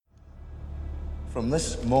From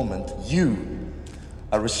this moment, you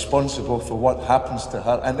are responsible for what happens to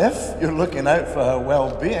her. And if you're looking out for her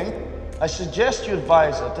well-being, I suggest you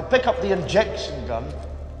advise her to pick up the injection gun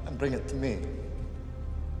and bring it to me.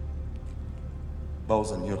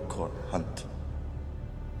 Ball's in your court, Hunt.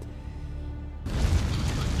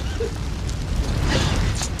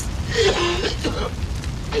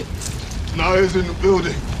 Naya's in the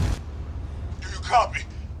building. Do you copy?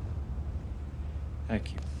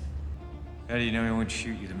 Thank you. How do you know he won't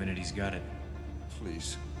shoot you the minute he's got it?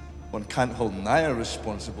 Please. One can't hold Naya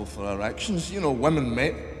responsible for her actions. You know women,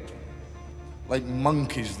 mate. Like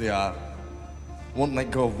monkeys they are. Won't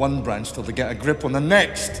let go of one branch till they get a grip on the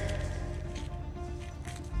next.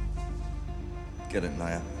 Get it,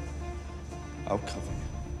 Naya. I'll cover you.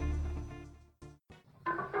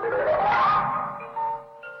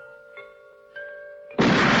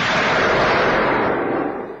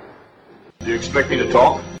 Do you expect me to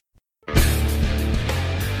talk?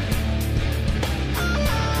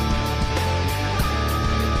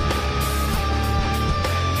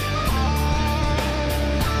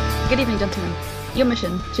 Good evening, gentlemen. Your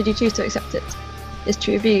mission, should you choose to accept it, is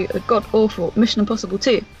to review a god-awful Mission Impossible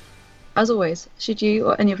 2. As always, should you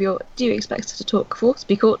or any of your do you expect to talk force,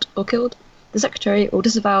 be caught or killed, the Secretary will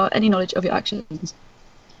disavow any knowledge of your actions.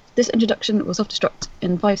 This introduction will self-destruct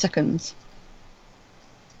in 5 seconds.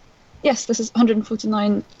 Yes, this is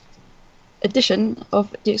 149 edition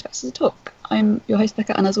of Do You Expect Us to Talk? I'm your host,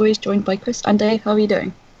 Becca, and as always, joined by Chris and Dave. How are you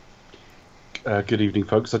doing? Good evening,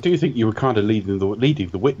 folks. I do think you were kind of leading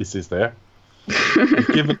the witnesses there.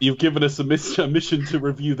 You've given us a mission to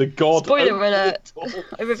review the God. Spoiler alert!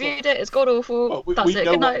 I reviewed it. It's god awful. Well, That's we it.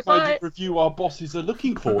 know Good night. what kind Bye. of review our bosses are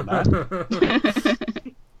looking for now.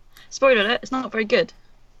 Spoiler alert! It's not very good.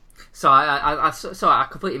 So I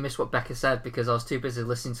completely missed what Becca said because I was too busy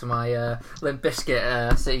listening to my Limp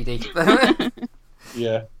Bizkit CD.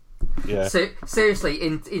 Yeah. So seriously,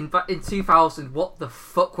 in 2000, what the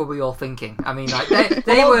fuck were we all thinking? I mean, like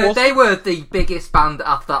they were the biggest band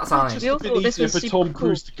at that time. It's just a bit easier for Tom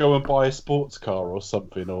Cruise to go and buy a sports car or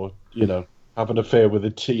something, or have an affair with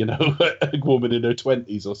a woman in her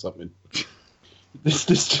 20s or something. This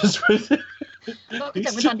just Not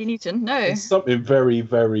with Andy Newton. No. There's something very,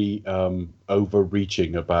 very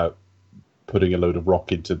overreaching about putting a load of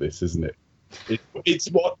rock into this, isn't it? It's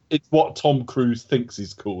what Tom Cruise thinks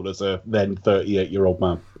is cool as a then 38-year-old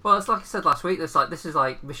man. Well, it's like I said last week. This is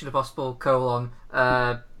like Mission Impossible :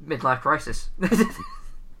 midlife crisis.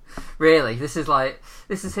 Really, this is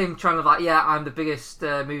him trying to I'm the biggest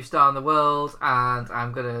movie star in the world, and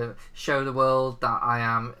I'm gonna show the world that I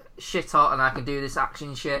am shit hot and I can do this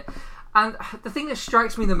action shit. And the thing that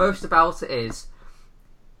strikes me the most about it is,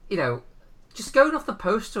 just going off the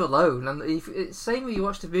poster alone, and same when you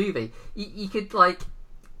watch the movie, you could we're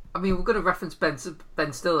going to reference Ben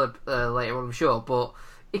Stiller later on, I'm sure, but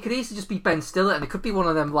it could easily just be Ben Stiller, and it could be one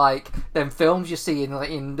of them them films you see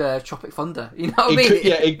in Tropic Thunder. You know what I mean?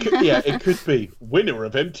 It could be winner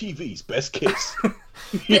of MTV's Best Kiss.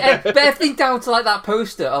 But everything down to that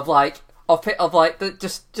poster of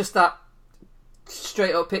just that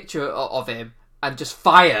straight up picture of him and just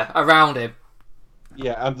fire around him.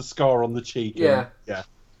 Yeah, and the scar on the cheek. Yeah.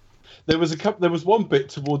 There was one bit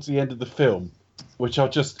towards the end of the film, which I'll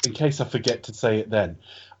just, in case I forget to say it then,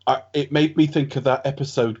 it made me think of that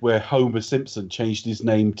episode where Homer Simpson changed his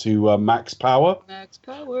name to Max Power. Max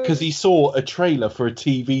Power. Because he saw a trailer for a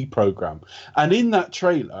TV program, and in that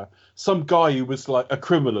trailer, some guy who was like a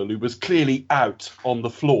criminal who was clearly out on the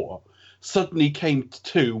floor suddenly came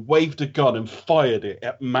to, waved a gun and fired it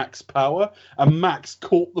at Max Power, and Max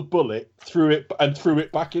caught the bullet, threw it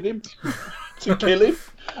back at him to kill him.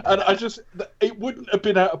 And it wouldn't have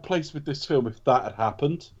been out of place with this film if that had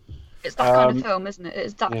happened. It's that kind of film, isn't it?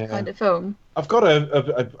 It's that kind of film. I've got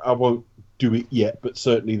I won't do it yet, but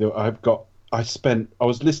certainly I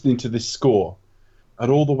was listening to this score,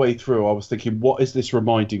 and all the way through I was thinking, what is this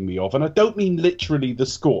reminding me of? And I don't mean literally the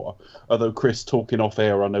score, although Chris, talking off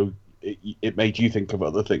air, I know it made you think of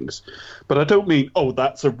other things. But I don't mean,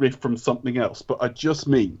 that's a riff from something else, but I just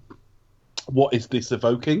mean, what is this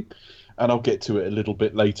evoking? And I'll get to it a little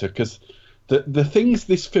bit later, because the things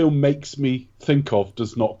this film makes me think of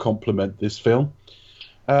does not complement this film.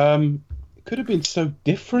 It could have been so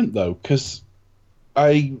different, though, because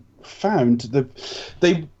I found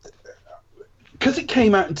because it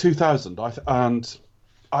came out in 2000,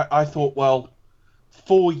 I thought, well,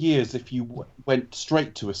 4 years if you went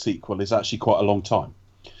straight to a sequel is actually quite a long time.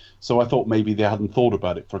 So I thought maybe they hadn't thought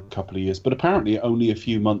about it for a couple of years. But apparently only a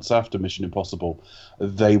few months after Mission Impossible,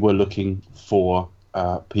 they were looking for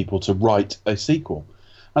people to write a sequel.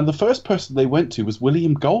 And the first person they went to was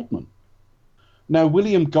William Goldman, Now,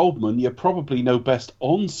 William Goldman, you probably know best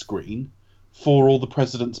on screen for All the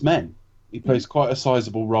President's Men. He plays quite a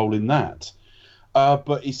sizable role in that.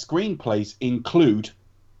 But his screenplays include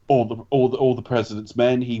all the President's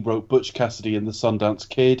Men. He wrote Butch Cassidy and the Sundance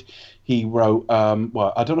Kid. He wrote,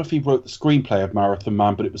 well, I don't know if he wrote the screenplay of Marathon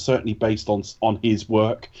Man, but it was certainly based on his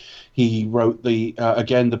work. He wrote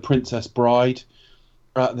the Princess Bride.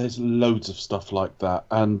 There's loads of stuff like that,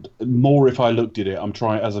 and more if I looked at it. I'm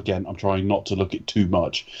trying not to look at too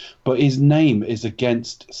much, but his name is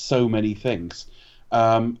against so many things,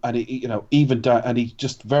 and he's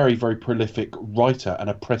just very, very prolific writer and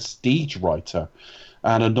a prestige writer,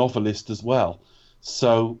 and a novelist as well.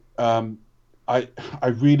 So I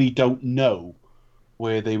really don't know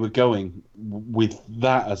where they were going with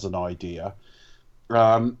that as an idea.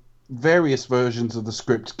 Various versions of the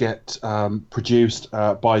script get produced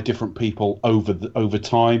by different people over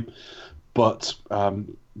time, but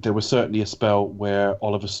there was certainly a spell where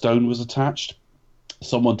Oliver Stone was attached.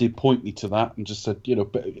 Someone did point me to that and just said,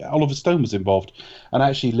 but Oliver Stone was involved, and I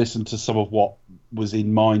actually listened to some of what was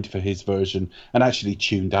in mind for his version and actually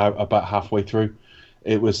tuned out about halfway through.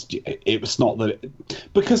 It was not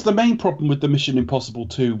that because the main problem with the Mission Impossible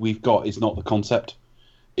 2 we've got is not the concept.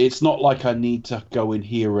 It's not like I need to go and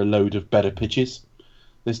hear a load of better pitches.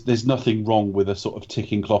 There's nothing wrong with a sort of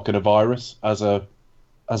ticking clock and a virus as a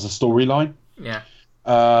storyline. Yeah.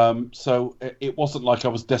 So it wasn't like I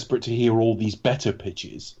was desperate to hear all these better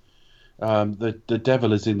pitches. The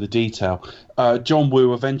devil is in the detail. John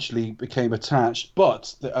Woo eventually became attached,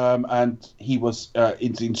 but and he was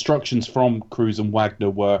his instructions from Cruise and Wagner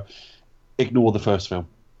were ignore the first film.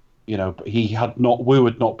 Woo had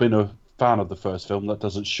not been a fan of the first film. That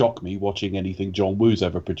doesn't shock me watching anything John Woo's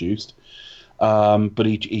ever produced. But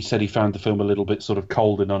he said he found the film a little bit sort of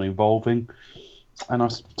cold and uninvolving, and I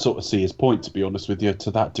sort of see his point, to be honest with you,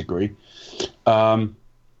 to that degree.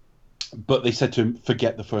 But they said to him,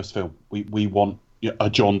 forget the first film. We want a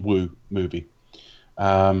John Woo movie.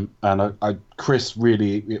 And Chris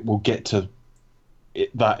really will get to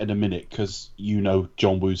that in a minute, because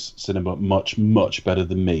John Woo's cinema much, much better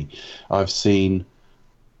than me. I've seen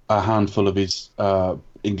a handful of his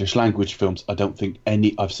English language films. I don't think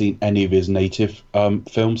I've seen any of his native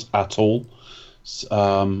films at all.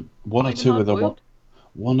 One or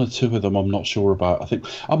two of them I'm not sure about. I think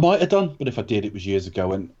I might have done, but if I did, it was years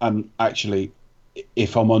ago. And actually,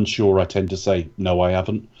 if I'm unsure, I tend to say no, I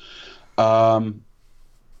haven't.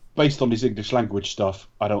 Based on his English language stuff,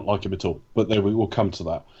 I don't like him at all. But we'll come to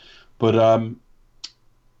that. But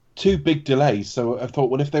two big delays. So I thought,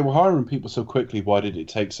 well, if they were hiring people so quickly, why did it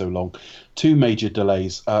take so long? Two major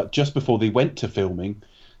delays. Just before they went to filming,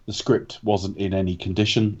 the script wasn't in any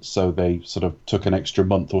condition, so they sort of took an extra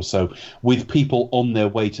month or so with people on their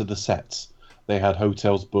way to the sets. They had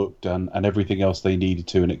hotels booked and everything else they needed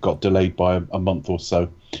to, and it got delayed by a month or so.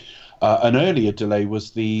 An earlier delay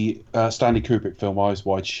was the Stanley Kubrick film Eyes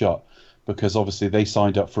Wide Shut, because obviously they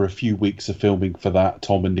signed up for a few weeks of filming for that,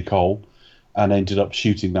 Tom and Nicole, and ended up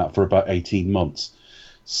shooting that for about 18 months.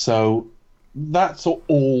 So that's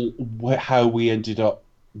all how we ended up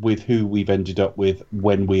with who we've ended up with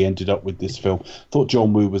when we ended up with this film. Thought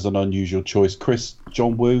John Woo was an unusual choice. Chris,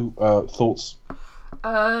 John Woo, thoughts?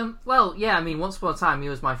 Well, yeah, I mean, once upon a time he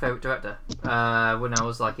was my favourite director when I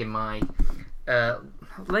was like in my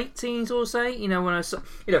late teens or say, when I was,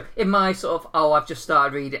 in my sort of, I've just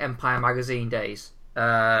started reading Empire magazine days,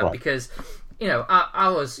 right. Because, I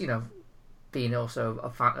was, being also a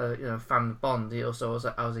fan, fan of Bond. I was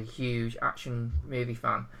a huge action movie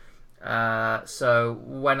fan. So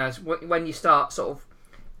when you start sort of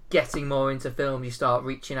getting more into film, you start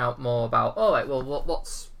reaching out more about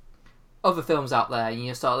what's other films out there, and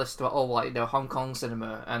you start listening to Hong Kong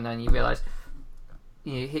cinema, and then you realise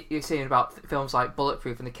you're seeing about films like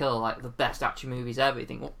Bulletproof and The Killer, like the best action movies ever. You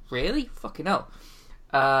think, what, really? Fucking hell!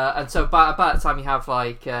 And so by the time you have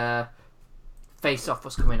like Face Off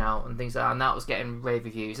was coming out and things like that, and that was getting rave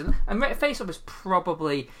reviews, and Face Off was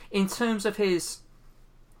probably, in terms of his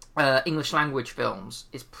English language films,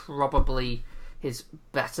 is probably his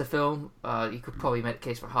better film. You could probably make a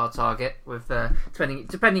case for Hard Target, with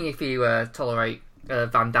depending if you tolerate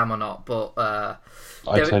Van Damme or not. But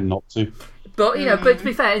I tend not to. But but to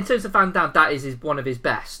be fair, in terms of Van Damme, that is one of his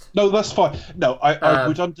best. No, that's fine. No, I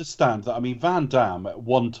would understand that. I mean, Van Damme at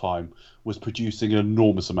one time was producing an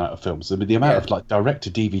enormous amount of films. I mean, the amount of like direct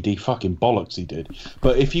to DVD fucking bollocks he did.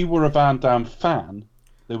 But if you were a Van Damme fan,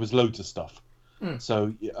 there was loads of stuff.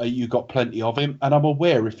 So you got plenty of him, and I'm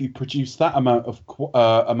aware if you produce that amount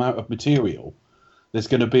of material, there's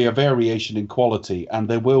going to be a variation in quality, and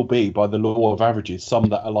there will be, by the law of averages, some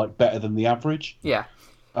that are like better than the average. Yeah.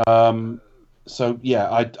 So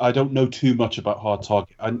yeah, I don't know too much about Hard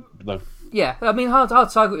Target. No. Yeah, I mean, Hard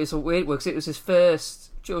Target is a weird one because it was his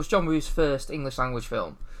first. It was John Woo's first English language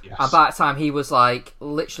film, Yes. and by that time he was like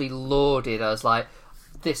literally lauded as like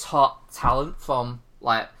this hot talent from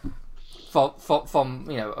from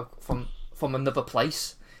another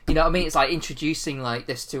place. You know what I mean? It's like introducing like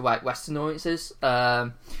this to like Western audiences.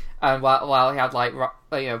 And while he had like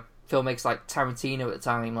filmmakers like Tarantino at the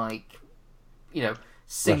time, like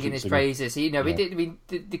singing his praises. He did. I mean,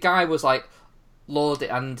 the guy was like lauded,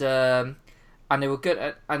 and they were good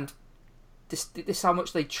at, and this how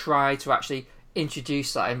much they tried to actually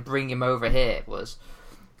introduce that and bring him over here was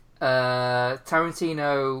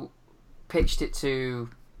Tarantino pitched it to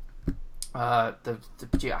the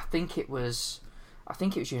I think it was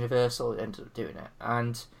Universal that ended up doing it,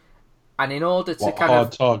 and in order to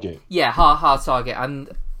Hard Target. Yeah, hard target, and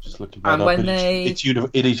Just looking that and up, when and they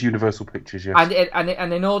it is Universal Pictures, yes.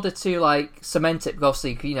 and in order to like cement it, because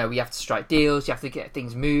obviously you have to strike deals, you have to get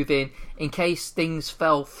things moving. In case things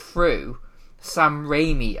fell through, Sam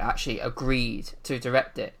Raimi actually agreed to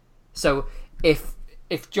direct it. So if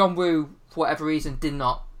John Woo for whatever reason did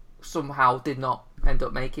not end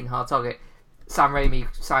up making Hard Target, Sam Raimi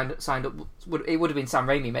signed up. It would have been Sam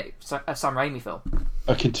Raimi a Sam Raimi film.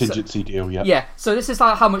 A contingency deal, yeah. Yeah. So this is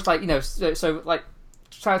like how much like so like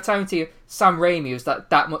Tarantino, Sam Raimi was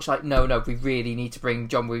that much like no, we really need to bring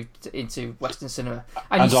John Woo into Western cinema,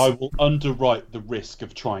 and I will underwrite the risk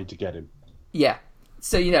of trying to get him. Yeah.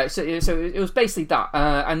 So so it was basically that,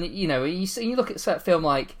 and you look at a film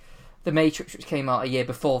like The Matrix, which came out a year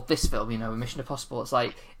before this film, Mission Impossible. It's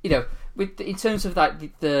like in terms of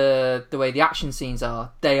like the way the action scenes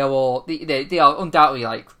are, they are undoubtedly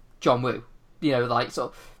like John Woo. Like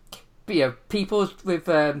sort of, people with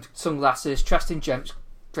sunglasses, dressed in trench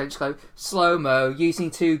coat, slow mo,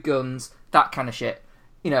 using two guns, that kind of shit.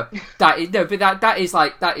 That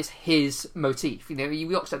is his motif. You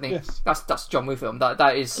watch that thing. Yes. That's John Woo film.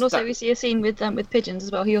 That is. And also, we see a scene with pigeons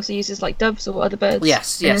as well. He also uses like doves or other birds.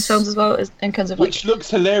 Yes, in his films as well, in kinds of which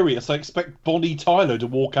looks hilarious. I expect Bonnie Tyler to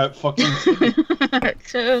walk out fucking.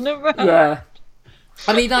 Turn around. Yeah.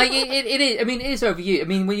 I mean, like it is. I mean, it is overused. I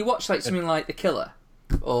mean, when you watch like something like The Killer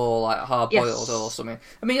or like Hard Boiled or something.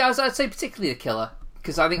 I mean, I'd say particularly The Killer,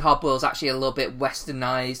 because I think Hard Boiled is actually a little bit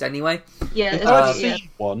westernized anyway. Yeah. If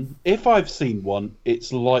I've seen one,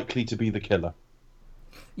 it's likely to be The Killer.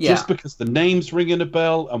 Yeah. Just because the name's ringing a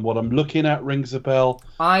bell and what I'm looking at rings a bell.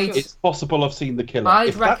 It's possible I've seen The Killer.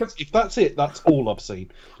 If that's it, that's all I've seen.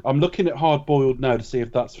 I'm looking at Hard Boiled now to see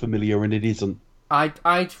if that's familiar, and it isn't.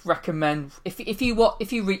 I'd recommend if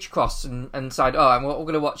you reach across and decide, we're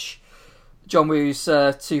going to watch John Woo's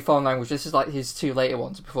two foreign language. This is like his two later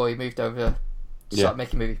ones before he moved over to start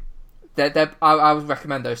making a movie. I would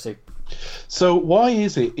recommend those two. So why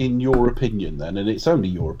is it, in your opinion, then, and it's only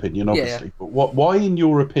your opinion, obviously, but why, in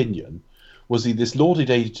your opinion, was he this lauded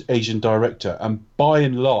Asian director, and by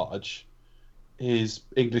and large, his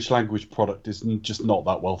English language product is just not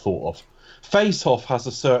that well thought of? Face Off has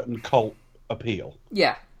a certain cult appeal.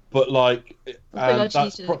 Yeah. But like,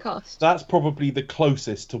 that's probably the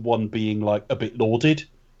closest to one being like a bit lauded,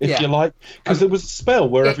 if you like, because there was a spell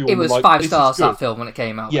where everyone was like, 5 stars that film when it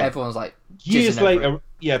came out. Yeah. Everyone was like years later.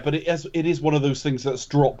 Yeah, but it is one of those things that's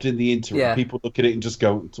dropped in the interim. Yeah. People look at it and just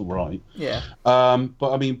go, "It's all right." Yeah.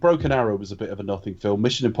 But I mean, Broken Arrow was a bit of a nothing film.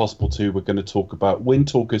 Mission Impossible 2 we're going to talk about. Wind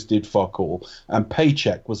Talkers did fuck all, and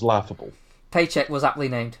Paycheck was laughable. Paycheck was aptly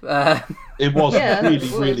named. It was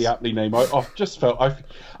really aptly named. I just felt I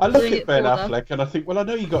look at Ben Affleck and I think, well, I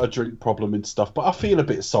know you got a drink problem and stuff, but I feel a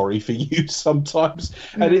bit sorry for you sometimes.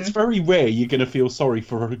 Mm-hmm. And it's very rare you're going to feel sorry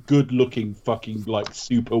for a good-looking, fucking like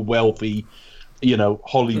super wealthy,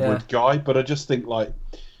 Hollywood guy. But I just think like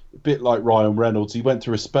a bit like Ryan Reynolds, he went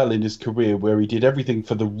through a spell in his career where he did everything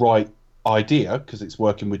for the right idea because it's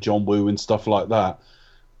working with John Woo and stuff like that.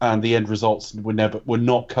 And the end results were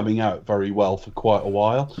not coming out very well for quite a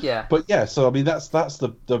while. Yeah. But yeah, so I mean that's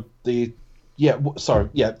So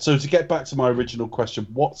to get back to my original question,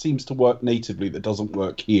 what seems to work natively that doesn't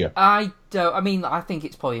work here? I think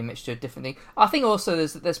it's probably a mixture of different things. I think also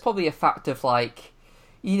there's probably a fact of like,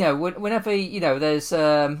 whenever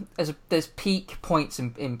there's peak points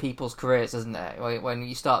in people's careers, isn't there? When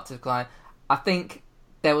you start to decline, I think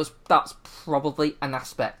that's probably an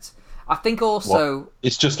aspect. I think also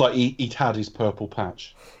it's just like he'd had his purple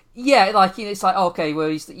patch. Yeah, like it's like okay, well,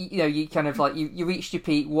 you kind of like you reached your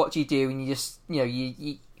peak. What do you do? And you just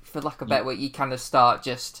you for lack of a better word, you kind of start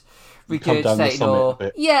just regurgitating or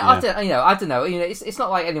I don't know. It's not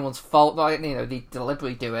like anyone's fault. Like they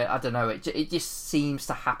deliberately do it. I don't know. It just seems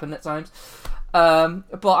to happen at times.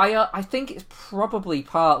 But I think it's probably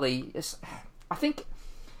partly I think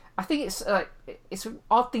it's it's an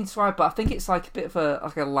odd thing to describe, but I think it's like a bit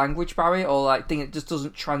of a language barrier, or like thing that just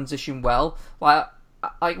doesn't transition well. Like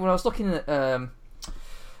when I was looking at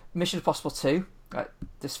Mission Impossible 2,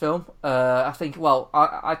 this film, I think, well,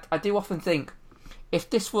 I do often think, if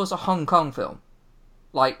this was a Hong Kong film,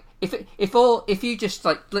 like if you just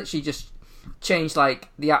like literally just change like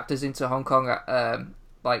the actors into Hong Kong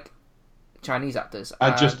like Chinese actors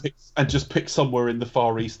and just pick somewhere in the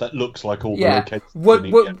Far East that looks like all the yeah, locations.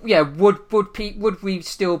 would we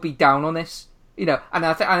still be down on this? You know, and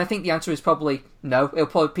I think the answer is probably no.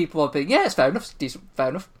 People will be, yeah, it's fair enough, it's decent, fair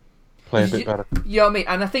enough. Play a bit better. You know what I mean?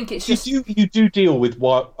 And I think it's just you do deal with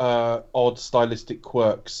what odd stylistic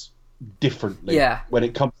quirks differently when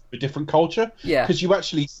it comes to a different culture, because you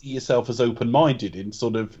actually see yourself as open-minded in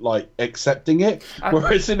sort of like accepting it,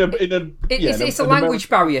 whereas it's a language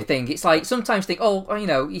barrier thing. It's like sometimes think, oh, you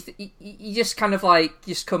know, you just kind of like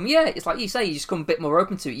just come, it's like you say, you just come a bit more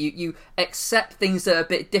open to it. You accept things that are a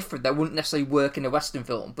bit different that wouldn't necessarily work in a Western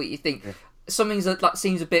film, but you think something that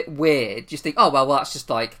seems a bit weird, just think, oh well, that's just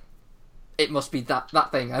like, it must be that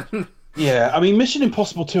thing. Yeah, I mean, Mission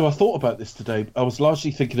Impossible 2, I thought about this today. I was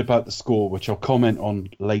largely thinking about the score, which I'll comment on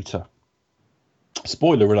later.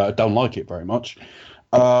 Spoiler alert, I don't like it very much.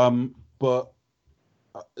 But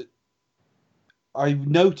I've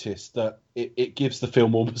noticed that it gives the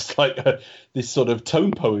film almost like this sort of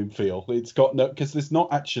tone poem feel. It's got because there's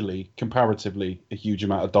not actually, comparatively, a huge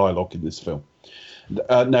amount of dialogue in this film.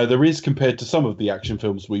 Now, there is, compared to some of the action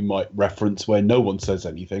films we might reference where no one says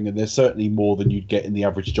anything, and there's certainly more than you'd get in the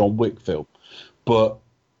average John Wick film. But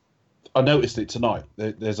I noticed it tonight.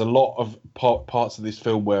 There's a lot of parts of this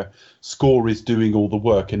film where score is doing all the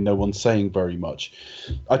work and no one's saying very much.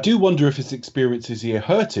 I do wonder if his experiences here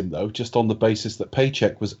hurt him, though, just on the basis that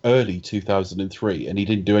Paycheck was early 2003 and he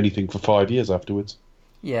didn't do anything for 5 years afterwards.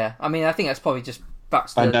 Yeah, I mean, I think that's probably just back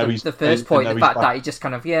to the first point, the fact that he just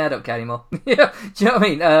kind of, I don't care anymore. Do you know what I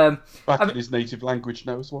mean? Back in his native language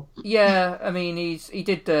now as well. Yeah, I mean, I think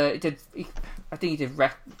he did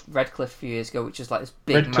Redcliffe a few years ago, which is like this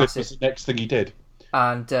big, Redcliffe massive. was the next thing he did.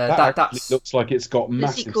 And that looks like it's got The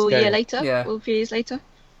massive sequel a scale. year later, Yeah. or a few years later.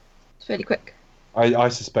 It's fairly quick. I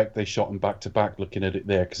suspect they shot them back to back looking at it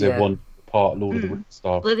there, because they're one part Lord of the Rings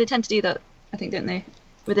style. Well, they tend to do that, I think, don't they?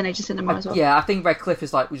 Within Age of Cinema as well. Yeah, I think Redcliffe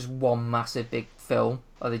is like just one massive big film.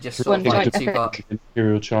 Or they just sort of One like giant two part.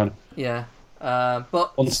 Imperial China. Yeah.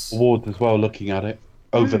 But On the awards as well, looking at it.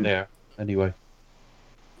 Over there, anyway.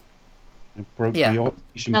 It broke the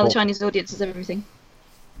audition Now the box. Chinese audience has everything.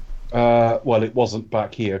 Well, it wasn't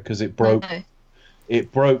back here, because it broke. No.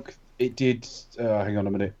 It did. Hang on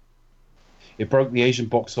a minute. It broke the Asian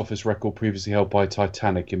box office record previously held by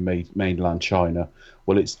Titanic in mainland China.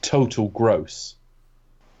 Well, its total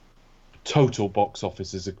box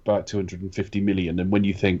office is about 250 million, and when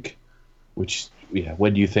you think, the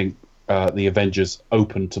Avengers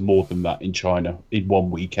opened to more than that in China in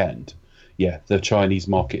one weekend, the Chinese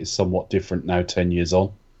market is somewhat different now, 10 years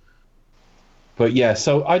on. But yeah,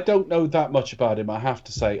 so I don't know that much about him, I have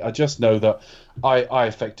to say. I just know that I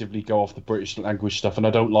effectively go off the British language stuff, and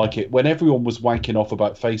I don't like it. When everyone was wanking off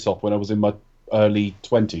about Face Off when I was in my early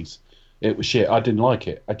 20s, it was shit. I didn't like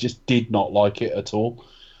it. I just did not like it at all.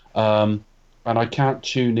 And I can't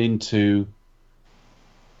tune into...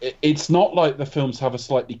 It's not like the films have a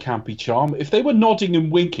slightly campy charm. If they were nodding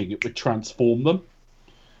and winking, it would transform them.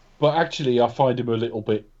 But actually, I find him a little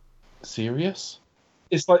bit serious.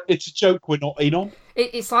 It's like it's a joke we're not in on.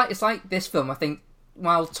 It's like this film. I think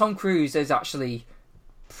while Tom Cruise is actually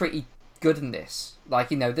pretty good in this, like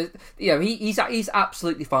he's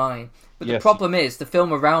absolutely fine. But the problem is the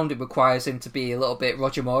film around him requires him to be a little bit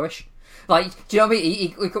Roger Moore-ish. Like, do you know what I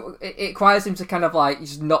mean? It requires him to kind of like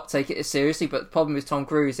just not take it as seriously. But the problem with Tom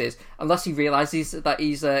Cruise is, unless he realizes that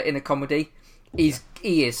he's in a comedy, he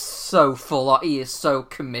is so full on, he is so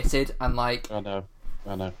committed, and like I know.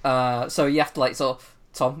 So you have to like sort of,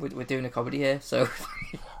 Tom, we're doing a comedy here, so.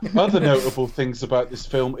 Other notable things about this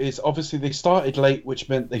film is obviously they started late, which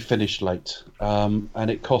meant they finished late, and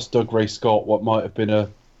it cost Doug Ray Scott what might have been a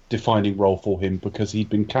defining role for him, because he'd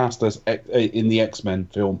been cast as in the X-Men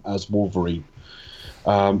film as Wolverine.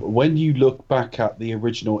 When you look back at the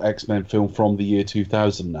original X-Men film from the year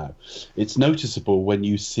 2000 now, it's noticeable when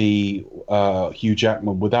you see Hugh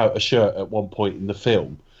Jackman without a shirt at one point in the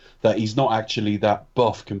film that he's not actually that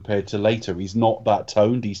buff compared to later. He's not that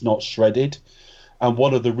toned, he's not shredded. And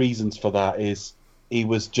one of the reasons for that is he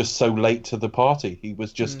was just so late to the party. He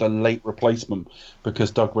was just a late replacement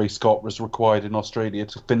because Doug Ray Scott was required in Australia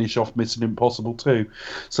to finish off Mission Impossible 2.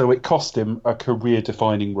 So it cost him a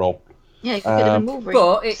career-defining role. Yeah, he could have been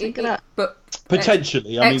Wolverine. But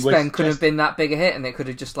Potentially, I mean, X-Men could have been that big a hit, and it could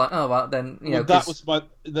have just like, oh well, then you know. Well, that was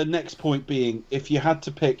the next point being, if you had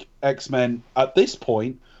to pick X-Men at this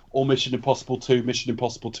point or Mission Impossible 2, Mission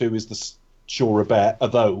Impossible 2 is the surer bet,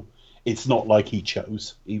 although it's not like he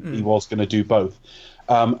chose. He was going to do both.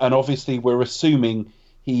 And obviously we're assuming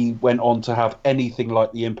he went on to have anything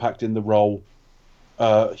like the impact in the role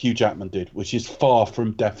Hugh Jackman did, which is far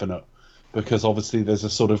from definite, because obviously there's a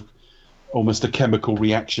sort of almost a chemical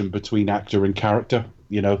reaction between actor and character.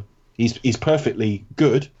 You know, he's perfectly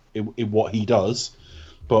good in what he does,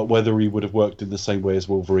 but whether he would have worked in the same way as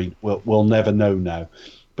Wolverine, we'll never know now.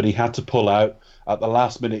 But he had to pull out at the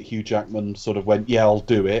last minute. Hugh Jackman sort of went, "Yeah, I'll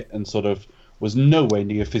do it," and sort of was nowhere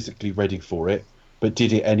near physically ready for it, but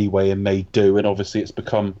did it anyway and made do. And obviously, it's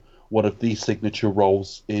become one of the signature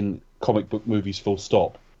roles in comic book movies. Full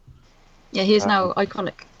stop. Yeah, he is now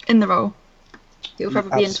iconic in the role. He will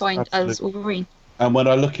probably be entwined absolutely. as Wolverine. And when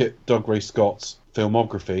I look at Doug Ray Scott's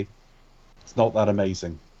filmography, it's not that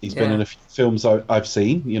amazing. He's been in a few films I've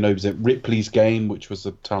seen. You know, he was in Ripley's Game, which was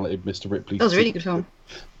a Talented Mr. Ripley. That was a really good film.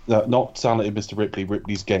 Not Talented Mr. Ripley,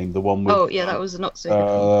 Ripley's Game, the one with... Oh, yeah, that was not so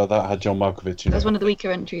good. That had John Malkovich in it. That was one of the weaker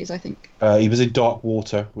entries, I think. He was in Dark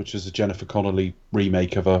Water, which is a Jennifer Connelly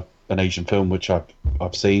remake of an Asian film, which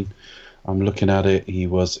I've seen. I'm looking at it. He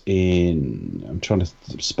was in... I'm trying to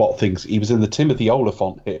spot things. He was in the Timothy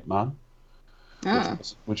Olyphant hit, man.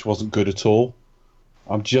 Which wasn't good at all.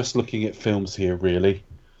 I'm just looking at films here, really.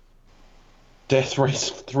 Death Race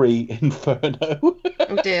 3 Inferno. Oh,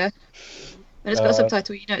 dear. When it's got a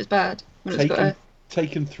subtitle, you know it's bad. When it's got a...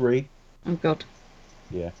 Taken 3. Oh, God.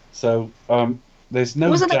 Yeah. So, there's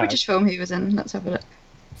no Wasn't that doubt... British film he was in? Let's have a look.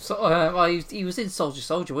 So, well, he was in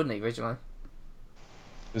Soldier, wasn't he, originally?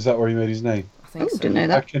 Is that where he made his name? I think so. Didn't know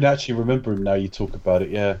that. I can actually remember him now you talk about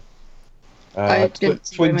it, yeah. I didn't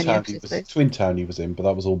see very Twin many Town, episodes. Twin Town he was in, but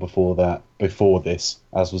that was all before this,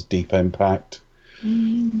 as was Deep Impact.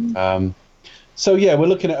 So yeah, we're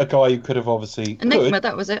looking at a guy who could have obviously... Enigma,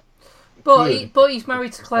 that was it. But he's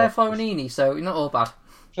married to Claire Farinini, so not all bad.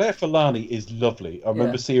 Claire Forlani is lovely. I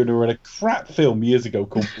remember seeing her in a crap film years ago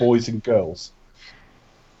called Boys and Girls,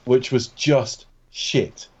 which was just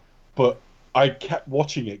shit. But I kept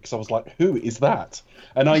watching it because I was like, who is that?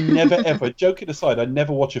 And I never ever, joking aside, I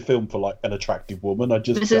never watch a film for like an attractive woman. I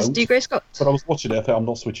just This is don't. Doug Ray Scott. But I was watching it, I thought, I'm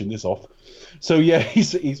not switching this off. So yeah,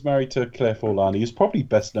 he's married to Claire Forlani. He's probably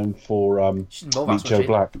best known for She's in Mallrats, Meet Joe wasn't she?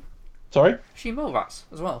 Black. Sorry? She in Mallrats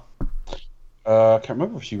as well. I can't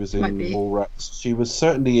remember if she was in Might be. Mallrats. She was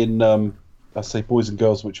certainly in, I say Boys and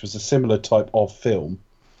Girls, which was a similar type of film.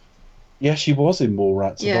 Yeah, she was in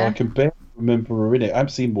Mallrats, although I can barely remember her in it. I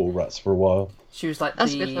haven't seen Mallrats for a while. She was like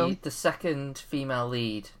That's a good film. the second female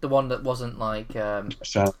lead, the one that wasn't like Sharon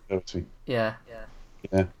Doherty. yeah.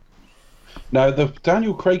 Now, the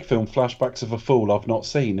Daniel Craig film, Flashbacks of a Fool, I've not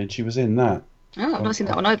seen, and she was in that. Oh, I've not seen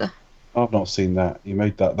that one either. I've not seen that. You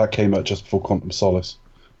made that. That came out just before Quantum Solace.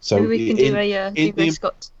 So Maybe we can do a Doug Ray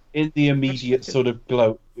Scott. in the immediate sort of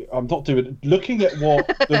glow, I'm not doing... Looking at what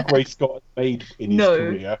Doug Ray Scott has made in his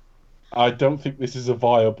career, I don't think this is a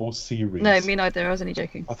viable series. No, me neither. I was only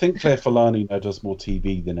joking. I think Claire Forlani now does more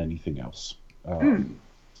TV than anything else.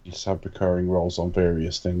 She's had recurring roles on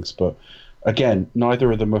various things, but again,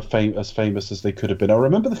 neither of them are as famous as they could have been. I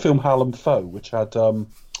remember the film Hallam Foe, which had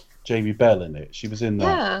Jamie Bell in it. She was in that.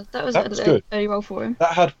 Yeah, that was good. a early role for him.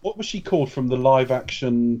 That had, what was she called from the live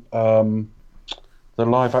action Thunderbirds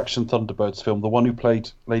film? The one who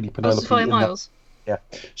played Lady Penelope. Sophia Miles. Yeah,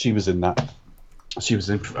 she was in that. She was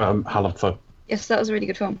in Hallam Foe. Yes, that was a really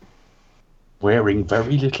good film. Wearing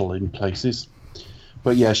very little in places.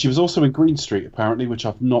 But yeah, she was also in Green Street, apparently, which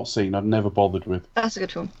I've not seen. I've never bothered with. That's a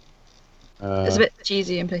good film. It's a bit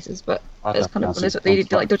cheesy in places, but I it's kind of one of those, they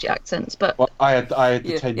do like dodgy accents. But well, I had the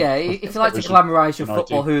If you like to glamorise your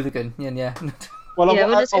football hooligan, yeah. Well, Yeah,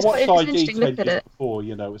 I it's watched quite ID interesting 10 look at years it. before,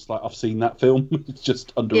 you know, it's like I've seen that film. It's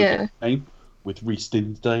just under a different name with Rhys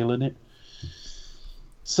Dinsdale in it.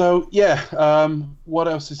 So, yeah, what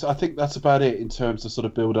else is... I think that's about it in terms of sort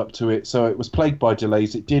of build up to it. So it was plagued by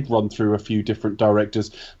delays. It did run through a few different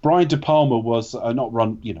directors. Brian De Palma was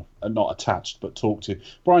not attached, but talked to.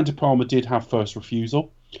 Brian De Palma did have first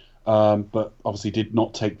refusal, but obviously did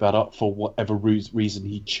not take that up for whatever reason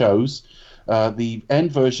he chose. The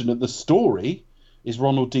end version of the story is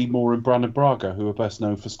Ronald D. Moore and Brandon Braga, who are best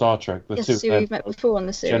known for Star Trek. The yes, who we've met before on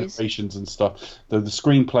the series. Generations and stuff. Though the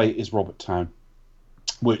screenplay is Robert Towne,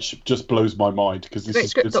 which just blows my mind because this Great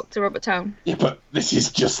is script just, doctor Robert Towne. yeah, but this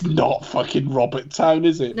is just not fucking Robert Towne,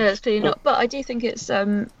 is it? No, it's clearly not. But I do think it's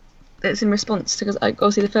in response to, because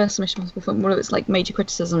obviously the first Mission Impossible film, one of its like major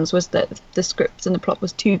criticisms was that the script and the plot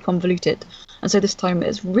was too convoluted, and so this time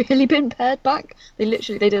it's really been pared back. They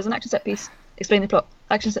did as an action set piece, explain the plot,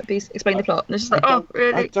 action set piece, explain the plot, and it's just like, oh,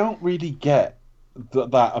 really? I don't really get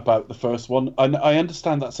that about the first one. I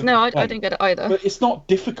understand that's a No, I complaint, didn't get it either. but it's not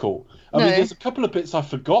difficult. I No. mean, there's a couple of bits I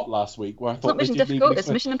forgot last week where I It's thought not Mission they didn't Difficult, even it's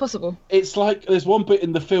Mission Impossible. It's like there's one bit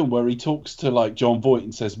in the film where he talks to like John Voight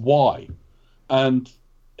and says why, and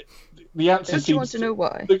the answer Don't seems you want to know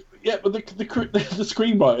why? Yeah, but the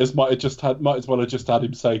screenwriters might as well have just had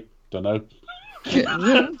him say, "Don't know,"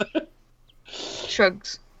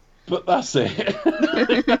 Shrugs. but that's it.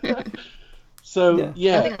 So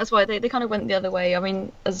yeah. I think that's why they kind of went the other way. I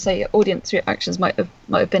mean, as I say, audience reactions might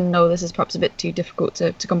have been, no, this is perhaps a bit too difficult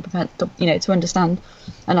to comprehend, to understand.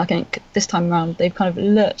 And I think this time around they've kind of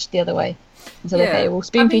lurched the other way and said, okay, we'll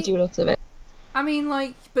spoon feed you a lot of it. I mean,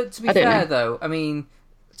 like, but to be fair though, I mean,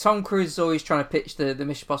 Tom Cruise is always trying to pitch the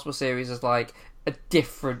Mission Impossible series as like a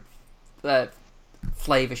different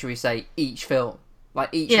flavour, should we say, each film. Like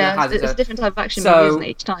each has it's a different type of action So- movie, isn't it,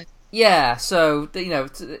 each time? Yeah, so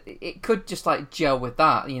it could just like gel with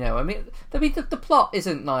that, I mean, the plot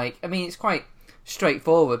isn't like, I mean, it's quite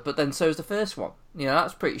straightforward, but then so is the first one.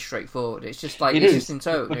 That's pretty straightforward. It's just like it's just in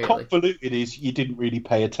tone. The Really. convoluted is you didn't really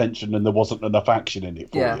pay attention and there wasn't enough action in it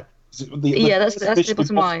for Yeah. you. That's the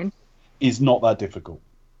bottom line. Is not that difficult.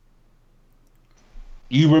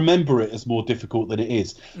 You remember it as more difficult than it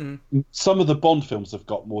is. Some of the Bond films have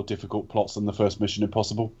got more difficult plots than the first Mission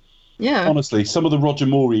Impossible. Yeah. Honestly, some of the Roger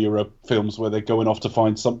Moore era films where they're going off to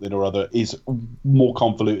find something or other is more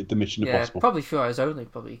convoluted than Mission Yeah, Impossible. probably for eyes only.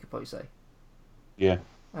 Probably you could probably say. Yeah.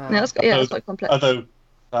 That's quite complex. Although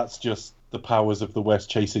that's just the powers of the West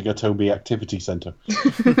chasing a Toby Activity Centre.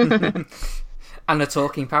 And a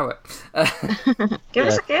talking parrot. Give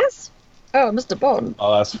us a kiss. Oh, Mr. Bond.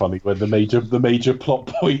 Oh, that's funny when the major plot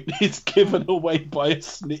point is given away by a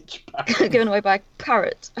snitch parrot. Given away by a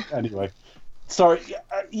parrot. Anyway, sorry.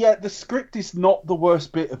 Yeah, the script is not the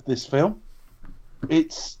worst bit of this film.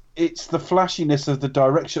 It's the flashiness of the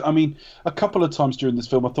direction. I mean, a couple of times during this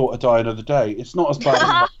film, I thought I'd Die Another Day. It's not as bad as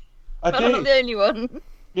I But I'm not did. the only one.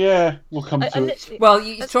 Yeah, we'll come to it. Literally, Well,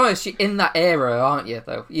 you're in that era, aren't you?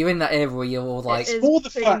 Though you're in that era where you're all like, It is More the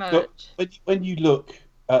pretty fact that when you look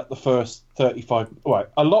at the first 35, right,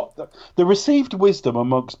 the received wisdom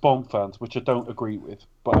amongst Bond fans, which I don't agree with,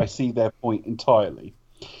 but I see their point entirely,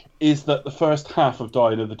 is that the first half of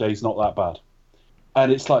Die Another Day is not that bad.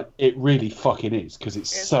 And it's like, it really fucking is, because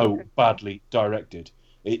it's so badly directed.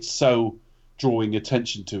 It's so drawing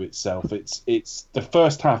attention to itself. It's the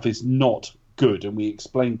first half is not good, and we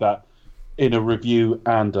explained that in a review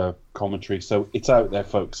and a commentary. So it's out there,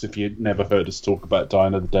 folks. If you've never heard us talk about Die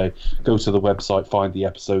Another Day, go to the website, find the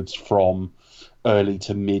episodes from early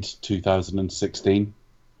to mid 2016,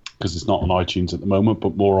 because it's not on iTunes at the moment,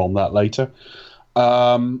 but more on that later.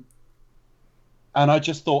 And I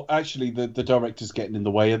just thought, actually, the director's getting in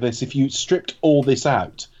the way of this. If you stripped all this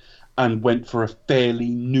out and went for a fairly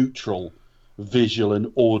neutral visual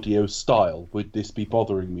and audio style, would this be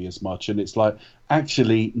bothering me as much? And it's like,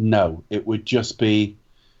 actually, no. It would still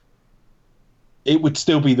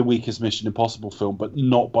be the weakest Mission Impossible film, but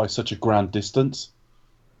not by such a grand distance.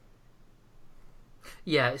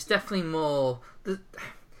 yeah, it's definitely more.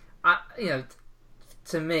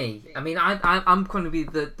 To me, I mean, I'm going to be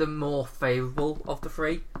the more favourable of the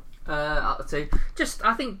three out of the two. Just,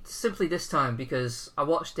 I think simply this time because I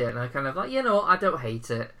watched it and I kind of like, I don't hate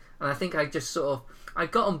it. And I think I just I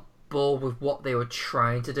got on board with what they were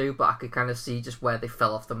trying to do, but I could kind of see just where they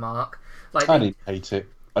fell off the mark. Like I didn't hate it.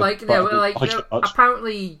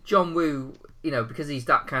 Apparently John Woo, because he's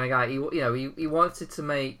that kind of guy, he wanted to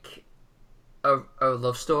make a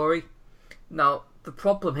love story. Now the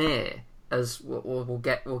problem here, as we'll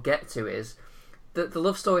get to, is that the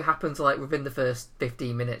love story happens like within the first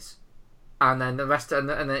 15 minutes, and then the rest, and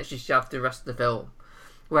then it's just after the rest of the film.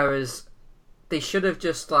 Whereas they should have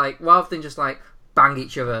just rather than just bang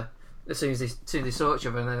each other as soon as they saw each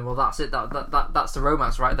other, and then that's it. That's the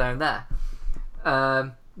romance right there and there.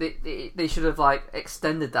 They should have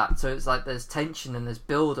extended that so it's there's tension and there's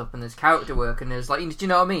build up and there's character work and there's do you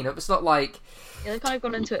know what I mean? It's not like they've kind of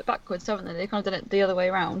gone into it backwards, haven't they? They've kind of done it the other way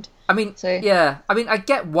around. I mean, I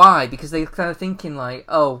get why, because they're kind of thinking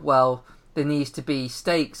oh well, there needs to be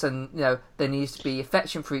stakes and there needs to be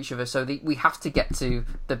affection for each other, so we have to get to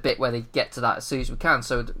the bit where they get to that as soon as we can,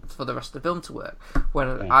 so for the rest of the film to work.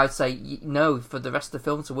 When I'd say no, for the rest of the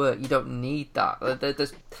film to work, you don't need that.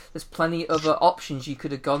 There's plenty of other options you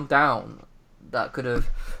could have gone down that could have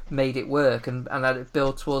made it work and let it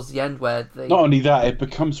build towards the end where they. Not only that, it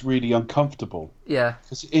becomes really uncomfortable. Yeah.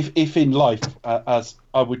 Because if in life, as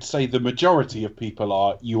I would say the majority of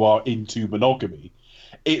people you are into monogamy,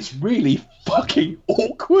 it's really fucking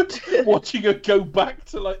awkward watching her go back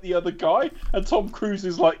to like the other guy, and Tom Cruise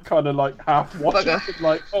is like kind of like half watching,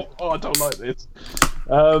 like, oh, I don't like this.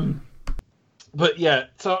 But yeah,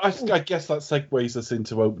 so I guess that segues us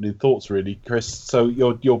into opening thoughts, really, Chris. So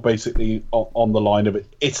you're basically on the line of it.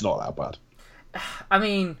 It's not that bad. I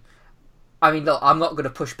mean, look, I'm not going to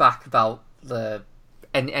push back about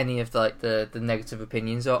any of the negative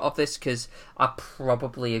opinions of this, because I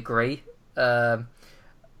probably agree.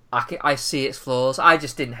 I see its flaws. I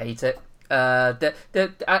just didn't hate it.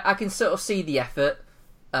 I can sort of see the effort,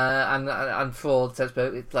 and for all the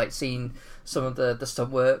sense, like seeing some of the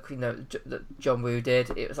stunt work, that John Woo did.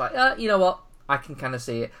 It was like, you know what? I can kind of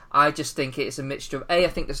see it. I just think it's a mixture of I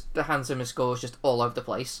think the Hans Zimmer score is just all over the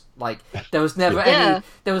place. Like there was never any.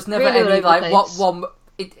 There was never really any like what one.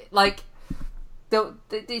 It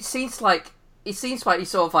seems like you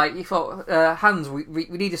sort of like you thought, Hans, we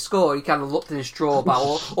need a score. He kind of looked in his drawer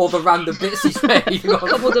about all the random bits he's made.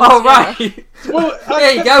 Oh right, well,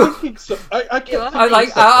 there you go.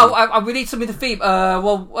 We need something to theme.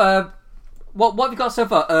 What have you got so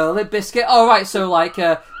far? Limp Bizkit. All right, so like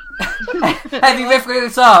heavy riff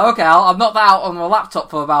guitar. Okay, I'll knock that out on my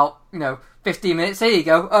laptop for about 15 minutes. Here you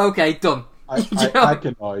go. Okay, done. I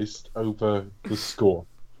agonised over the score.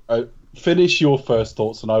 Finish your first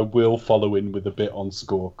thoughts, and I will follow in with a bit on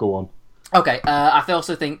score. Go on. Okay, I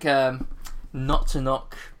also think not to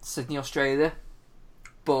knock Sydney, Australia,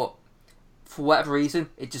 but for whatever reason,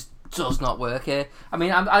 it just does not work here. I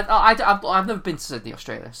mean, I've never been to Sydney,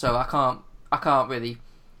 Australia, so I can't really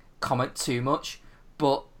comment too much.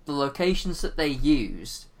 But the locations that they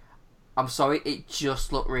used, I'm sorry, it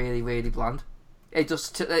just looked really, really bland. It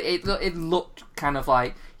looked kind of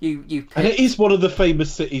like you. And it is one of the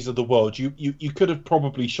famous cities of the world. You could have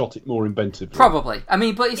probably shot it more inventively. Probably. I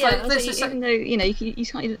mean, but it's like this is even though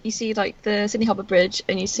you see like the Sydney Harbour Bridge,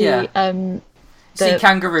 and you see see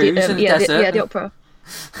kangaroos in the desert. The opera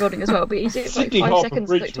building as well. But you see it for like Sydney 5 Harbour seconds.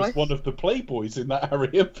 Bridge was one of the playboys in that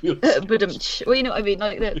area. Well, you know what I mean,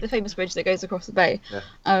 like the famous bridge that goes across the bay. Yeah.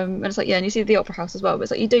 And it's like, and you see the opera house as well.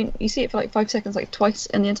 But it's like you see it for like 5 seconds, like twice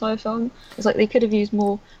in the entire film. It's like they could have used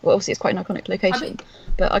more. Well, obviously it's quite an iconic location,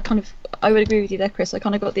 but I would agree with you there, Chris. I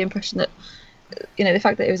kind of got the impression that the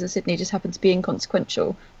fact that it was in Sydney just happened to be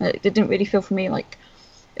inconsequential. It didn't really feel for me like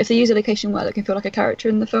if they use a location where they can feel like a character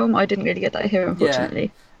in the film. I didn't really get that here, unfortunately. Yeah.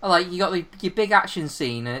 Like you got your big action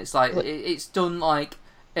scene, and it's like it's done like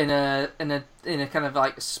in a kind of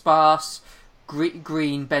like sparse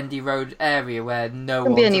green bendy road area where no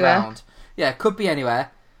one's around. Yeah, it could be anywhere.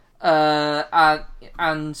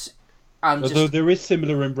 And although there is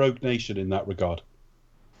similar in Rogue Nation in that regard.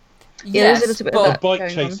 Yes, there's a little bit of the that bike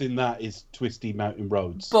chase in that is twisty mountain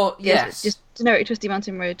roads. But yes, just generic twisty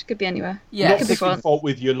mountain road. Could be anywhere. Yeah, not picking fault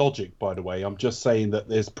with your logic, by the way. I'm just saying that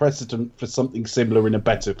there's precedent for something similar in a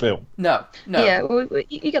better film. No. Yeah, well,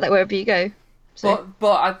 you get that wherever you go. So.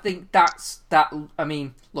 But I think that's that. I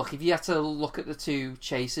mean, look, if you had to look at the two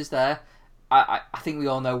chases there, I think we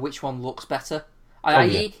all know which one looks better.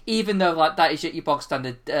 Even though like that is your bog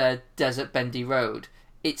standard desert bendy road,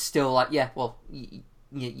 it's still like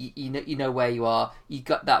you know where you are. You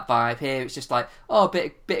got that vibe here. It's just like a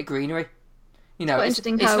bit of greenery. It's quite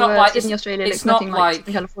interesting it's how not like Sydney, Australia looks nothing like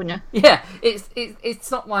California. Yeah,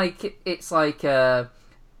 it's not like it's like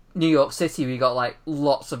New York City. We got like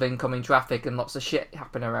lots of incoming traffic and lots of shit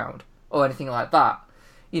happening around or anything like that.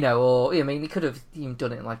 Or I mean, they could have even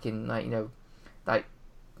done it like in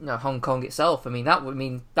Hong Kong itself. I mean, that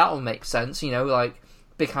will make sense. Like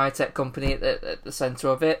big high tech company at the center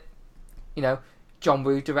of it. John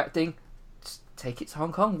Woo directing, just take it to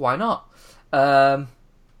Hong Kong. Why not?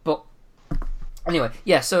 But anyway,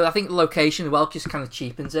 yeah. So I think the location as well just kind of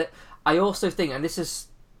cheapens it. I also think, and this is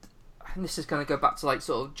going to go back to like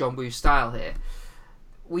sort of John Woo's style here.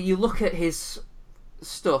 When you look at his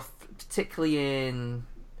stuff, particularly in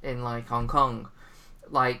like Hong Kong,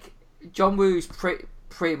 like John Woo's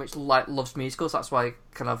pretty much like loves musicals. That's why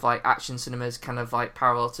kind of like action cinema is kind of like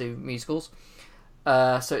parallel to musicals.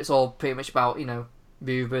 So it's all pretty much about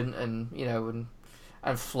movement and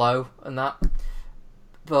and flow and that.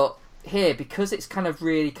 But here, because it's kind of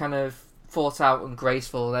really kind of thought out and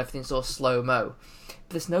graceful and everything's all slow mo,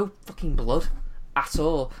 there's no fucking blood at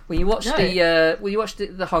all. When you watch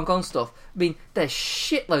the Hong Kong stuff, I mean, there's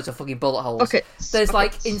shitloads of fucking bullet holes. Okay. There's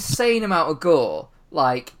like insane amount of gore,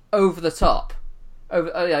 like over the top.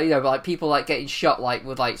 Like people like getting shot like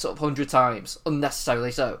with like sort of 100 times,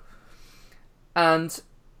 unnecessarily so. And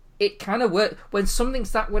it kind of works when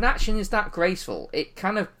action is that graceful. It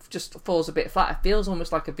kind of just falls a bit flat. It feels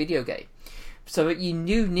almost like a video game. So you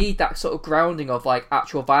need that sort of grounding of like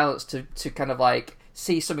actual violence to kind of like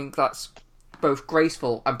see something that's both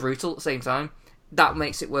graceful and brutal at the same time. That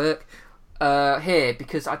makes it work. Here,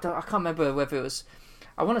 because I can't remember whether it was.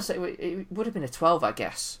 I want to say it would have been a 12, I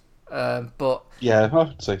guess. But yeah, I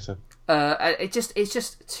would say so. It's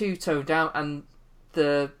just too toned down, and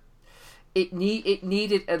it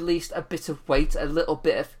needed at least a bit of weight, a little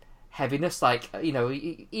bit of heaviness. Like, you know,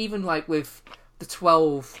 even like with the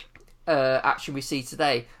 12 action we see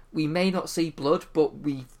today, we may not see blood, but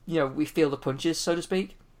we feel the punches, so to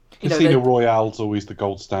speak. Casino Royale's always the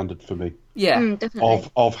gold standard for me. Yeah,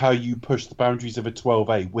 definitely. Of how you push the boundaries of a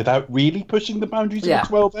 12A without really pushing the boundaries of a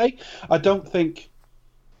 12A. I don't think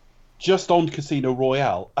just on Casino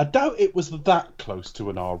Royale, I doubt it was that close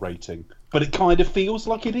to an R rating, but it kind of feels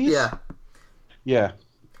like it is. Yeah.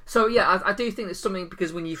 So yeah, I do think there's something,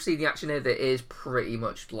 because when you see the action here, that is pretty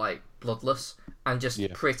much like bloodless and just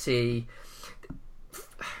pretty.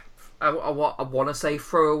 I want to say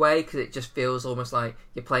throwaway, because it just feels almost like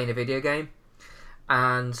you're playing a video game,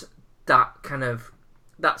 and that's kind of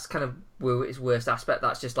Woo its worst aspect.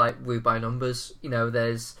 That's just like Woo by numbers. You know,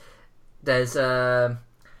 there's it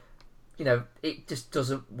just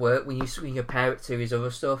doesn't work when you compare it to his other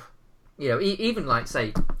stuff. You know, even like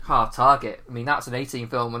say Hard Target. I mean, that's an 18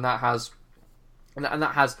 film, and that has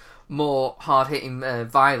more hard hitting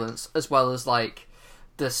violence, as well as like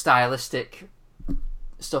the stylistic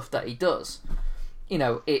stuff that he does. You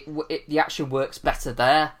know, the action works better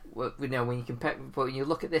there. You know, when you compare, but when you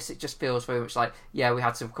look at this, it just feels very much like, yeah, we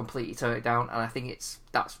had to completely tone it down, and I think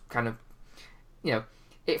that's kind of, you know,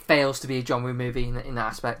 it fails to be a John Woo movie in that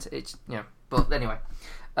aspect. It's, you know, but anyway,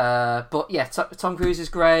 but yeah, Tom Cruise is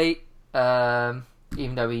great, even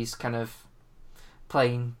though he's kind of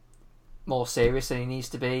playing more serious than he needs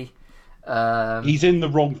to be. He's in the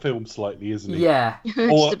wrong film slightly, isn't he? Yeah,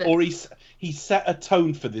 or he set a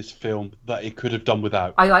tone for this film that it could have done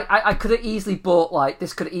without. I could have easily bought, like,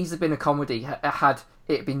 this could have easily been a comedy had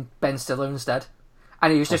it been Ben Stiller instead,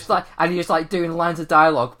 and he was just like doing lines of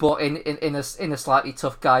dialogue, but in a slightly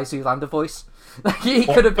tough guy Zoolander voice. Like, he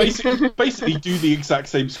could have basically do the exact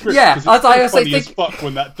same script. Yeah, it's funny as fuck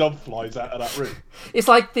when that dove flies out of that room. It's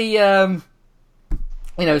like the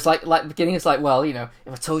you know, it's like the beginning. It's like, well, you know,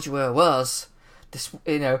 if I told you where I was, this,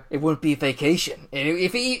 you know, it wouldn't be a vacation.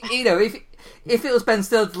 If it was Ben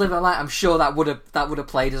Stiller delivering that, I'm sure that would have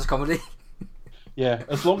played as a comedy. Yeah,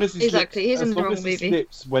 as long as his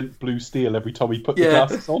lips went blue steel every time he put the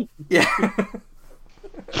glasses on. Yeah.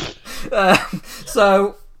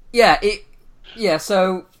 So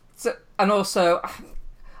and also,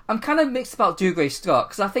 I'm kind of mixed about Dougray Scott,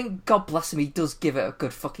 because I think, God bless him, he does give it a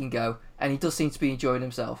good fucking go, and he does seem to be enjoying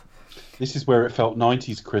himself. This is where it felt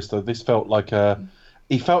 90s, Chris, though. This felt like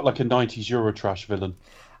he felt like a 90s Eurotrash villain.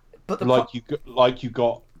 But you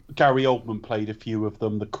got Gary Oldman played a few of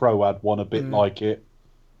them. The Crow had one a bit like it.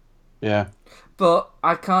 Yeah. But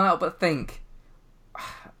I can't help but think.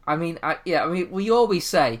 I mean, we always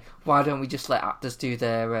say, why don't we just let actors do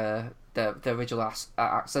their original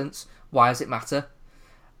accents? Why does it matter?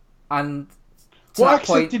 And what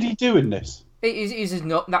accent did he do in this? He's his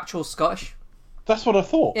natural Scottish. That's what I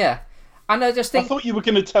thought. Yeah. And I just think... I thought you were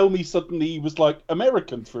going to tell me suddenly he was like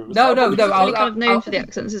American through. No. He's kind of known for the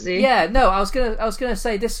accents, is he? Yeah, no. I was gonna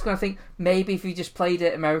say this. I think maybe if he just played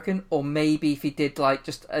it American, or maybe if he did like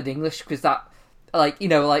just an English, because that, like, you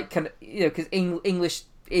know, like kind of, you know, because English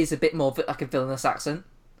is a bit more like a villainous accent.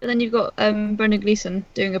 And then you've got Brendan Gleeson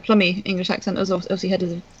doing a plummy English accent, as obviously head of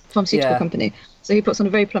the pharmaceutical company, so he puts on a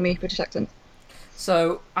very plummy British accent.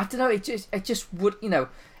 So I don't know. It just would, you know.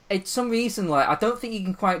 It's some reason, like, I don't think you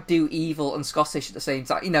can quite do evil and Scottish at the same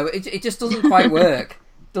time. You know, it just doesn't quite work,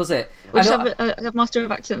 does it? We should have Master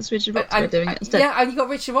of Accents, Richard Roxburgh, doing it instead. Yeah, and you got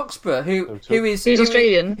Richard Roxburgh, who's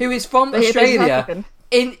Australian, who is from Australia,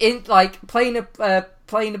 in like playing a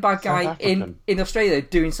bad guy in Australia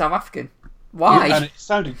doing South African. Why? Yeah, and it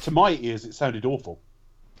sounded, to my ears, it sounded awful.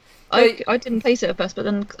 I didn't place it at first, but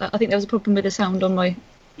then I think there was a problem with the sound on my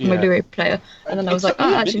Blu-ray player, and then I was like,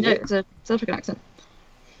 actually no, it's a South African accent.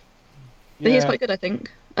 But he's quite good, I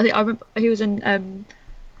think. I remember he was in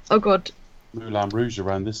Moulin Rouge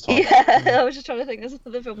around this time. Yeah, I was just trying to think. There's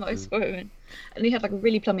another film that I saw him in, and he had like a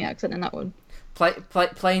really plummy accent in that one.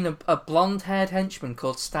 Playing a blonde-haired henchman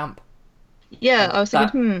called Stamp. Yeah, I was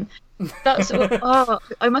thinking, that's.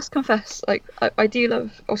 I must confess, like I do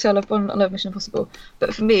love. Obviously, I love Bond. I love Mission Impossible,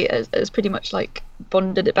 but for me, it's pretty much like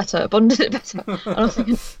Bond did it better. And I was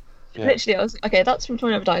thinking, literally, I was okay. That's from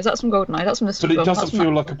Tomorrow Never Dies. That's from GoldenEye. That's from this. But it doesn't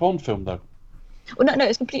feel like a Bond film, though. Well, no,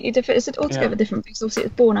 it's completely different. It's altogether different because obviously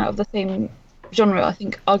it's born out of the same genre. I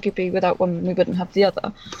think arguably without one we wouldn't have the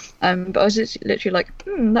other. But I was just literally like,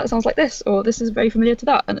 that sounds like this, or this is very familiar to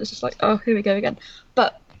that, and it's just like, oh, here we go again.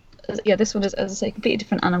 But yeah, this one is, as I say, a completely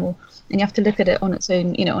different animal, and you have to look at it on its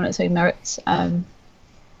own, on its own merits.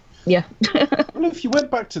 Yeah. Well, if you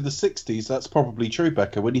went back to the 60s, that's probably true,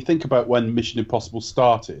 Becca. When you think about when Mission Impossible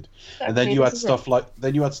started, and then you had stuff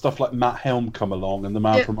like Matt Helm come along and The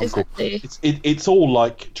Man from U.N.C.L.E. Exactly. It's all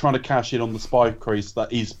like trying to cash in on the spy craze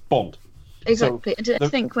that is Bond. Exactly. So and I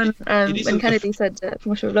think when Kennedy said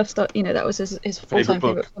From Russia with Love start, that was his full-time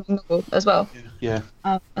favourite novel as well. Yeah.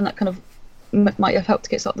 And that kind of might have helped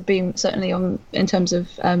to kickstart the boom, certainly in terms of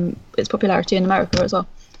its popularity in America as well.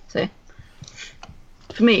 So.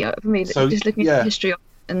 For me, just looking at the history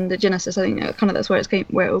and the genesis, I think kind of that's where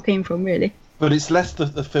it all came from, really. But it's less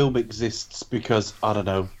that the film exists because, I don't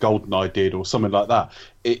know, GoldenEye did or something like that.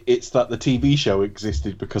 It's that the TV show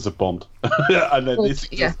existed because of Bond. And then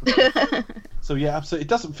So yeah, absolutely. It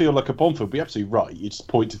doesn't feel like a Bond film, but you're absolutely right. You just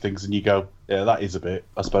point to things and you go, yeah, that is a bit,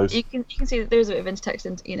 I suppose. You can see that there is a bit of intertext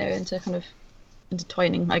into kind of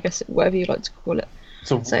intertwining, I guess, whatever you like to call it.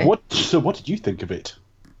 So what did you think of it?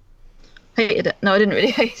 Hated it. No, I didn't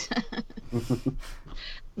really hate it.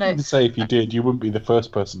 No. I would say if you did, you wouldn't be the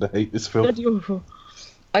first person to hate this film. Bloody awful.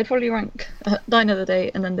 I'd probably rank Die Another Day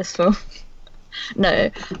and then this film. No,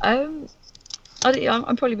 I'm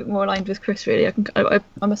probably a bit more aligned with Chris. Really, I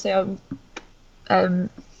must say I'm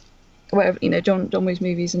whatever John Woo's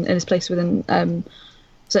movies and his place within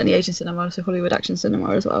certainly Asian cinema, also Hollywood action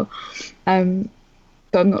cinema as well. But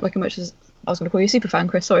I'm not like as much as I was going to call you a super fan,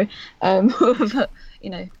 Chris. Sorry, but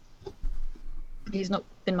he's not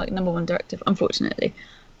been like number one director, unfortunately.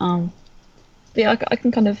 But yeah, I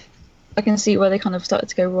can see where they kind of started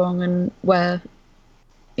to go wrong and where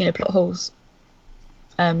plot holes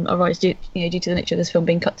arise due to the nature of this film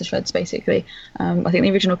being cut to shreds, basically. I think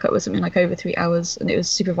the original cut was something like over 3 hours, and it was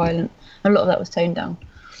super violent. And a lot of that was toned down.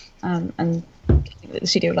 And the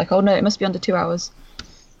studio were like, oh no, it must be under 2 hours.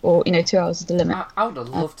 Or 2 hours is the limit. I would have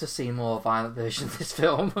loved to see more violent version of this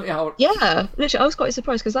film. Yeah, literally, I was quite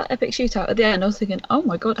surprised because that epic shootout at the end, I was thinking, oh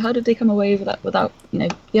my god, how did they come away with that without, he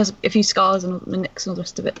has a few scars and nicks and all the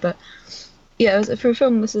rest of it. But yeah, for a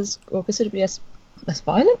film, this is considerably less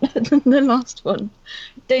violent than the last one.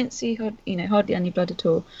 Don't see hardly any blood at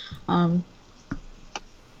all.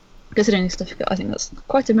 Considering the stuff, I think that's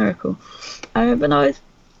quite a miracle. But no,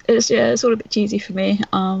 it's all a bit cheesy for me.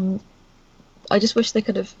 I just wish they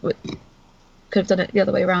could have done it the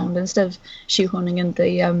other way around instead of shoehorning in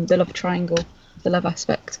the love triangle, the love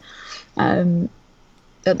aspect. At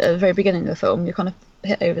the very beginning of the film, you kind of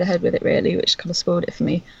hit over the head with it, really, which kind of spoiled it for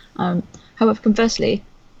me. However, conversely,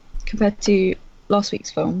 compared to last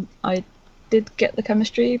week's film, I did get the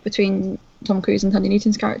chemistry between Tom Cruise and Thandie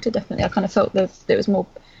Newton's character. Definitely, I kind of felt that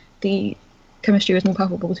the chemistry was more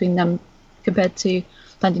palpable between them compared to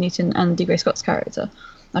Thandie Newton and D. Gray Scott's character.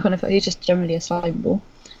 I kind of felt he's just generally a slime ball.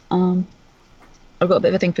 I've got a bit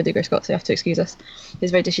of a thing for D. Gray Scott, so you have to excuse us.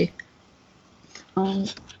 He's very dishy.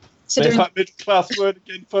 There's that middle class word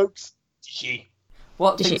again, folks. Dishy.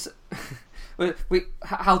 What dishy.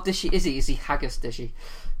 How dishy is he? Is he haggis dishy?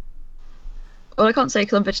 Well, I can't say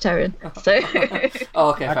because I'm vegetarian. So.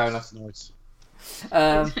 Oh, okay, fair enough. Nice.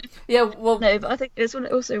 Yeah, well, no, but I think it's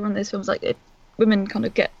also one of those films like women kind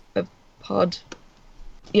of get a hard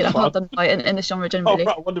done by in this genre generally. Oh,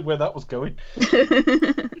 right, I wondered where that was going.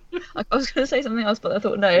 I was going to say something else, but I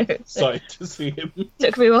thought no. Excited to see him.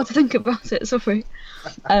 Took me a while to think about it. Sorry.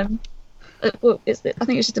 Well, I think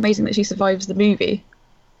it's just amazing that she survives the movie.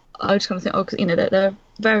 I just kind of think, because there are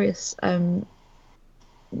various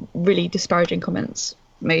really disparaging comments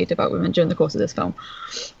made about women during the course of this film,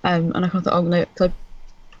 and I kind of thought, oh no, because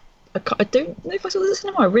I don't know if I saw this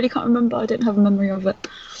cinema. I really can't remember. I don't have a memory of it.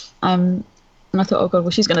 And I thought, oh god,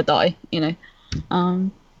 well, she's going to die,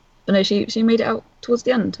 But no, she made it out towards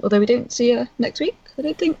the end. Although we don't see her next week, I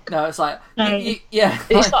don't think. No, it's like, no. Yeah.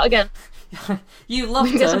 You start again. You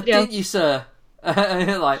loved her, didn't you, sir?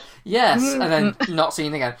 Like, yes, and then not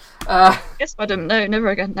seen again. Yes, madam, no, never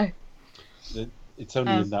again, no. It's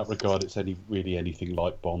only in that regard it's really anything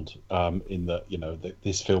like Bond, in that that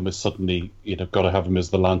this film has suddenly got to have him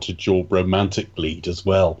as the lantern jaw romantic lead as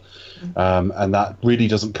well, and that really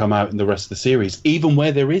doesn't come out in the rest of the series. Even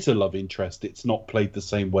where there is a love interest, it's not played the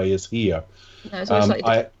same way as here. No, it's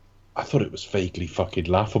I thought it was vaguely fucking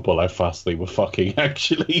laughable how fast they were fucking.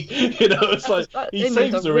 Actually, it's like he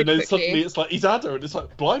saves her, and then suddenly it's like he's had her, and it's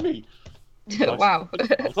like blimey. Wow.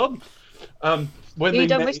 Well done. When you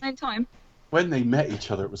don't waste any time. when they met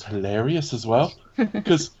each other, it was hilarious as well,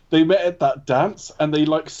 because they met at that dance and they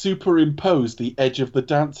like superimposed the edge of the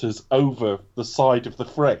dancers over the side of the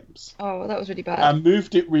frames Oh, that was really bad. and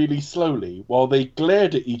moved it really slowly while they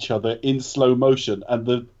glared at each other in slow motion, and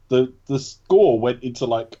the score went into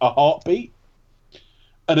like a heartbeat,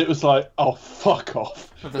 and it was like, oh, fuck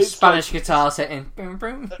off. With the It's Spanish like, guitar setting. Boom,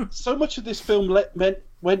 boom. so much of this film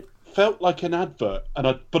felt like an advert,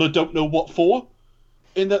 but I don't know what for.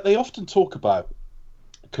 In that they often talk about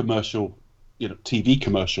commercial, TV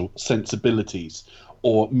commercial sensibilities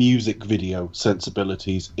or music video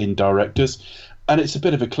sensibilities in directors, and it's a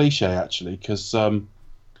bit of a cliche actually, because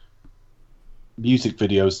music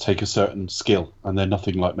videos take a certain skill, and they're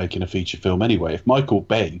nothing like making a feature film anyway. If Michael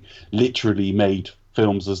Bay literally made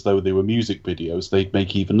films as though they were music videos, they'd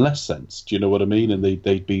make even less sense. Do you know what I mean?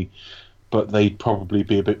 And but they'd probably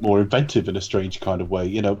be a bit more inventive in a strange kind of way.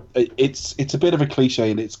 It's a bit of a cliche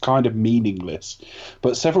and it's kind of meaningless.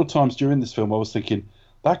 But several times during this film, I was thinking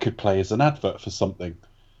that could play as an advert for something.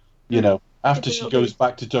 After she goes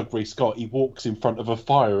back to Doug Ray Scott, he walks in front of a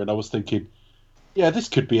fire, and I was thinking, yeah, this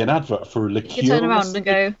could be an advert for a liqueur. You turn around and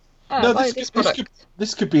go, No, buy this product.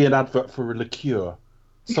 this could be an advert for a liqueur.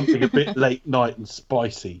 Something a bit late night and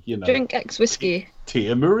spicy, Drink X whiskey.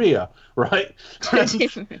 Tia Maria, right?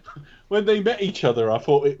 When they met each other, I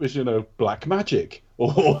thought it was, black magic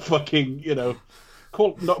or fucking,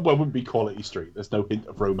 wouldn't be Quality Street. There's no hint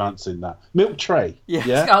of romance in that. Milk Tray.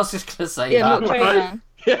 Yeah, I was just going to say Yeah, that. Milk Tray, Right?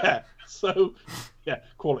 Yeah. So, yeah,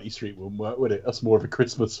 Quality Street wouldn't work, would it? That's more of a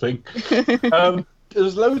Christmas thing.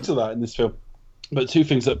 There's loads of that in this film. But two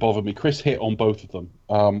things that bothered me. Chris hit on both of them.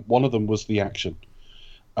 One of them was the action.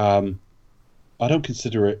 I don't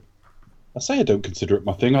consider it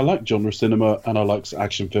my thing. I like genre cinema and I like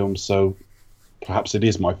action films, so perhaps it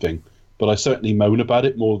is my thing. But I certainly moan about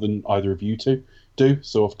it more than either of you two do.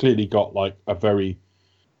 So I've clearly got like a very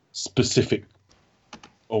specific,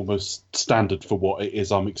 almost standard for what it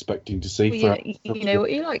is I'm expecting to see. Well, you know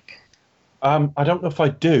what you like. I don't know if I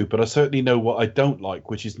do, but I certainly know what I don't like,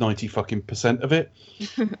 which is 90% of it.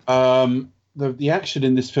 The action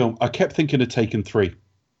in this film, I kept thinking of Taken 3.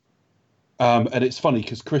 And it's funny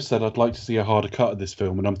because Chris said I'd like to see a harder cut of this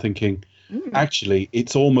film, and I'm thinking, actually,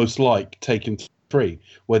 it's almost like Taken 3,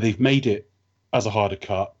 where they've made it as a harder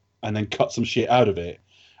cut and then cut some shit out of it,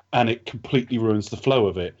 and it completely ruins the flow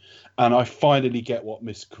of it. And I finally get what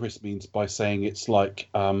Miss Chris means by saying it's like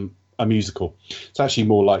a musical. It's actually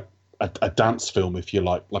more like a dance film, if you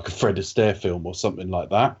like a Fred Astaire film or something like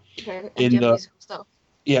that. Okay, In the stuff.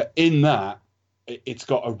 yeah, in that it's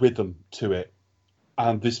got a rhythm to it.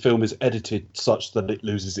 And this film is edited such that it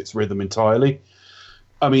loses its rhythm entirely.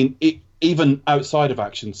 I mean, even outside of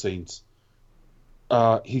action scenes,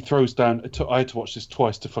 he throws down... I had to watch this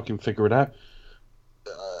twice to fucking figure it out.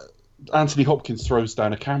 Anthony Hopkins throws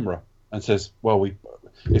down a camera and says, well,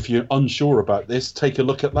 if you're unsure about this, take a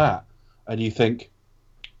look at that. And you think,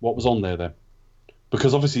 what was on there then?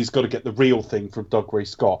 Because obviously he's got to get the real thing from Doug Ray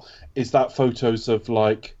Scott. Is that photos of,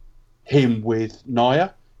 like, him with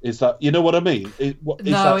Naya? Is that, you know what I mean? What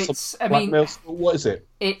is it?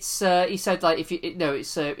 It's he said like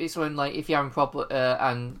it's when like if you're having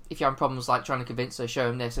problems like trying to convince her, show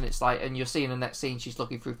him this, and it's like, and you're seeing the next scene, she's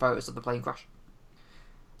looking through photos of the plane crash.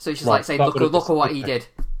 So she's like saying, look at what he did.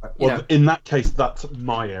 Well, in that case, that's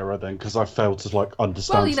my error then, because I failed to like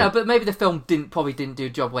understand. Well, but maybe the film probably didn't do a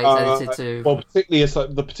job where it's edited to. Well, particularly as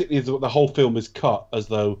the whole film is cut as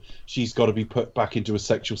though she's got to be put back into a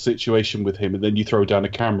sexual situation with him, and then you throw down a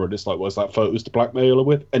camera, and it's like, what's that photos to blackmail her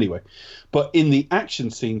with? Anyway, but in the action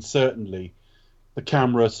scene, certainly, the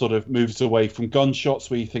camera sort of moves away from gunshots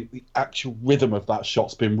where you think the actual rhythm of that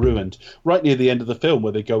shot's been ruined. Right near the end of the film,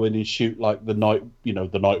 where they go in and shoot like the night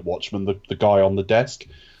watchman, the guy on the desk.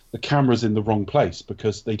 The camera's in the wrong place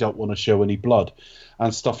because they don't want to show any blood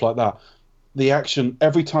and stuff like that. The action,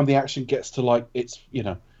 every time the action gets to like, it's,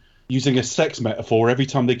 using a sex metaphor, every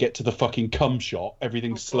time they get to the fucking cum shot,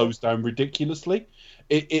 everything slows down ridiculously.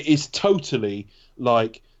 It is totally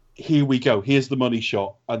like, here we go, here's the money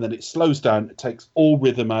shot, and then it slows down, it takes all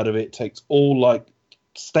rhythm out of it, takes all like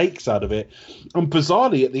stakes out of it, and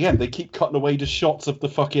bizarrely at the end they keep cutting away to shots of the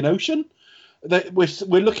fucking ocean.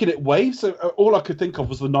 We're looking at waves. So all I could think of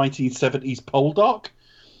was the 1970s Poldark. I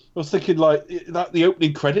was thinking like that the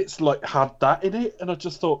opening credits like had that in it, and I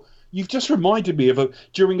just thought, you've just reminded me of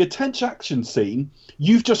during a tense action scene,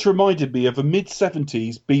 you've just reminded me of a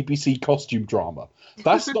mid-70s BBC costume drama.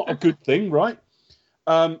 That's not a good thing, right?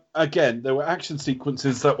 Again, there were action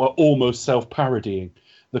sequences that were almost self-parodying.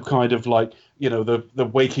 The kind of like, the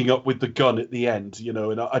waking up with the gun at the end,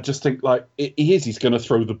 and I just think like he's going to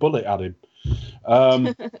throw the bullet at him.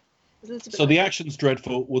 It's a little bit So the like- action's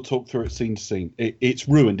dreadful. We'll talk through it scene to scene. It's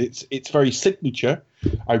ruined. It's very signature.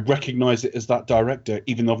 I recognise it as that director,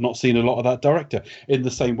 even though I've not seen a lot of that director. In the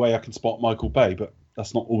same way, I can spot Michael Bay, but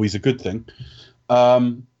that's not always a good thing. At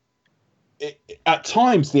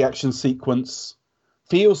times, the action sequence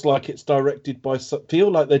feels like it's directed by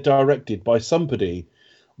they're directed by somebody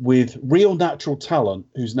with real natural talent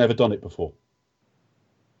who's never done it before.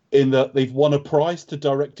 In that they've won a prize to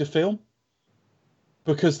direct a film.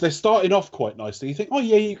 Because they're starting off quite nicely. You think, oh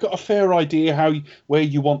yeah, you've got a fair idea where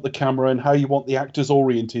you want the camera and how you want the actors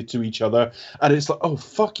oriented to each other, and it's like, oh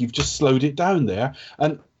fuck, you've just slowed it down there,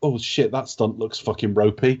 and oh shit, that stunt looks fucking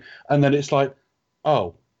ropey, and then it's like,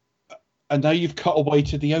 oh, and now you've cut away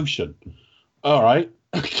to the ocean. All right,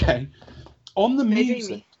 okay. On the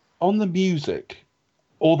music,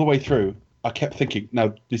 all the way through, I kept thinking,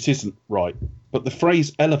 no, this isn't right. But the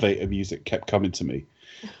phrase elevator music kept coming to me.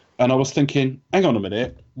 And I was thinking, hang on a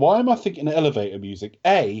minute, why am I thinking elevator music?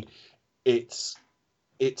 A, it's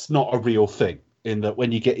not a real thing, in that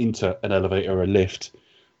when you get into an elevator or a lift,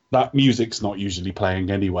 that music's not usually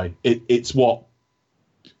playing anyway. It's what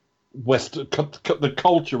the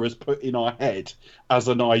culture has put in our head as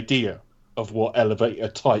an idea of what elevator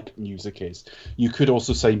type music is. You could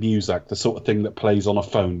also say Muzak, the sort of thing that plays on a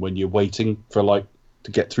phone when you're waiting for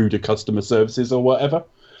to get through to customer services or whatever.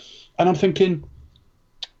 And I'm thinking,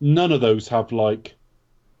 none of those have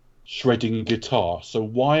shredding guitar. So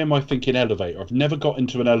why am I thinking elevator? I've never got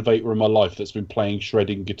into an elevator in my life that's been playing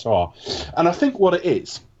shredding guitar. And I think what it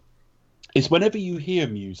is whenever you hear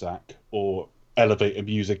Muzak or elevator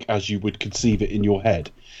music as you would conceive it in your head,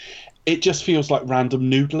 it just feels like random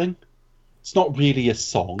noodling. It's not really a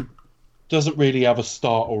song. Doesn't really have a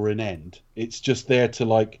start or an end. It's just there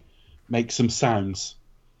to make some sounds.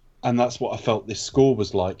 And that's what I felt this score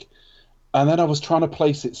was like. And then I was trying to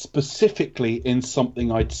place it specifically in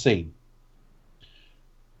something I'd seen.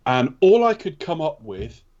 And all I could come up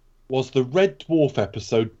with was the Red Dwarf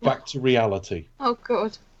episode Back to Reality. Oh,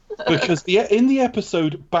 God. Because in the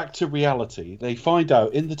episode Back to Reality, they find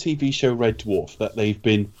out in the TV show Red Dwarf that they've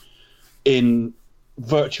been in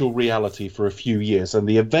virtual reality for a few years. And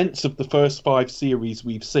the events of the first 5 series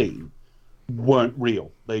we've seen weren't real.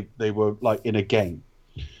 They were in a game.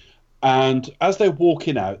 And as they're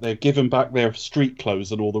walking out, they're given back their street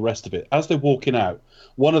clothes and all the rest of it. As they're walking out,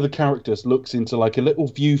 one of the characters looks into a little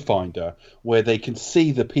viewfinder where they can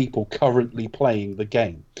see the people currently playing the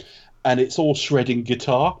game. And it's all shredding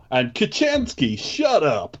guitar. And Kachansky, shut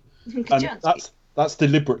up! And that's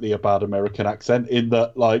deliberately a bad American accent in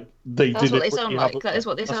that, they That's what they sound like. That is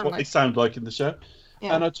what they sound like. That's what they sound like in the show.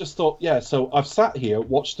 Yeah. And I just thought, yeah, so I've sat here,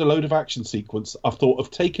 watched a load of action sequence. I've thought of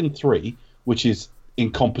Taken 3, which is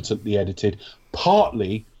incompetently edited,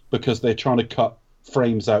 partly because they're trying to cut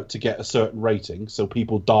frames out to get a certain rating, so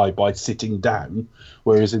people die by sitting down,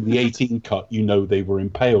 whereas in the 18 cut, they were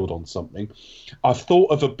impaled on something. I've thought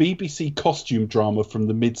of a BBC costume drama from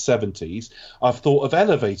the mid-70s. I've thought of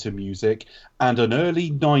elevator music and an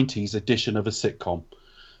early 90s edition of a sitcom.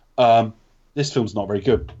 This film's not very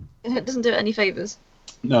good. It doesn't do it any favours.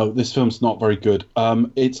 No, this film's not very good.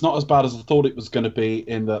 It's not as bad as I thought it was going to be,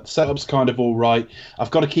 in that the setup's kind of all right.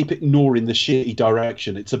 I've got to keep ignoring the shitty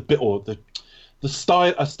direction. It's a bit, or the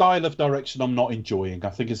style of direction I'm not enjoying. I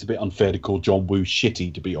think it's a bit unfair to call John Woo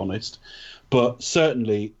shitty, to be honest. But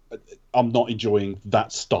certainly, I'm not enjoying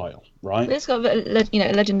that style, right? It's got a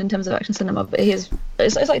legend in terms of action cinema, but it's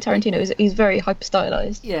like Tarantino. He's very hyper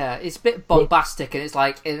stylized. Yeah, it's a bit bombastic, and it's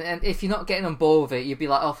and if you're not getting on board with it, you'd be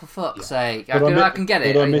like, oh, for fuck's sake, I can get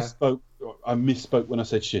it. I misspoke when I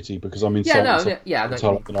said shitty, because I'm insulting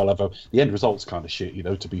and I'll have the end result's kind of shitty,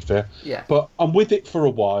 though, to be fair. Yeah. But I'm with it for a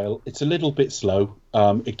while. It's a little bit slow.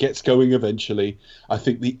 It gets going eventually. I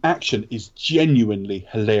think the action is genuinely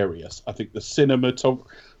hilarious. I think the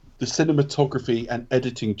cinematography and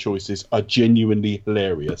editing choices are genuinely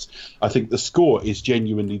hilarious. I think the score is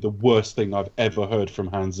genuinely the worst thing I've ever heard from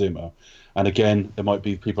Hans Zimmer. And again, there might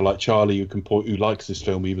be people like Charlie who likes this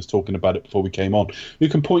film. He was talking about it before we came on. Who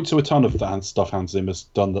can point to a ton of stuff Hans Zimmer's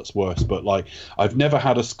done that's worse. But I've never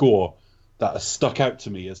had a score that has stuck out to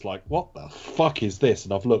me as what the fuck is this?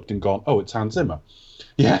 And I've looked and gone, oh, it's Hans Zimmer.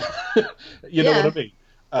 Yeah, you know what I mean.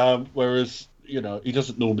 Whereas he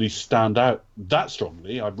doesn't normally stand out that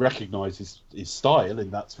strongly. I recognise his style,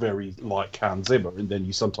 and that's very like Hans Zimmer. And then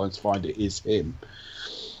you sometimes find it is him.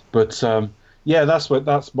 But yeah, that's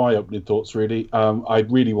my opening thoughts, really. I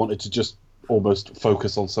really wanted to just almost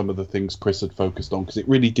focus on some of the things Chris had focused on, because it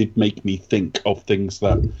really did make me think of things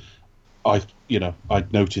that I'd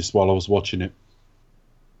noticed while I was watching it.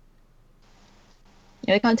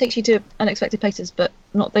 Yeah, it kind of takes you to unexpected places, but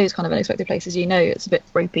not those kind of unexpected places. It's a bit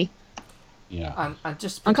ropey. Yeah. And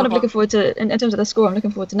just I'm kind of looking forward to, in terms of the score, I'm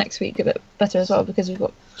looking forward to next week a bit better as well, because we've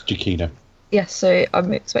got... Giacchino. Yes, so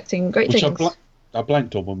I'm expecting great Which things. I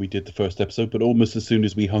blanked on when we did the first episode, but almost as soon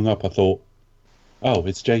as we hung up, I thought, oh,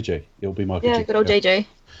 it's JJ. It'll be Michael Yeah, good old JJ.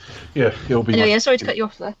 Yeah, it'll be Anyway, Michael yeah, sorry to Giacchino. cut you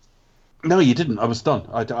off there. No, you didn't. I was done.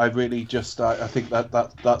 I really just... I think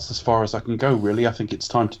that's as far as I can go, really. I think it's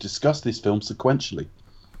time to discuss this film sequentially.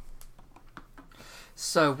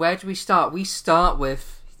 So where do we start? We start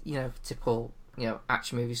with, typical,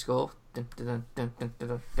 action movie score. Dun, dun, dun, dun,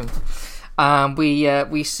 dun, dun, dun.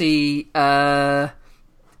 We see, Boris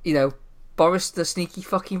the sneaky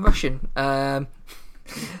fucking Russian.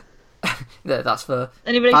 That's for...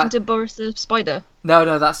 Any relation to Boris the Spider?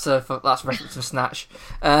 No, that's reference to Snatch.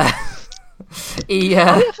 Oh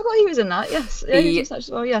yeah, I forgot he was in that. Yes, yeah, he was in Snatch as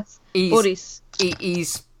well. Yes, Boris.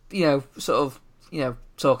 He's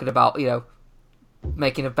talking about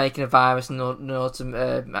making a virus in order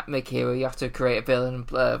to make a hero. You have to create a villain,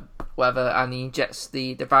 whatever, and he injects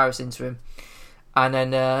the virus into him, and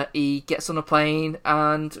then he gets on a plane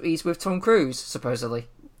and he's with Tom Cruise supposedly.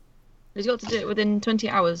 He's got to do it within 20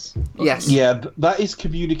 hours. Yes. Yeah, that is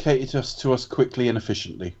communicated to us quickly and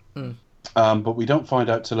efficiently. But we don't find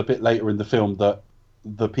out till a bit later in the film that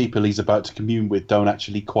the people he's about to commune with don't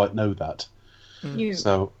actually quite know that.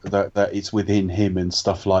 So that it's within him and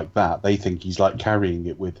stuff like that. They think he's like carrying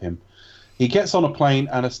it with him. He gets on a plane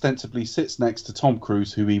and ostensibly sits next to Tom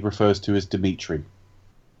Cruise, who he refers to as Dmitri.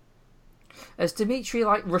 Is Dmitri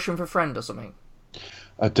like Russian for friend or something?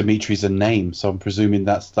 Dimitri's a name, so I'm presuming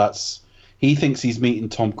that's he thinks he's meeting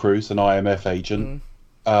Tom Cruise, an IMF agent,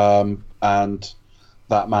 and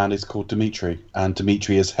that man is called Dmitri, and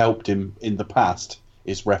Dmitri has helped him in the past,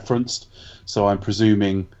 is referenced. So I'm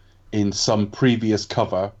presuming in some previous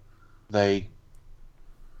cover they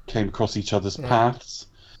came across each other's paths,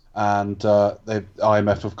 and the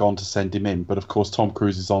IMF have gone to send him in. But of course Tom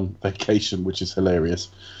Cruise is on vacation, which is hilarious.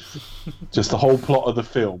 Just the whole plot of the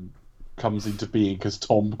film comes into being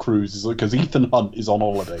because Ethan Hunt is on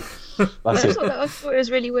holiday. That's it. I thought it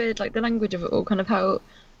was really weird, like the language of it all, kind of how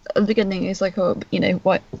at the beginning it's like,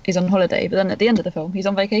 White is on holiday, but then at the end of the film he's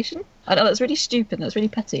on vacation. I know that's really stupid, that's really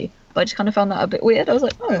petty, but I just kind of found that a bit weird. I was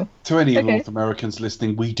like, oh. To any North Americans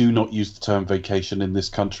listening, we do not use the term vacation in this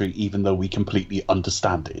country, even though we completely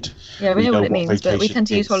understand it. Yeah, we know what it means, but we tend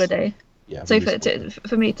to use holiday. Yeah. So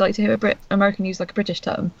for me to hear a American use like a British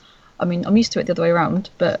term, I mean, I'm used to it the other way around,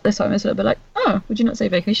 but this time it's a little bit like, oh, would you not say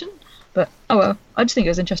vacation? But, oh well, I just think it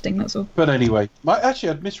was interesting, that's all. But anyway,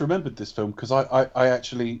 I'd misremembered this film, because I'd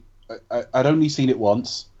only seen it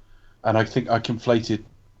once, and I think I conflated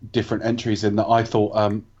different entries in that I thought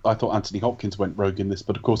Anthony Hopkins went rogue in this,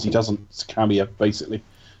 but of course he doesn't. It's a cameo, basically.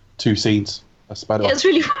 2 scenes. That's about it. Yeah, it's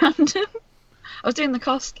really random. I was doing the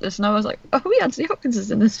cast list, and I was like, oh yeah, Anthony Hopkins is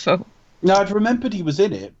in this film. No, I'd remembered he was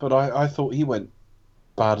in it, but I thought he went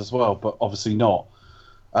bad as well, but obviously not.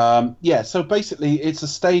 So basically it's a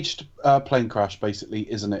staged plane crash,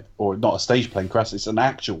 basically, isn't it? Or not a staged plane crash, it's an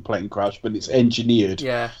actual plane crash, but it's engineered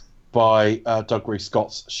by Dougray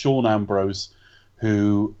Scott's Sean Ambrose,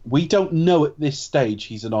 who we don't know at this stage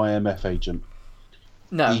he's an IMF agent.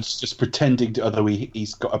 No. He's just pretending to, although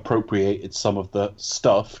he's got appropriated some of the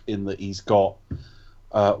stuff in that he's got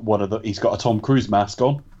he's got a Tom Cruise mask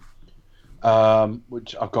on.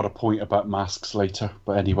 Which I've got a point about masks later,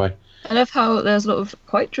 but anyway. I love how there's a lot of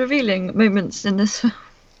quite revealing moments in this.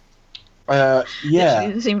 Yeah.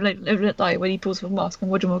 It seemed like when he pulls off a mask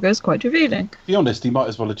and Roger Moore goes, quite revealing. To be honest, he might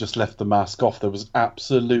as well have just left the mask off. There was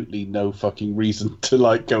absolutely no fucking reason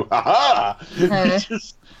to go, ha ha!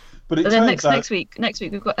 But then next week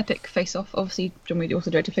we've got Epic Face Off. Obviously, John Moody also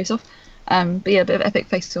directed Face Off. But yeah, a bit of Epic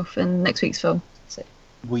Face Off in next week's film. So.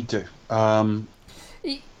 We do. One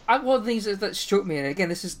of the things that struck me, and again,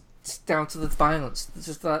 this is down to the violence. This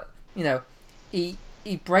is that, he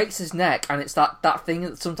breaks his neck, and it's that thing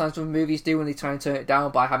that sometimes when movies do when they try and turn it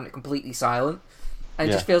down by having it completely silent, and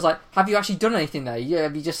it just feels like, have you actually done anything there? Yeah,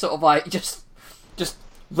 have you just sort of just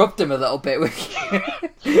rubbed him a little bit with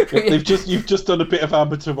you've just done a bit of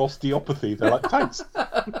amateur osteopathy. They're like, thanks.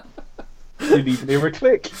 Didn't even hear a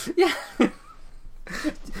click. Yeah.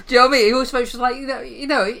 Do you know what I mean? He always makes like,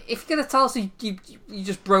 if you're gonna tell us you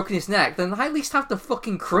just broken his neck, then at least have the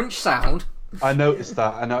fucking crunch sound. I noticed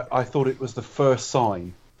that, and I thought it was the first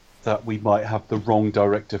sign that we might have the wrong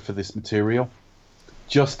director for this material.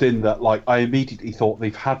 Just in that, I immediately thought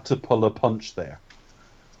they've had to pull a punch there.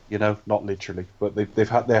 Not literally, but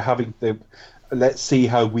let's see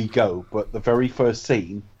how we go. But the very first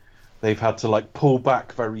scene, they've had to pull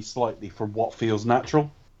back very slightly from what feels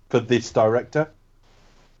natural for this director.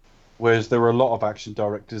 Whereas there are a lot of action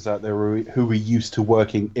directors out there who are used to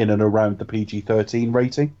working in and around the PG-13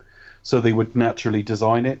 rating, so they would naturally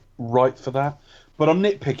design it right for that. But I'm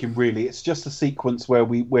nitpicking, really. It's just a sequence where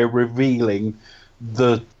we're revealing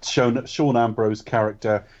the Sean Ambrose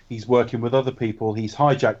character. He's working with other people. He's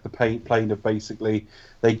hijacked the plane of basically...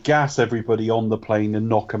 They gas everybody on the plane and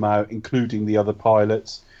knock them out, including the other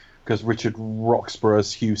pilots, because Richard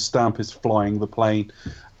Roxburgh's Hugh Stamp is flying the plane.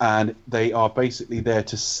 And they are basically there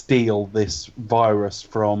to steal this virus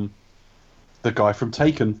from the guy from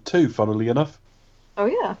Taken 2, funnily enough. Oh,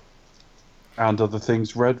 yeah. And other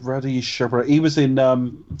things. Reddy Shabra. He was in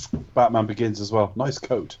Batman Begins as well. Nice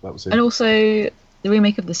coat. That was it. And also the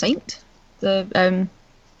remake of The Saint, the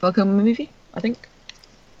Val Kilmer movie, I think.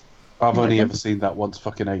 I've only ever seen that once.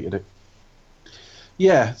 Fucking hated it.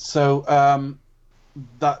 Yeah, so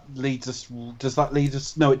that leads us... Does that lead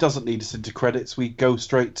us... No, it doesn't lead us into credits. We go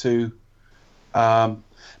straight to... Now,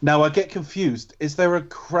 I get confused. Is there a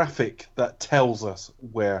graphic that tells us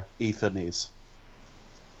where Ethan is?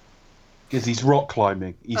 Because he's rock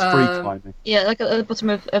climbing. He's free climbing. Yeah, like at the bottom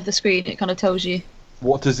of the screen, it kind of tells you.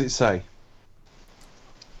 What does it say?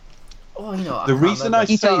 Oh, you know, The reason I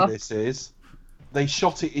say Utah. this is they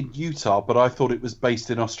shot it in Utah, but I thought it was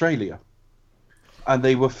based in Australia. And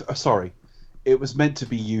they were... sorry. It was meant to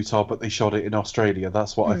be Utah, but they shot it in Australia.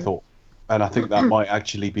 That's what I thought. And I think that might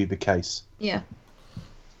actually be the case. Yeah.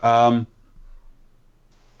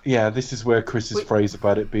 Yeah, this is where Chris's phrase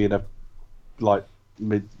about it being a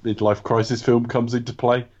midlife crisis film comes into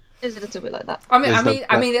play. It's a little bit like that. I mean,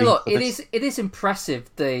 look, for this. it is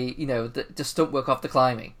impressive the stunt work off the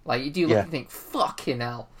climbing. Like, you do look and think, fucking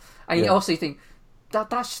hell, and you also think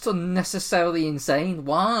that's just unnecessarily insane.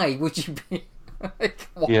 Why would you be like,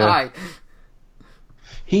 why? Yeah.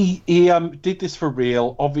 He did this for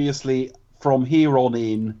real. Obviously, from here on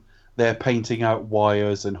in, they're painting out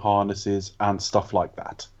wires and harnesses and stuff like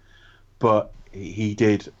that. But he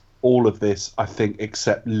did all of this, I think,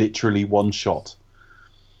 except literally one shot.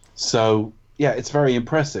 So, yeah, it's very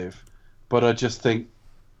impressive. But I just think,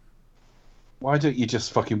 why don't you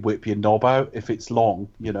just fucking whip your knob out if it's long,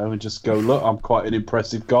 and just go, look, I'm quite an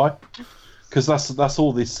impressive guy? Because that's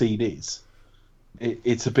all this scene is.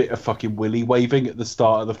 It's a bit of fucking willy waving at the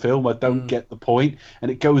start of the film. I don't get the point,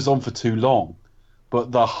 and it goes on for too long.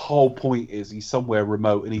 But the whole point is he's somewhere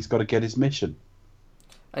remote and he's got to get his mission.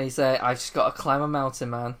 And he's like, I just got to climb a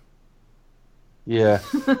mountain, man. Yeah,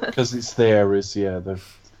 because it's there is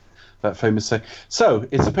that famous saying. So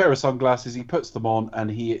it's a pair of sunglasses. He puts them on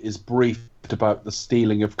and he is briefed about the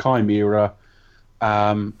stealing of Chimera.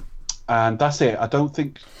 And that's it. I don't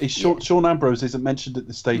think Sean Ambrose isn't mentioned at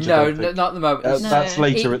this stage. No, not at the moment. That's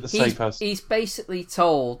later at the safe house. He's basically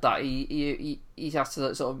told that he has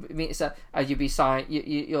to sort of meet. As you'll be signed,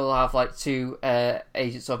 you'll have like two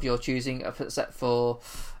agents of your choosing, except for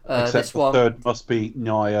this one. Third must be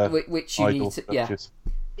Naya, which you need to. Yeah.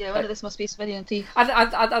 Yeah, one of this must be Civilian Thief. I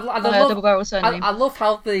double barrel surname. I love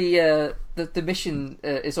how the mission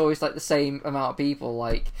is always like the same amount of people.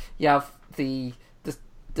 Like you have the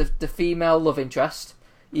female love interest.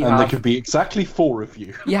 There could be exactly 4 of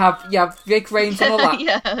you. You have Vic Raines on the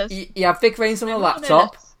Yes. You have Vic Raines on the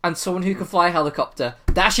laptop and someone who can fly a helicopter.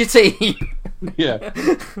 That's your team. Yeah.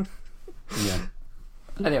 Yeah.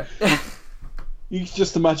 Anyway. You can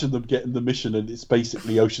just imagine them getting the mission and it's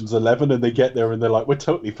basically Ocean's 11 and they get there and they're like, we're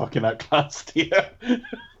totally fucking outclassed here.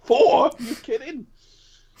 4? Are you kidding?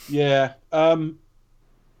 Yeah.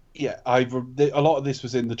 Yeah, a lot of this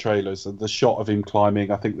was in the trailers, and the shot of him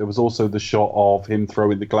climbing. I think there was also the shot of him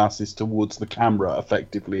throwing the glasses towards the camera,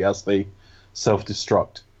 effectively, as they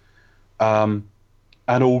self-destruct. And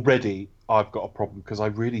already I've got a problem, because I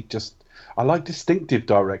like distinctive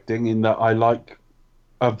directing in that I like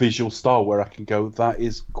a visual style where I can go, that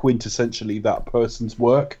is quintessentially that person's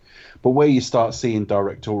work. But where you start seeing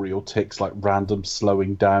directorial ticks like random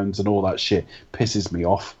slowing downs and all that shit pisses me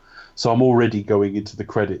off. So I'm already going into the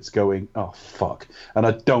credits going, oh, fuck. And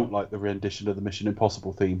I don't like the rendition of the Mission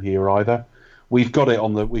Impossible theme here either. We've got it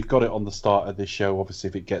on the start of this show. Obviously,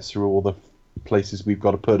 if it gets through all the places we've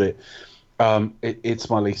got to put it, it's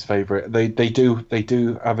my least favourite. They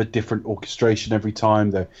do have a different orchestration every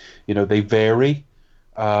time. They vary.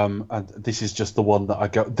 And this is just the one that I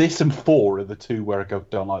go. This and 4 are the 2 where I go,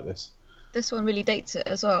 don't like this. This one really dates it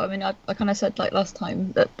as well. I mean, I kind of said like last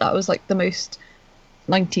time that was like the most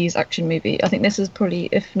 90s action movie. I think this is probably,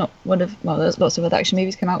 if not one of, there's lots of other action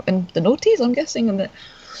movies came out in the noughties, I'm guessing, and the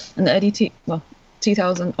early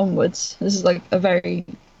 2000 onwards. This is like a very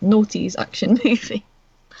noughties action movie,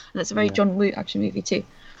 and it's a very John Woo action movie too.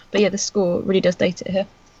 But yeah, the score really does date it here,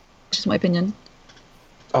 which is my opinion.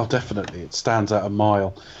 Oh, definitely. It stands out a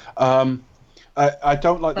mile. I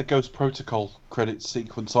don't like the Ghost Protocol credit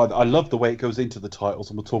sequence either. I love the way it goes into the titles,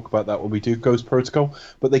 and we'll talk about that when we do Ghost Protocol.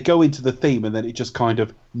 But they go into the theme, and then it just kind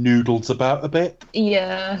of noodles about a bit.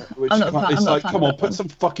 Yeah, Which I'm not. it's like, a fan come of on, that put one. some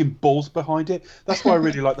fucking balls behind it. That's why I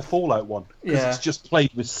really like the Fallout one, because Yeah. it's just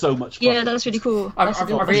played with so much. Yeah, fucking- that's really cool. I That's a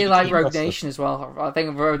good really one. like Rogue Impressive. Nation as well. I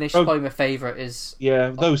think Rogue Nation is probably my favourite. Is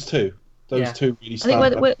Yeah, those two. Those Yeah. two really I stand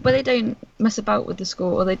think out. where they don't mess about with the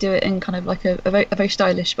score, or they do it in kind of like a very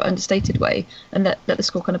stylish but understated way, and let the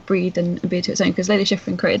score kind of breathe and be to its own. Because Lady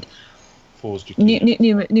Schifrin created Forrest Jackie.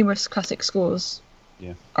 numerous classic scores.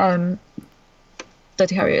 Yeah.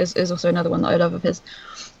 Dirty Harry is also another one that I love of his.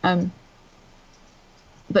 But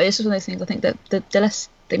it's just one of those things. I think that the less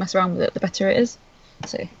they mess around with it, the better it is.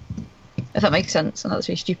 So, if that makes sense, I know that's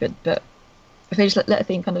really stupid, but if they just let a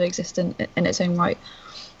theme kind of exist in its own right,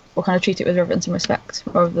 or kind of treat it with reverence and respect,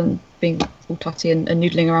 rather than being all tutty and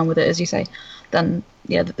noodling around with it, as you say, then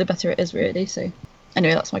yeah, the better it is, really. So,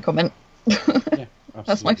 anyway, that's my comment. Yeah,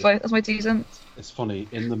 That's my absolutely. that's my 2 cents. It's funny,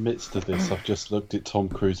 in the midst of this, I've just looked at Tom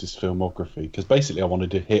Cruise's filmography, because basically I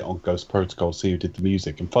wanted to hit on Ghost Protocol, see who did the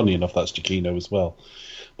music, and funny enough, that's Giacchino as well.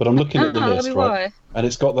 But I'm looking at the That'll list, be right, why. and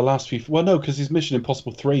it's got the last few... Well, no, because his Mission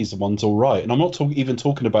Impossible 3 is the one's all right, and I'm not even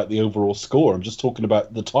talking about the overall score, I'm just talking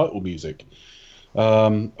about the title music.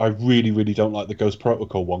 I really, really don't like the Ghost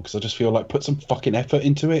Protocol one, because I just feel like put some fucking effort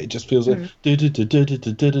into it. It just feels like...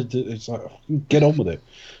 It's like, get on with it.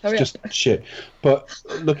 Hurry It's just shit. But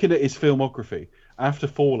looking at his filmography, after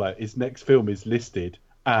Fallout, his next film is listed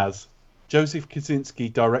as Joseph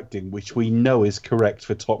Kosinski directing, which we know is correct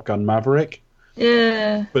for Top Gun Maverick,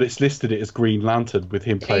 Yeah. but it's listed it as Green Lantern with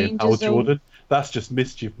him playing Danger Hal Zone. Jordan. That's just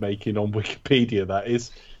mischief making on Wikipedia, that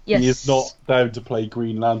is. Yes. He is not down to play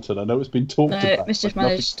Green Lantern. I know it's been talked No, about. mischief but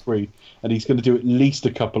nothing's managed. agreed. And he's going to do at least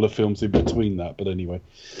a couple of films in between that, but anyway.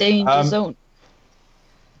 Danger Zone.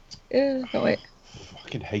 Yeah, can't wait.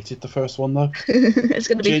 Fucking hated the first one, though. It's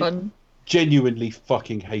going to be Gen- fun. Genuinely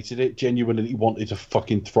fucking hated it. Genuinely wanted to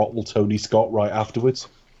fucking throttle Tony Scott right afterwards.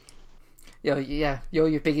 you're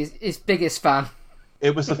your biggest fan.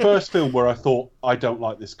 It was the first film where I thought, I don't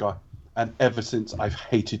like this guy. And ever since, I've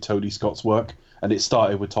hated Tony Scott's work. And it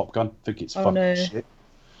started with Top Gun. I think it's fucking no. shit.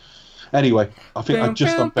 Anyway, I think I'm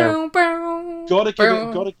just unbearable.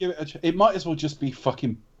 Gotta give it it might as well just be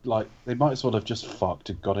fucking, like, they might as well have just fucked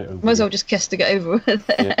and got it over Might as well with. just kiss to get over with it.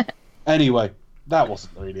 Yeah. Anyway, that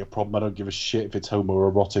wasn't really a problem. I don't give a shit if it's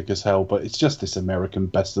homoerotic as hell, but it's just this American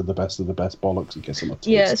best of the best of the best bollocks. It gets on my tits.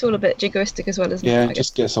 Yeah, it's all a bit jingoistic as well, isn't Yeah, it? it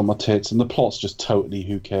just gets on my tits, and the plot's just totally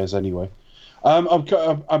who cares anyway. I'm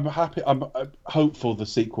happy. I'm hopeful the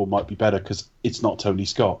sequel might be better because it's not Tony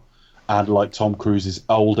Scott, and like Tom Cruise is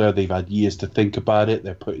older. They've had years to think about it.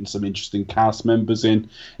 They're putting some interesting cast members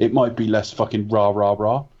in. It might be less fucking rah rah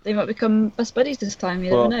rah. They might become best buddies this time.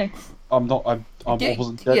 You Well, never know. I'm not. I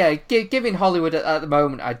wasn't. Given Hollywood at the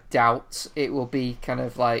moment, I doubt it will be kind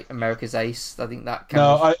of like America's Ace. I think that kind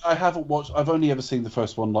No, of... I haven't watched. I've only ever seen the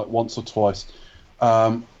first one like once or twice.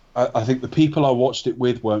 I think the people I watched it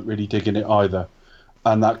with weren't really digging it either,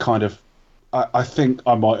 and that kind of. I think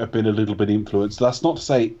I might have been a little bit influenced. That's not to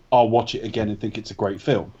say I'll watch it again and think it's a great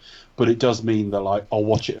film, but it does mean that like I'll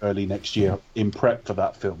watch it early next year in prep for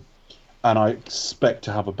that film, and I expect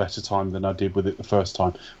to have a better time than I did with it the first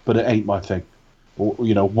time. But it ain't my thing. Or,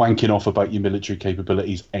 you know, wanking off about your military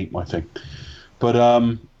capabilities ain't my thing. But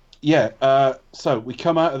so we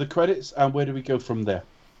come out of the credits, and where do we go from there?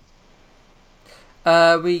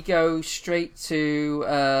 We go straight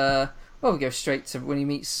to when he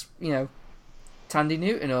meets, Tandy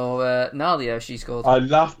Newton, or Nalia, she's called. I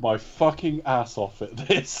laughed my fucking ass off at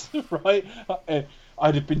this, right?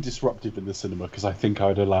 I'd have been disruptive in the cinema because I think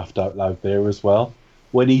I'd have laughed out loud there as well.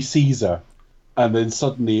 When he sees her, and then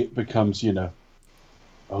suddenly it becomes,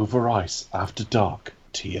 over ice, after dark,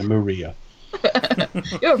 Tia Maria.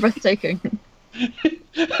 You're breathtaking.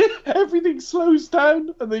 Everything slows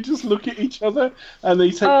down, and they just look at each other, and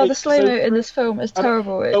they take. Oh, the slow mo in this film is And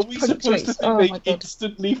terrible. It Are we supposed to punctuates. think Oh they've my god.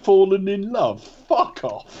 instantly fallen in love? Fuck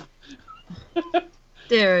off.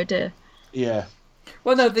 Dear, oh dear. Yeah.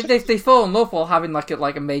 Well, no, they fall in love while having like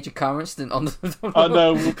a major car incident on the. I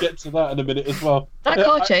know, we'll get to that in a minute as well. That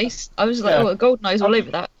car chase, I was like, Yeah. oh, Golden Eyes all over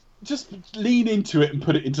that. Just lean into it and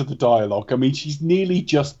put it into the dialogue. I mean, she's nearly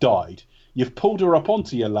just died. You've pulled her up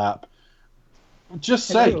onto your lap. Just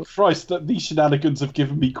say, Hello. Christ, that these shenanigans have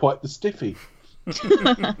given me quite the stiffy.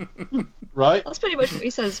 Right? That's pretty much what he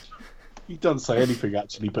says. He doesn't say anything,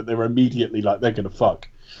 actually, but they're immediately like, they're going to fuck.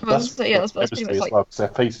 Well, that's pretty much chemistry as like. well, 'cause their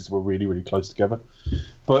faces were really, really close together.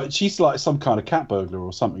 But she's like some kind of cat burglar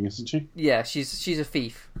or something, isn't she? Yeah, she's a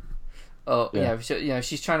thief. or Yeah.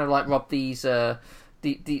 she's trying to like rob these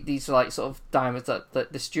these like sort of diamonds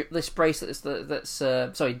that this bracelet that's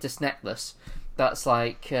sorry, this necklace that's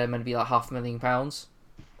like meant to be like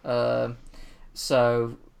 £500,000.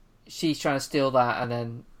 So she's trying to steal that, and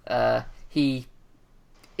then he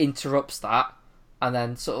interrupts that, and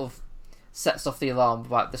then sort of sets off the alarm.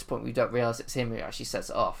 But at this point, we don't realise it's him who actually sets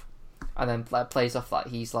it off, and then plays off like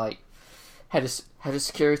he's like head of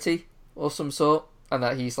security or some sort, and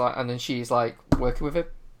that he's like, and then she's like working with him.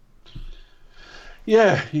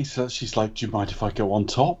 Yeah, she's like, do you mind if I go on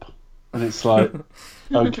top? And it's like,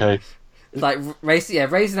 okay. It's like raise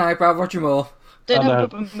an eyebrow, Roger Moore. Don't I have know. a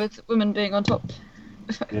problem with women being on top.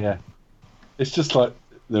 Yeah. It's just like,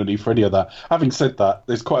 no need for any of that. Having said that,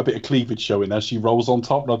 there's quite a bit of cleavage showing as she rolls on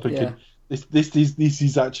top, and I'm thinking, this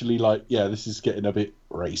is actually like, yeah, this is getting a bit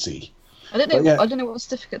racy. I don't know. But yeah. I don't know what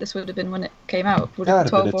certificate this would have been when it came out. Would That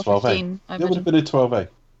it would be have 12 been a or 12A. 15? I It would have imagine. been a 12A.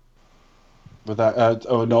 With that,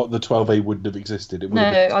 no, the 12A wouldn't have existed. It would No,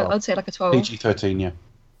 have been 12. I'd say like a 12. PG-13, yeah.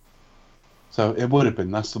 So it would have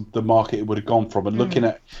been. That's the market it would have gone from. And looking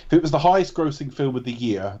at, if it was the highest grossing film of the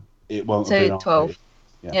year, it won't have So been 12.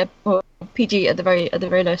 Yeah. Yeah, or PG at the very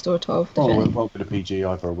lowest, or a 12. Oh, Definitely. it won't be a PG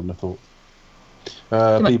either, I wouldn't have thought.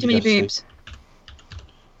 Too many BBFC. boobs.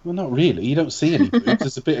 Well, not really. You don't see any boobs.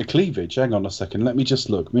 There's a bit of cleavage. Hang on a second. Let me just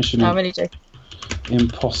look. Mission No, I really do.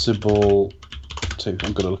 Impossible 2. I'm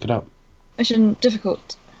going to look it up. Mission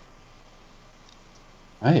difficult.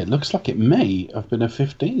 Hey, it looks like it may have been a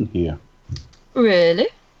 15 here. Really?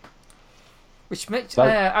 Which makes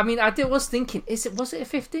That- I mean, was thinking, was it a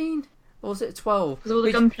 15 or was it a 12? Because all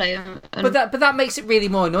the gunplay. And But that makes it really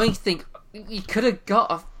more annoying to think you could have got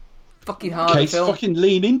a fucking hard Case film. fucking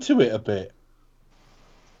lean into it a bit.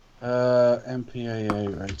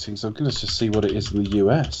 MPAA ratings. I'm going to just see what it is in the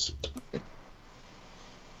US.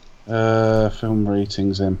 Film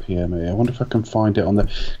ratings, MPMA. I wonder if I can find it on the.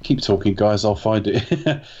 Keep talking, guys. I'll find it.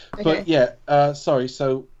 Okay. But yeah, sorry.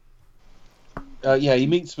 So, yeah, he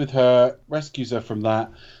meets with her, rescues her from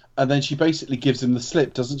that, and then she basically gives him the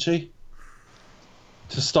slip, doesn't she?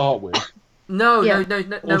 To start with, No, Yeah. no.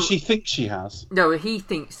 or she thinks she has. No, he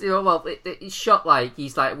thinks. Well, it's shot like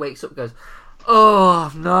he's like wakes up, and goes,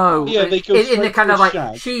 "Oh no!" Yeah, they go in the straight kind to of like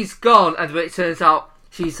shag. she's gone, and it turns out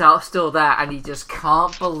she's out still there, and he just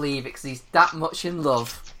can't believe it because he's that much in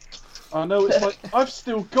love. I know. It's like I've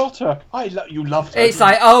still got her. You loved her. It's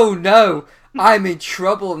like, oh no, I'm in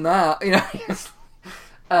trouble now. You know.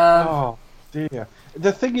 Oh dear.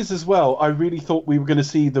 The thing is, as well, I really thought we were going to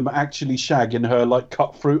see them actually shag and her like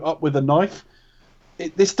cut fruit up with a knife.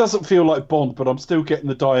 This doesn't feel like Bond, but I'm still getting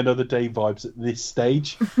the Die Another Day vibes at this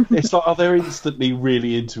stage. It's like, are they instantly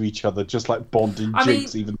really into each other, just like Bond and I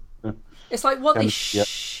Jinx? mean, Even It's like what they Yeah.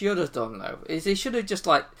 should have done though is they should have just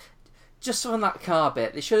on that car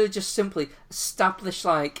bit, they should have just simply established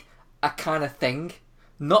like a kind of thing,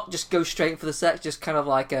 not just go straight for the sex, just kind of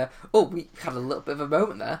like we had a little bit of a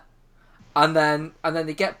moment there, and then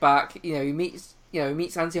they get back. He meets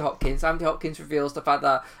Anthony Hopkins. Anthony Hopkins reveals the fact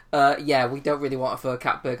that we don't really want her for her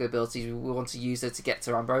cat burglar abilities. We want to use her to get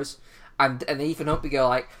to Ambrose, and Ethan Hunt, we go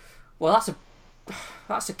like, well,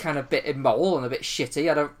 that's a kind of bit immoral and a bit shitty.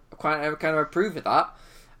 I don't quite ever kind of approve of that.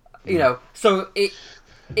 So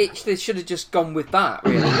they should have just gone with that,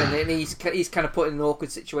 really. And he's kind of put in an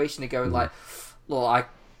awkward situation to go like, well, I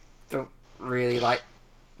don't really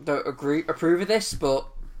approve of this, but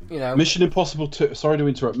Mission Impossible 2. Sorry to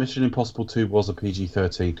interrupt. Mission Impossible 2 was a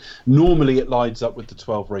PG-13. Normally, it lines up with the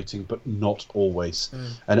 12 rating, but not always.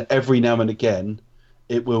 And every now and again,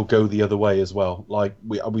 it will go the other way as well. Like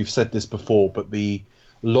we've said this before, but the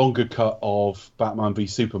longer cut of Batman v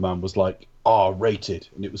Superman was like R-rated,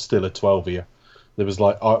 and it was still a 12-year. There was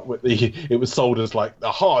like it was sold as like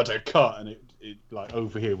the harder cut, and it like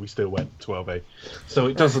over here we still went 12A. So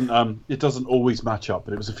it doesn't always match up.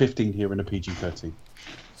 But it was a 15 here and a PG-13.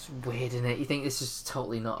 it's weird, isn't it? You think this is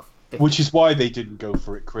totally not. Which is why they didn't go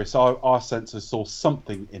for it, Chris. Our censors saw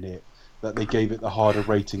something in it that they gave it the harder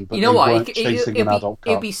rating, but You know they what? weren't chasing an adult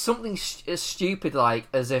cut. It'd be something as stupid like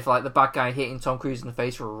as if like the bad guy hitting Tom Cruise in the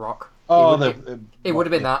face with a rock. Oh, it would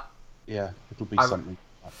have been that. Yeah, it'll be something.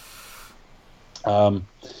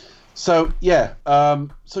 So yeah,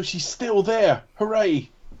 so she's still there. Hooray!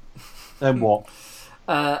 Then what?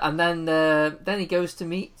 And then he goes to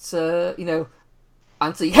meet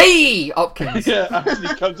Anthony Hopkins. Yeah, Anthony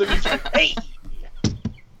comes in and he's like, "Hey!"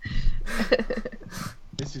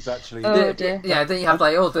 This is actually Oh, dear. Yeah, then you have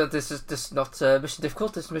this is not mission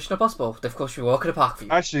difficult. This is mission impossible. Difficult should walk in the park for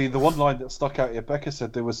you. actually the one line that stuck out here. Becca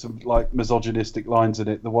said there was some like misogynistic lines in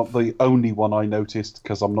it. The only one I noticed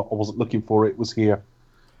because I wasn't looking for it was here.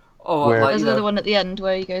 Or Where- like, There's you know, another one at the end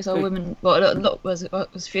where he goes, "Oh, women." Well, not was it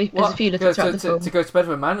was a few. There's what? a few Go little throughout the film. to go to bed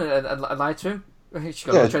with a man and lie to him. She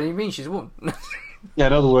got Yeah. no training. Mean she's a woman. Yeah,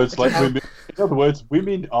 in other words,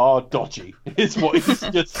 women are dodgy. Is what he's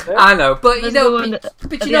just said. I know, but you There's know, another one at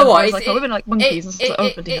but the you know end where what? it's like, "Oh, women like monkeys," and stuff.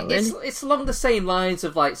 Oh, bloody hell, really? It's along the same lines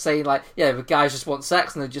of like saying like, yeah, the guys just want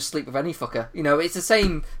sex and they just sleep with any fucker. You know, it's the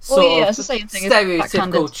same sort yeah, of it's the same thing as stereotypical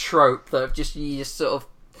backhanded. trope that you just sort of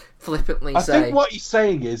flippantly I say. think what he's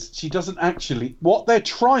saying is she doesn't actually. What they're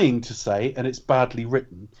trying to say, and it's badly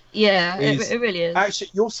written. Yeah, Is- it really is.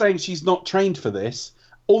 Actually, you're saying she's not trained for this.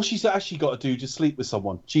 All she's actually got to do is sleep with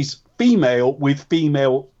someone. She's female with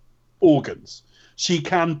female organs. She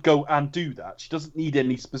can go and do that. She doesn't need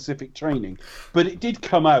any specific training. But it did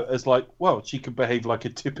come out as like, well, she can behave like a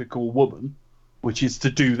typical woman, which is to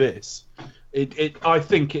do this. I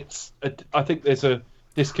think there's a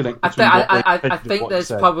disconnect between I think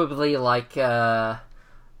there's probably like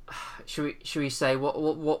should we say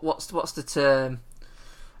what's the term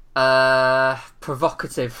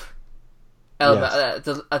provocative element.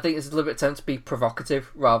 Yes. I think it's a little bit tempting to be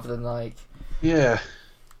provocative rather than like yeah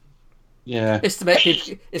it's to make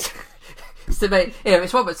people it's to make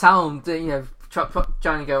it's Robert Town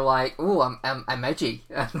trying to go like, oh, I'm edgy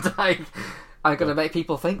and like I'm gonna make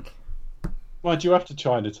people think. Mind you, after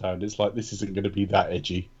Chinatown, it's like this isn't going to be that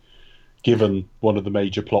edgy, given one of the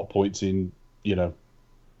major plot points in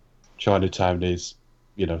Chinatown is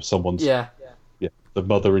someone's the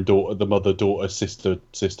mother-daughter sister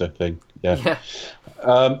thing. Yeah.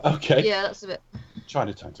 Okay. Yeah, that's a bit.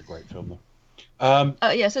 Chinatown's a great film though.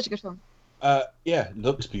 Yeah, such a good film. Yeah, it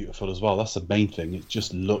looks beautiful as well. That's the main thing. It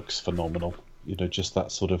just looks phenomenal. Just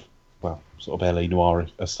that sort of LA noir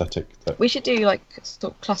aesthetic. We should do like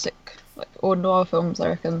sort of classic or noir films. I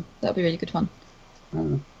reckon that'd be really good fun.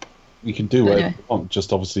 We can do whatever Anyway. we want.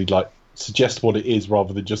 Just obviously suggest what it is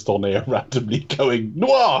rather than just on air randomly going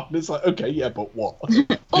noir. And it's like, okay, yeah, but what?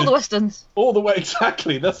 All the westerns All the way,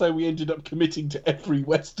 exactly. That's how we ended up committing to every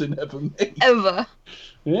western ever made. ever.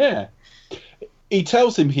 Yeah. He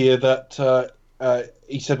tells him here that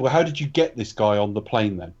he said, well, how did you get this guy on the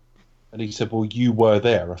plane then? And he said, well, you were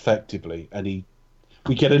there effectively. And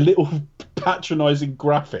we get a little patronising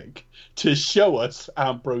graphic to show us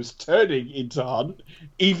Ambrose turning into Hunt,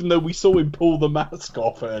 even though we saw him pull the mask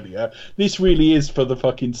off earlier. This really is for the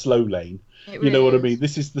fucking slow lane. It You know what I really mean?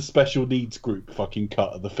 This is the special needs group fucking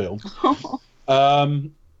cut of the film.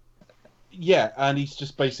 is. Yeah, and he's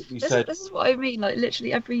just basically said, This is what I mean. Like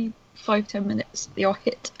literally every 5-10 minutes, you're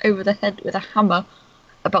hit over the head with a hammer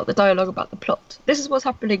about the dialogue, about the plot. This is what's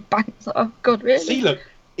happening. Bang! It's like, oh god, really? see, look,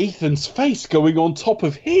 Ethan's face going on top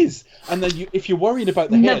of his, and then if you're worried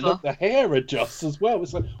about the hair, Never. look, the hair adjusts as well.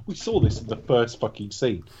 It's like we saw this in the first fucking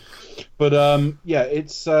scene. But yeah,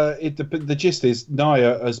 it's the gist is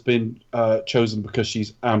Naya has been chosen because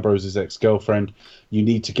she's Ambrose's ex-girlfriend. You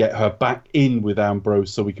need to get her back in with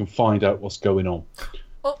Ambrose so we can find out what's going on.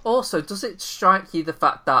 Also, does it strike you the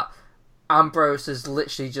fact that Ambrose has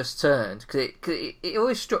literally just turned? Because it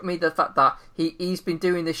always struck me the fact that he's been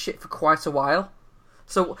doing this shit for quite a while.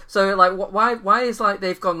 So like, why is like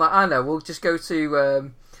they've gone like, I know, we'll just go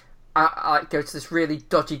to go to this really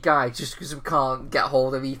dodgy guy just because we can't get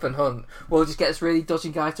hold of Ethan Hunt. We'll just get this really dodgy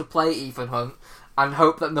guy to play Ethan Hunt and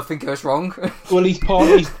hope that nothing goes wrong. Well, he's part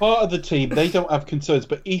of the team. They don't have concerns,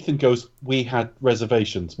 but Ethan goes, we had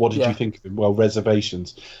reservations. What did you think of him? Well,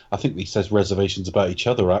 reservations. I think he says reservations about each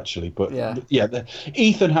other, actually. But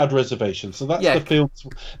Ethan had reservations. So that's the film.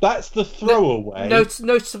 That's the throwaway.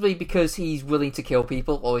 Noticeably because he's willing to kill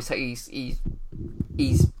people, or he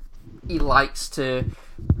likes to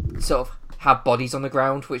sort of have bodies on the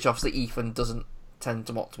ground, which obviously Ethan doesn't tend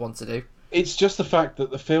to want to do. It's just the fact that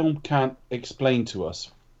the film can't explain to us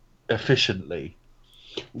efficiently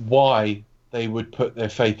why they would put their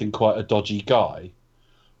faith in quite a dodgy guy,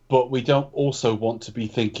 but we don't also want to be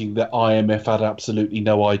thinking that IMF had absolutely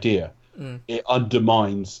no idea. It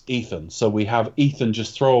undermines Ethan. So we have Ethan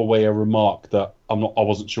just throw away a remark that I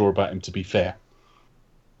wasn't sure about him, to be fair.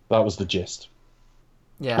 That was the gist.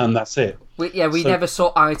 Yeah. And that's it. We never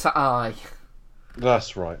saw eye to eye.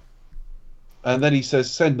 That's right. And then he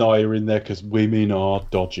says, send Naya in there because women are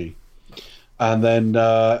dodgy. And then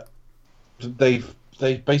they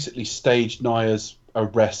basically staged Naya's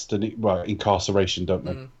arrest and incarceration, don't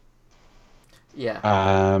they?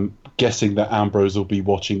 Yeah. Guessing that Ambrose will be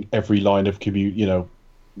watching every line of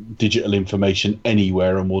digital information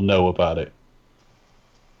anywhere and will know about it.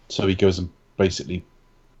 So he goes and basically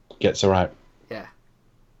gets her out. Yeah.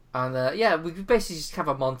 And we basically just have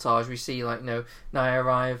a montage. We see Naya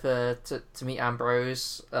arrive to meet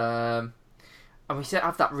Ambrose, and we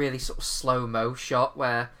have that really sort of slow-mo shot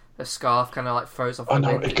where scarf kind of like throws off. I the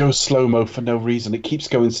know wind. it goes slow mo for no reason. It keeps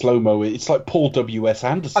going slow mo. It's like Paul W.S.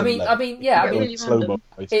 Anderson. I mean, slow mo.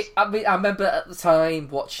 I remember at the time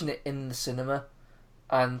watching it in the cinema,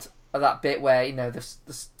 and that bit where the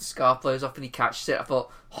scarf blows off and he catches it. I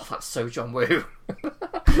thought, oh, that's so John Woo.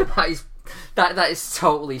 that is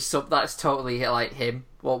totally like him.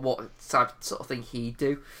 What type sort of thing he'd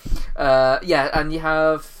do? And you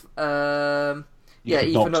have You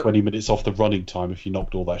could knock 20 minutes off the running time if you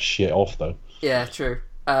knocked all that shit off, though. Yeah, true.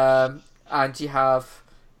 And you have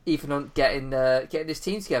Ethan Hunt getting his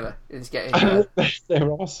team together. He's getting.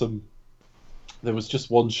 They're awesome. There was just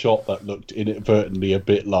one shot that looked inadvertently a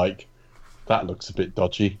bit like, that looks a bit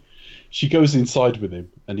dodgy. She goes inside with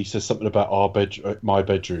him, and he says something about my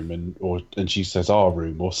bedroom, and she says our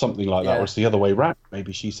room, or something like that, or it's the other way round.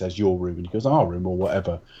 Maybe she says your room, and he goes our room, or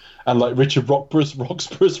whatever. And like Richard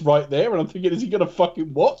Roxburgh's right there, and I'm thinking, is he going to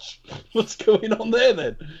fucking watch? What's going on there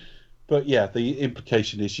then? But yeah, the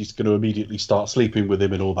implication is she's going to immediately start sleeping with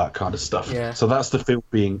him and all that kind of stuff. Yeah. So that's the film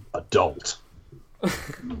being adult.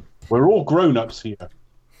 We're all grown-ups here.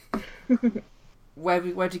 Where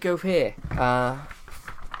do you go here?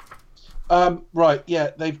 Right,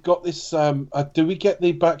 yeah, they've got this. Do we get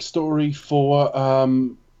the backstory for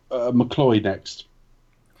McCloy next?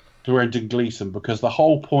 Brendan Gleeson, because the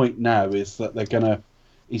whole point now is that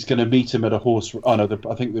he's gonna meet him at a horse. Oh no,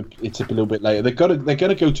 I think it's a little bit later. They're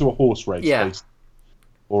gonna go to a horse race,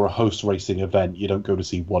 or a horse racing event. You don't go to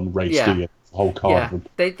see one race, do you? The whole card.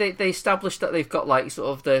 Yeah, they established that they've got like sort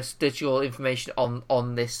of this digital information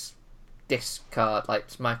on this disc card, like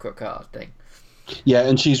this micro card thing. Yeah,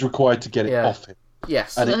 and she's required to get it off him.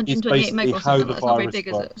 Yes, and it's basically how the virus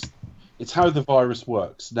works. It's how the virus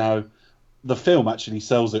works. Now, the film actually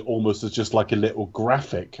sells it almost as just like a little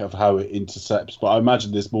graphic of how it intercepts, but I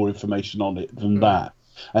imagine there's more information on it than that.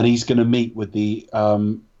 And he's going to meet with the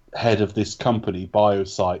head of this company,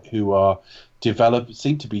 Biosite, who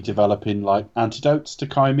seem to be developing like antidotes to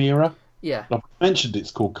Chimera. Yeah, I've mentioned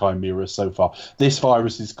it's called Chimera so far. This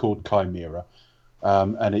virus is called Chimera.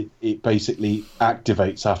 And it basically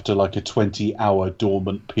activates after like a 20-hour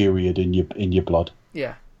dormant period in your blood.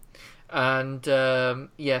 Yeah, and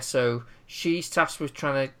so she's tasked with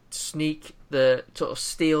trying to sneak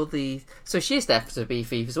steal the. So she is there to be a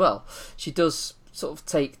thief as well. She does sort of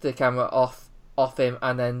take the camera off him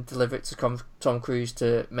and then deliver it to Tom Cruise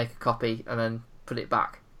to make a copy and then put it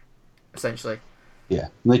back, essentially. Yeah,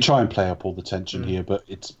 and they try and play up all the tension here, but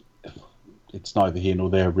it's neither here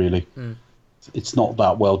nor there really. It's not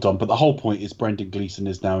that well done, but the whole point is Brendan Gleeson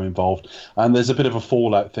is now involved, and there's a bit of a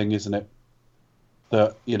fallout thing, isn't it?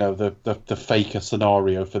 The faker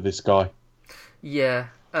scenario for this guy. Yeah.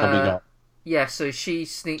 Coming up. Yeah, so she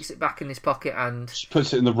sneaks it back in his pocket and she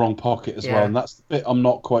puts it in the wrong pocket as well, and that's the bit I'm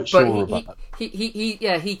not quite sure about.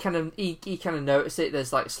 He kind of noticed it.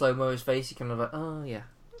 There's like slow mo his face. He kind of like, oh yeah.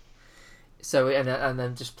 So and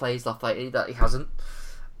then just plays off like that he hasn't.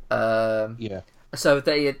 Yeah. So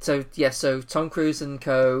Tom Cruise and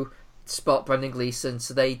co spot Brendan Gleeson,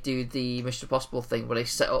 so they do the Mission Impossible thing where they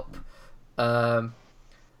set up,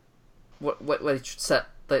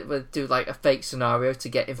 they do like a fake scenario to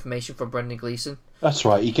get information from Brendan Gleeson. That's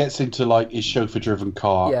right. He gets into like his chauffeur-driven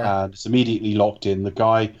car, and it's immediately locked in. The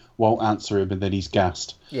guy won't answer him, and then he's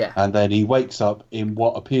gassed. Yeah. And then he wakes up in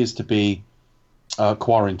what appears to be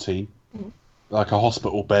quarantine. Like a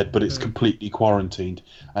hospital bed, but it's completely quarantined,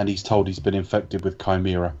 and he's told he's been infected with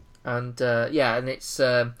Chimera. And and it's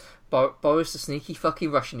Boris the sneaky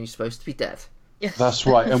fucking Russian who's supposed to be dead. Yes. That's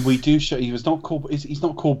right, and we do show he's not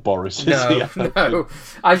called Boris, is no, he? No.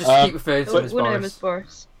 I just keep referring to him as We'll know Boris. him as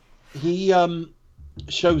Boris. He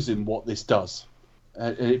shows him what this does.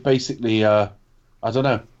 It basically, I don't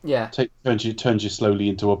know. Yeah. Turns you slowly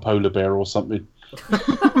into a polar bear or something.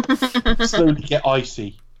 Slowly get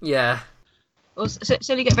icy. Yeah. Or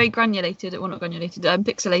so you get very granulated, well not granulated,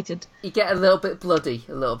 pixelated. You get a little bit bloody,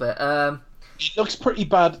 a little bit. It looks pretty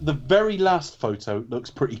bad. The very last photo looks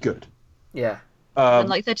pretty good. Yeah. And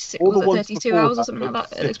like 32 hours or something like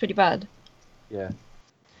that. It looks pretty bad. Yeah.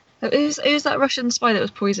 It was that Russian spy that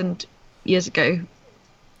was poisoned years ago.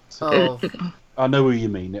 Oh. I know who you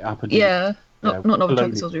mean. It happened. Yeah. Not Novichok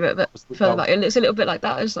Polonium. Salisbury, but further back. It looks a little bit like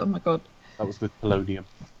that. I was like, oh my god. That was with polonium.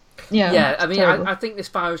 Yeah. I mean, terrible. I think this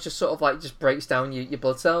virus just sort of like just breaks down your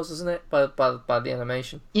blood cells, doesn't it? By the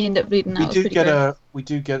animation. You end up bleeding out. We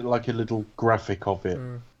do get like a little graphic of it.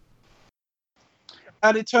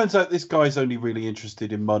 And it turns out this guy's only really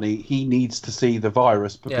interested in money. He needs to see the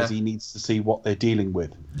virus because he needs to see what they're dealing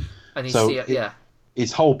with. And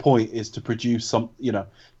his whole point is to produce to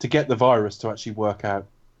get the virus to actually work out.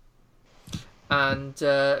 And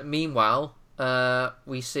meanwhile,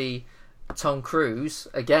 we see Tom Cruise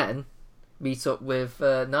again meet up with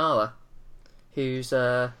Nala, who just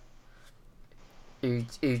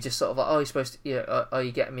sort of like, oh, you're supposed to, are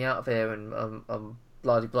you getting me out of here, and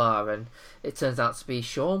blah de blah, and it turns out to be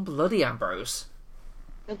Sean Bloody Ambrose.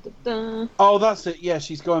 Da-da-da. Oh, that's it. Yeah,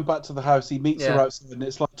 she's going back to the house. He meets her Yeah. outside, and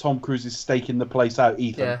it's like Tom Cruise is staking the place out,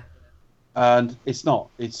 Ethan. Yeah, And it's not.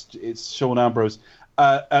 It's Sean Ambrose,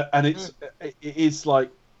 and it's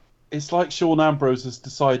like Sean Ambrose has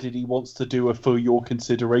decided he wants to do a For Your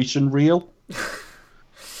Consideration reel.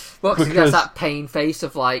 well, 'cause he Because- gets that pain face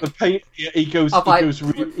of like, He goes. of He like, goes.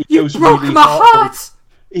 He you goes broke really my heartbroken. heart.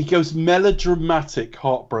 He goes melodramatic,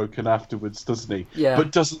 heartbroken afterwards, doesn't he? Yeah.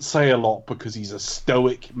 But doesn't say a lot because he's a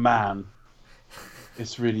stoic man.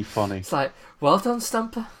 It's really funny. It's like, well done,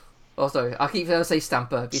 Stamper. Oh, sorry, I keep going to say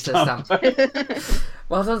Stamper. He says Stamper.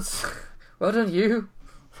 Well done, well done, you.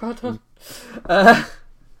 Well done.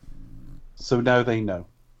 So now they know.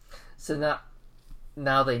 So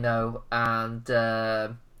now they know, and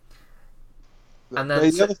then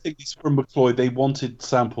The other thing is from McCloy, they wanted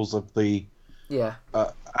samples of the yeah,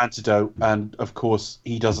 antidote, and of course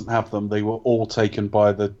he doesn't have them. They were all taken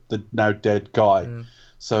by the now dead guy.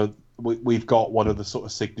 So we've got one of the sort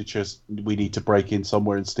of signatures. We need to break in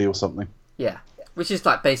somewhere and steal something. yeah, which is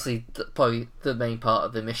like basically probably the main part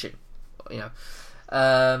of the mission,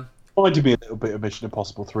 Reminded me a little bit of Mission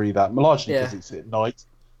Impossible 3, that largely because Yeah. it's at night.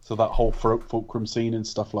 So that whole fulcrum scene and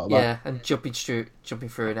stuff like that. Yeah, and jumping through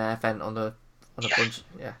an air vent on a bunch.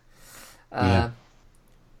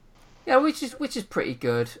 Yeah, which is pretty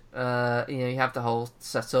good. You have the whole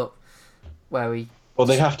setup where we. Well,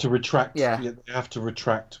 they have to retract. Yeah. They have to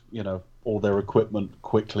retract. All their equipment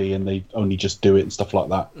quickly, and they only just do it and stuff like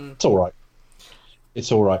that. It's all right.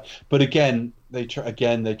 It's all right. But again, they're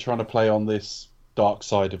trying to play on this dark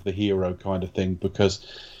side of the hero kind of thing, because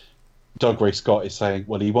Doug Ray Scott is saying,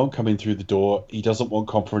 well, he won't come in through the door. He doesn't want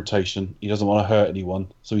confrontation. He doesn't want to hurt anyone,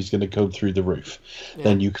 so he's going to go through the roof. Yeah.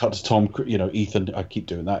 Then you cut to Ethan. I keep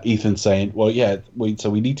doing that. Ethan saying, well, yeah, so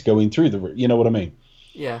we need to go in through the roof. You know what I mean?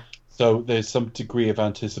 Yeah. So there's some degree of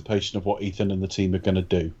anticipation of what Ethan and the team are going to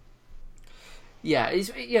do. Yeah,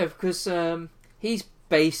 because he's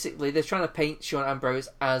basically, they're trying to paint Sean Ambrose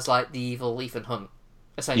as like the evil Ethan Hunt,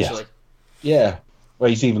 essentially. Yeah. Well,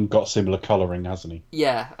 he's even got similar colouring, hasn't he?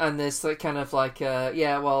 Yeah, and there's like kind of like, I'm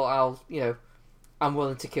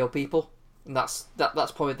willing to kill people, and that's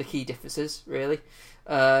probably the key differences, really.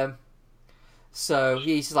 So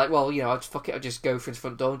he's like, well, I'll just go through the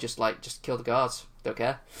front door and just kill the guards. Don't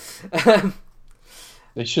care.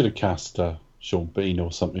 They should have cast Sean Bean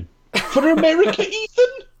or something. For America, Ethan!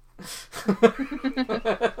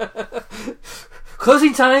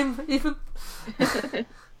 Closing time, Ethan.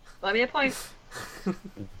 Let me a point.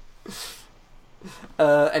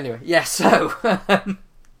 Anyway, yeah. So,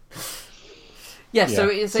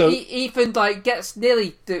 so Ethan gets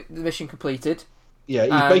nearly the mission completed. Yeah,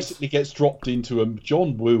 he basically gets dropped into a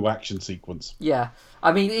John Woo action sequence. Yeah,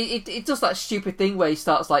 I mean, it does that stupid thing where he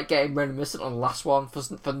starts getting reminiscent on the last one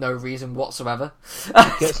for no reason whatsoever.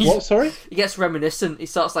 Gets what? Sorry. He gets reminiscent. He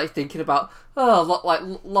starts thinking about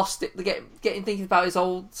lost it, getting thinking about his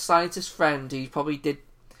old scientist friend who probably did.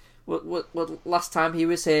 What last time he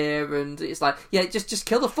was here, and it's just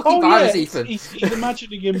kill the fucking virus, Ethan. He's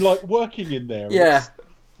imagining him working in there. Yeah.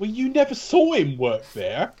 Well, you never saw him work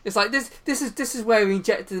there. It's like this is where he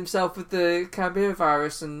injected himself with the Cambria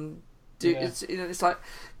virus, and it's like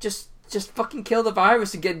just fucking kill the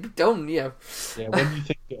virus and get it done. Yeah. When you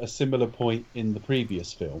think at a similar point in the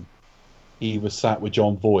previous film, he was sat with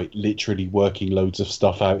John Voight, literally working loads of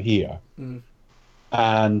stuff out here,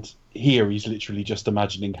 and here he's literally just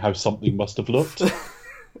imagining how something must have looked.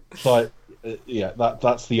 It's like,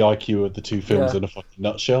 that's the IQ of the two films in a fucking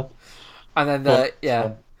nutshell. And then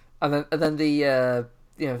and then the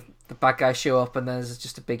the bad guys show up, and there's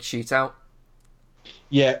just a big shootout.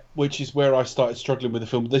 Yeah, which is where I started struggling with the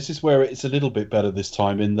film. This is where it's a little bit better this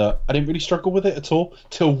time, in that I didn't really struggle with it at all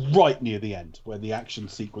till right near the end, where the action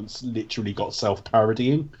sequence literally got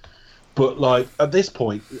self-parodying. But at this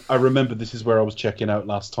point, I remember this is where I was checking out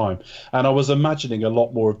last time, and I was imagining a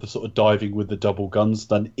lot more of the sort of diving with the double guns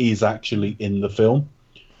than is actually in the film.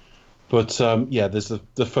 But there's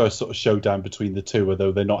the first sort of showdown between the two,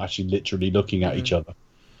 although they're not actually literally looking at each other.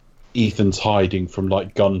 Ethan's hiding from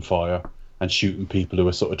gunfire and shooting people who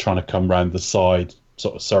are sort of trying to come round the side,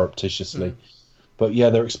 sort of surreptitiously. But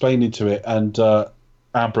they're explaining to it, and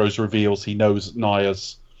Ambrose reveals he knows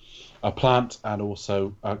Naya's a plant, and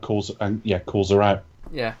also calls her out.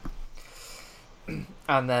 Yeah.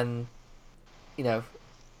 And then,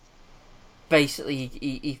 basically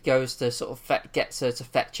he goes to sort of gets her to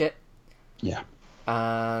fetch it. Yeah.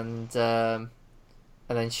 And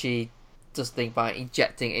then she does think by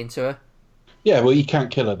injecting it into her. Yeah, well, you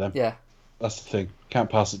can't kill her then. Yeah. That's the thing. Can't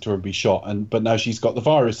pass it to her and be shot. But now she's got the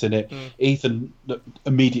virus in it. Ethan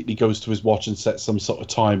immediately goes to his watch and sets some sort of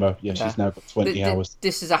timer. Yeah, she's now got 20 hours.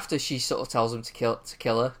 This is after she sort of tells him to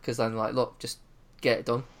kill her, because then like, look, just get it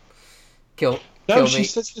done. Kill She me.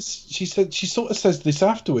 says this. She sort of says this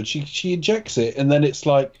afterwards. She injects it, and then it's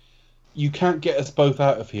like, you can't get us both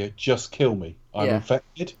out of here. Just kill me. I'm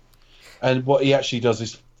infected. And what he actually does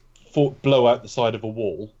is blow out the side of a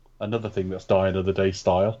wall. Another thing that's Die Another Day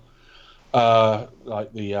style.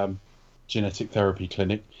 Like the genetic therapy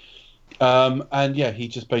clinic. And yeah, he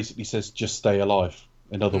just basically says, just stay alive.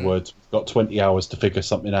 In other words, we've got 20 hours to figure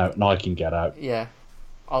something out, and I can get out. Yeah.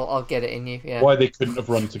 I'll get it in you, yeah. Why they couldn't have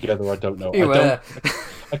run together, I don't know.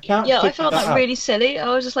 I can't. Yeah, I found that out. really silly.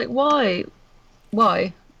 I was just like, why?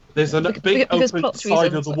 Why? There's a big because open plot side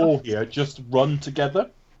of reasons. the wall here. Just run together.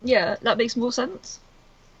 Yeah, that makes more sense.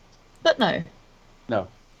 But no. No,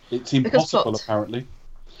 it's impossible plot. apparently.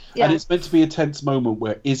 Yeah. And it's meant to be a tense moment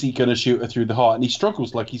where is he going to shoot her through the heart, and he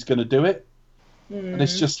struggles like he's going to do it, and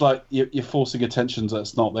it's just like you're forcing attention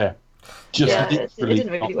that's not there. Just it literally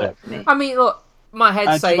didn't really not work there. for me. I mean, look, my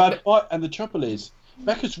head say... And the trouble is,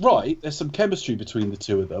 Becca's right. There's some chemistry between the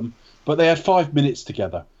two of them, but they had 5 minutes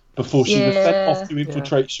together before she was sent off to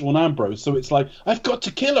infiltrate Sean Ambrose. So it's like, I've got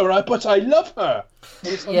to kill her, but I love her.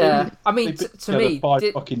 I mean, to me,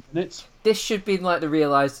 5 fucking minutes. This should be like the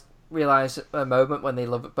realize moment when they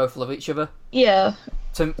both love each other. Yeah.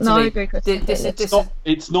 To No, me, I agree, Chris.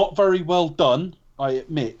 It's not very well done, I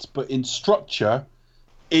admit, but in structure,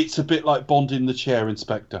 it's a bit like Bond in the Chair,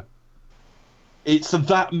 Inspector. It's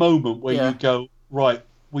that moment where you go, right,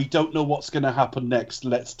 we don't know what's going to happen next.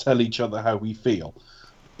 Let's tell each other how we feel.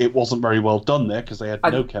 It wasn't very well done there because they had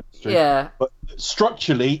no chemistry. Yeah. But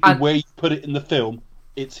structurally, where you put it in the film,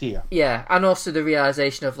 it's here. Yeah, and also the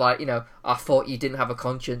realization of like, I thought you didn't have a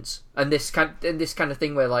conscience, and this kind of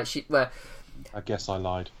thing where like I guess I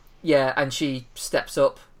lied. Yeah, and she steps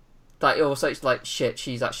up. Like also, it's like shit.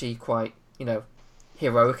 She's actually quite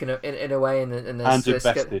heroic in a way, and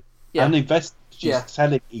invested. Yeah. And invested. She's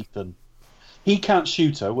telling Ethan he can't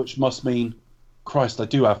shoot her, which must mean, Christ, I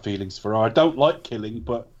do have feelings for her. I don't like killing,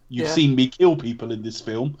 but you've seen me kill people in this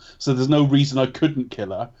film, so there's no reason I couldn't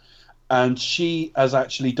kill her. And she has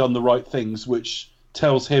actually done the right things, which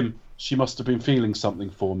tells him she must have been feeling something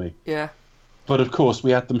for me. Yeah. But of course,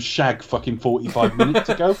 we had them shag fucking 45 minutes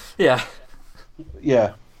ago. Yeah.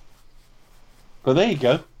 Yeah. But there you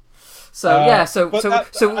go. So so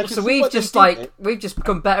we've just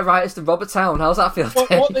become better writers than Robert Town. How's that feel?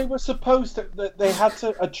 What they were supposed to, they had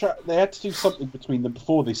to do something between them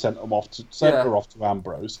before they sent her off to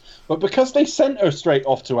Ambrose. But because they sent her straight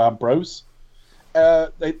off to Ambrose,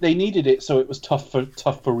 they needed it, so it was tough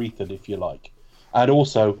for Ethan, if you like, and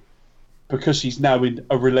also because she's now in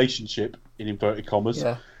a relationship in inverted commas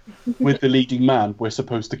with the leading man, we're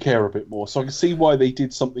supposed to care a bit more. So I can see why they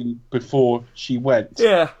did something before she went.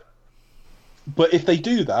 Yeah. But if they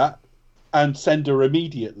do that and send her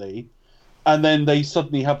immediately, and then they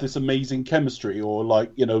suddenly have this amazing chemistry or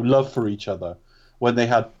love for each other when they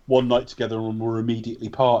had one night together and were immediately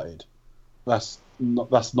parted, that's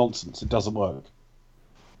nonsense. It doesn't work.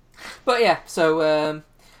 But yeah, so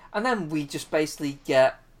and then we just basically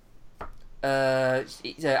get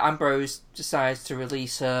Ambrose decides to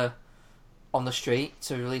release her on the street,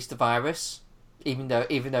 to release the virus, even though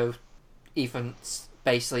Ethan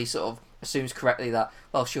basically sort of assumes correctly that,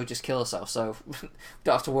 well, she'll just kill herself, so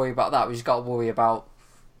don't have to worry about that. We just got to worry about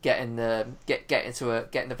getting the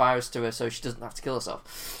virus to her so she doesn't have to kill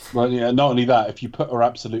herself. Well, yeah, not only that, if you put her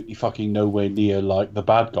absolutely fucking nowhere near like the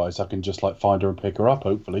bad guys, I can just find her and pick her up,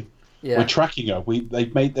 hopefully. Yeah. We're tracking her.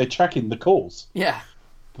 They're tracking the calls. Yeah.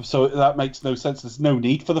 So that makes no sense. There's no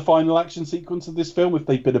need for the final action sequence of this film if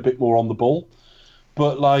they'd been a bit more on the ball.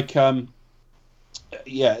 But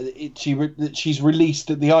she's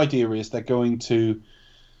released. The idea is they're going to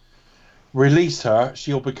release her.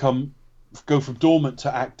 She'll go from dormant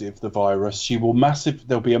to active. The virus.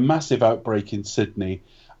 There'll be a massive outbreak in Sydney,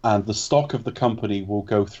 and the stock of the company will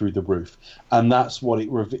go through the roof. And that's what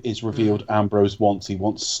is revealed. Ambrose wants. He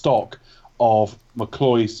wants stock of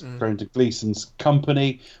McCloy's, Brendan Gleeson's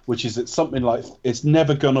company, which is something like it's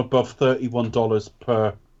never gone above $31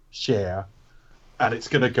 per share. And it's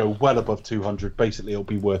going to go well above 200. Basically, it'll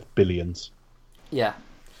be worth billions. Yeah.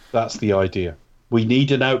 That's the idea. We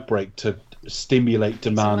need an outbreak to stimulate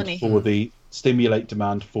demand for the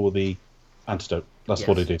antidote. That's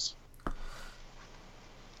what it is.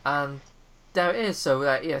 And there it is.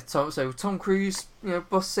 So Tom Cruise,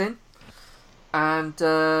 busts in, and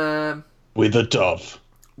with a dove.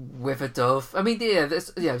 With a dove. I mean, yeah,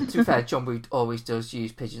 to be fair, John Woo always does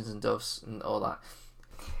use pigeons and doves and all that.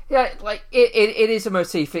 Yeah, like it is a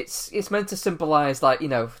motif. It's meant to symbolise, like, you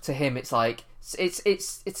know, to him, it's like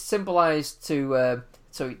it's symbolised to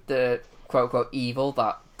the quote unquote evil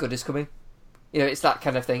that good is coming. You know, it's that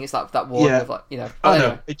kind of thing. It's that warning of, like, you know. I Anyway.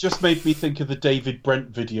 know. It just made me think of the David Brent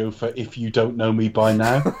video for "If You Don't Know Me by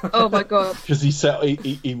Now," Oh my god. because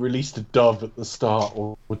he released a dove at the start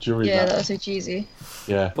or during Yeah, that. that was so cheesy.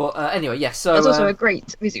 Yeah, But anyway, yeah. So That's also a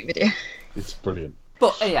great music video. it's brilliant.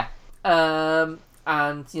 But yeah,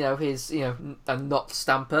 and you know his a not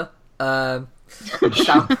stamper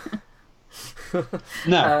stamp.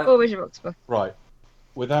 Now, Or Richard Roxburgh. right,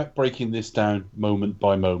 without breaking this down moment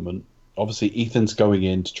by moment, obviously Ethan's going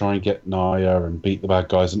in to try and get Naya and beat the bad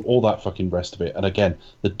guys and all that fucking rest of it. And again,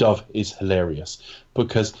 the dove is hilarious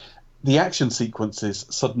because the action sequences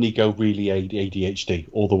suddenly go really ADHD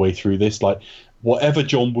all the way through this. Like, whatever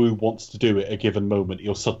John Woo wants to do at a given moment,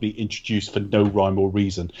 he'll suddenly introduce for no rhyme or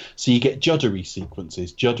reason. So you get juddery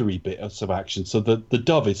sequences, juddery bits of action. So the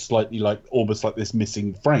dove is slightly like almost like this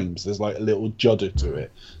missing frames. There's like a little judder to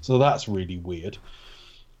it. So that's really weird.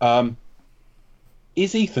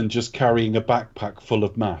 Is Ethan just carrying a backpack full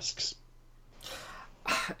of masks?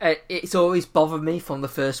 It's always bothered me from the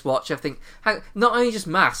first watch. I think not only just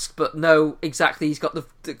mask, but no, exactly, he's got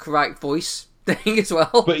the correct voice thing as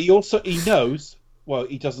well. But he knows. Well,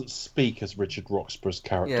 he doesn't speak as Richard Roxburgh's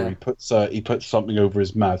character. Yeah. He puts something over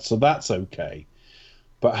his mouth, so that's okay.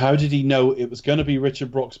 But how did he know it was going to be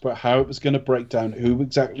Richard Roxburgh? How it was going to break down? Who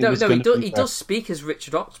exactly was going to be? He does speak as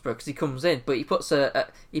Richard Roxburgh because he comes in, but he puts a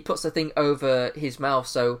thing over his mouth,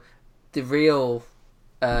 so the real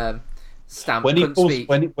Stamp couldn't speak.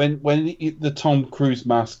 When the Tom Cruise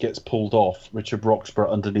mask gets pulled off, Richard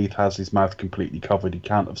Roxburgh underneath has his mouth completely covered. He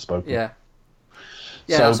can't have spoken. Yeah.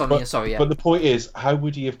 Yeah, that's what I mean. Sorry, yeah. But the point is, how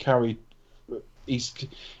would he have carried? He's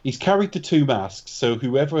carried the two masks, so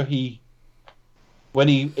when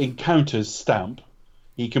he encounters Stamp,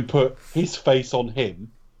 he can put his face on him.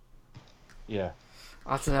 Yeah.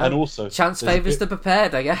 I don't know. And also, chance favours the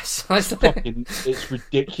prepared, I guess. It's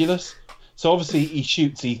ridiculous. So obviously he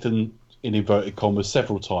shoots Ethan in inverted commas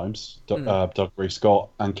several times, Dougray Scott,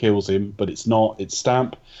 and kills him, but it's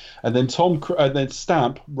Stamp. And then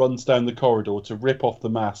Stamp runs down the corridor to rip off the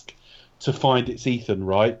mask to find it's Ethan,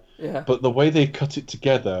 right? Yeah. But the way they've cut it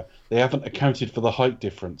together, they haven't accounted for the height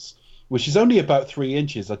difference, which is only about 3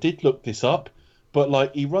 inches. I did look this up, but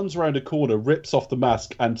like he runs around a corner, rips off the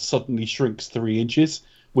mask, and suddenly shrinks 3 inches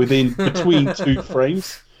between two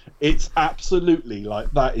frames. It's absolutely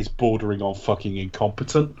like that is bordering on fucking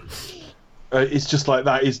incompetent. It's just like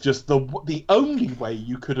that is just the only way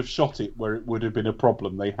you could have shot it where it would have been a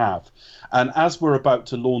problem. They have, and as we're about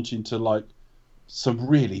to launch into like some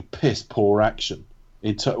really piss poor action,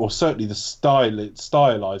 or certainly the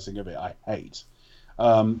stylizing of it, I hate.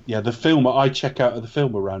 The film I check out of the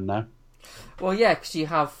film around now. Well, yeah, because you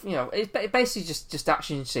have it's basically just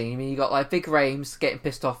action scene. I mean, you got like Big Rames getting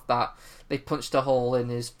pissed off that they punched a hole in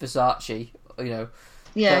his Versace.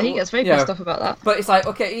 Yeah, he gets very pissed off about that. But it's like,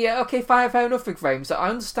 okay, fair enough, Big Rames. So I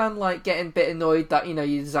understand, like, getting a bit annoyed that, your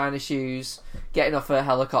designer shoes, getting off a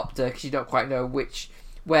helicopter because you don't quite know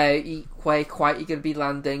where quite you're going to be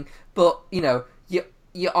landing. But,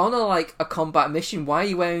 you're on a combat mission. Why are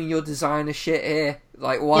you wearing your designer shit here?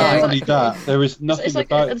 Like, why? Yeah, not only that, there is nothing it's like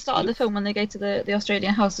about at the start of the film when they go to the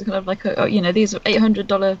Australian house. It's kind of like these are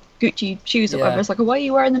 $800 Gucci shoes or whatever. It's like, why are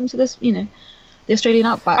you wearing them to this? The Australian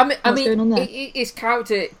outback. What's going on there? His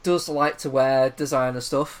character does like to wear designer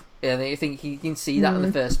stuff. And I think you can see that in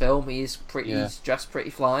the first film. He's dressed pretty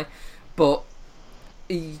fly. But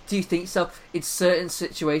do you think so? In certain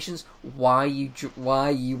situations, why are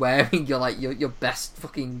you wearing your best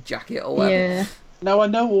fucking jacket or whatever? Yeah. Now I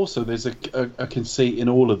know also there's a conceit in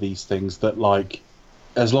all of these things that like,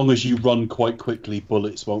 as long as you run quite quickly,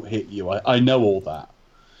 bullets won't hit you. I know all that.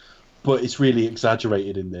 But it's really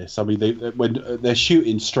exaggerated in this. I mean, when they're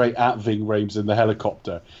shooting straight at Ving Rhames in the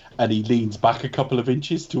helicopter, and he leans back a couple of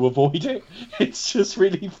inches to avoid it. It's just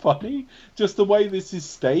really funny, just the way this is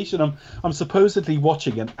staged. And I'm supposedly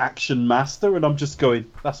watching an action master, and I'm just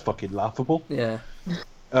going, that's fucking laughable. Yeah.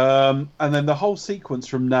 And then the whole sequence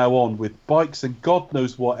from now on with bikes and God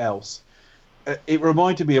knows what else. It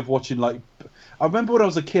reminded me of watching like. I remember when I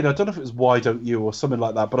was a kid, I don't know if it was Why Don't You or something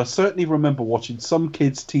like that, but I certainly remember watching some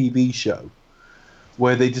kids' TV show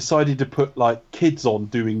where they decided to put like kids on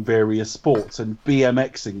doing various sports, and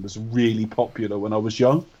BMXing was really popular when I was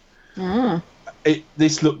young. Ah.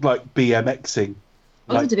 This looked like BMXing.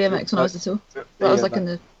 I was into BMX when I was little. That was in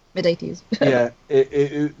the mid-80s. Yeah,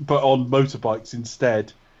 but on motorbikes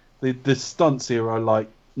instead. The stunts here are like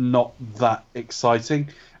not that exciting,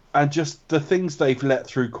 and just the things they've let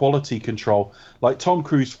through quality control. Like Tom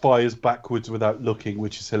Cruise fires backwards without looking,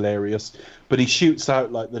 which is hilarious, but he shoots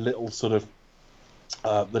out like the little sort of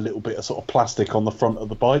the little bit of sort of plastic on the front of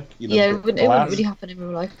the bike. You know, Yeah, it wouldn't really happen in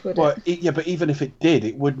real life, would Well, it? yeah, but even if it did,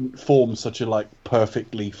 it wouldn't form such a like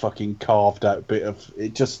perfectly fucking carved out bit of.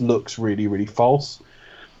 It just looks really, really false.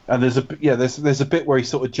 And there's a bit where he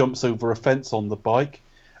sort of jumps over a fence on the bike,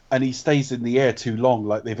 and he stays in the air too long.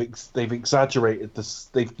 Like they've exaggerated this.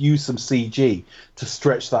 They've used some CG to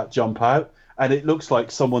stretch that jump out, and it looks like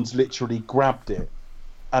someone's literally grabbed it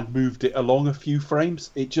and moved it along a few frames.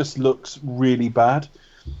 It just looks really bad.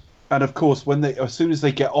 And of course, as soon as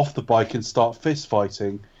they get off the bike and start fist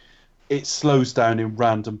fighting, it slows down in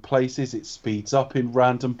random places. It speeds up in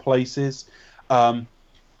random places.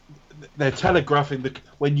 They're telegraphing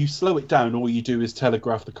when you slow it down, all you do is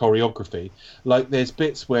telegraph the choreography. Like there's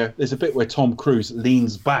a bit where Tom Cruise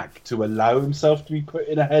leans back to allow himself to be put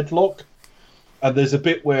in a headlock, and there's a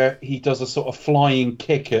bit where he does a sort of flying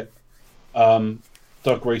kick at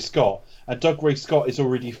Doug Ray Scott, and Doug Ray Scott is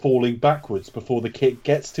already falling backwards before the kick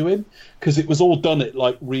gets to him, because it was all done at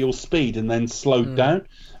like real speed and then slowed down.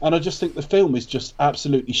 And I just think the film is just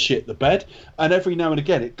absolutely shit the bed. And every now and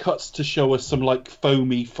again it cuts to show us some like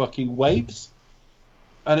foamy fucking waves,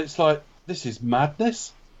 and it's like, this is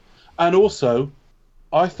madness. And also,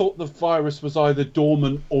 I thought the virus was either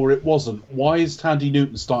dormant or it wasn't. Why is Tandy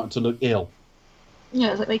Newton starting to look ill? Yeah,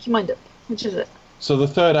 it's like make your mind up. Which is it? So the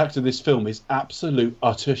third act of this film is absolute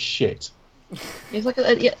utter shit. It's like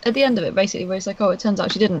at the end of it, basically, where he's like, "Oh, it turns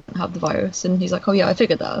out she didn't have the virus," and he's like, "Oh yeah, I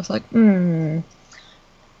figured that." I was like, Well,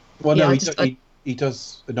 Yeah, no, he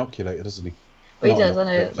does inoculate it, doesn't he? Well, he Not does, I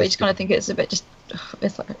know, inoculate, but I just kind of think it's a bit just.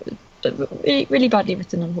 It's like really, really badly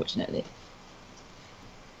written, unfortunately.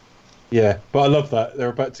 Yeah, but I love that they're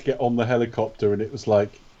about to get on the helicopter, and it was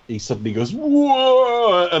like he suddenly goes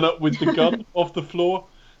whoa and up with the gun off the floor.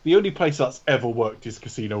 The only place that's ever worked is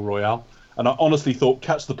Casino Royale, and I honestly thought,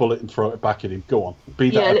 catch the bullet and throw it back at him. Go on, be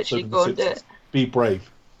that Yeah, episode literally, of go The on, do Simpsons. it. Be brave.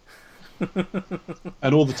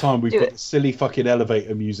 And all the time we've Do got it. silly fucking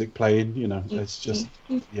elevator music playing. You know, it's just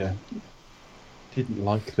didn't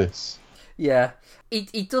like this. Yeah.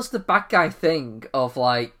 He does the bad guy thing of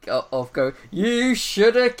like of go, you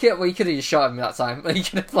should have killed. Well, you could have just shot him that time. You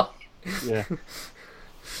could have like, Yeah.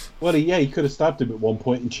 Well, he could have stabbed him at one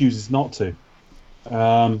point and chooses not to.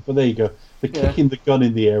 But there you go. The kicking the gun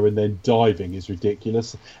in the air and then diving is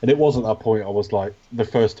ridiculous. And it was at that point I was like, the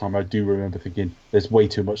first time I do remember thinking, there's way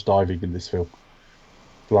too much diving in this film.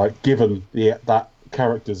 Like, given that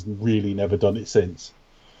character's really never done it since.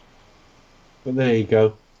 But there you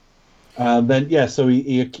go. And then, so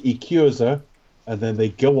he cures her, and then they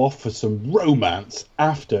go off for some romance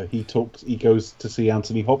after he goes to see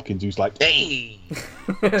Anthony Hopkins, who's like, hey!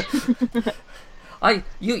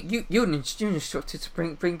 You instructed to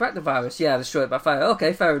bring back the virus. Yeah, destroy it by fire.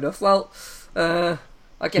 Okay, fair enough. Well, I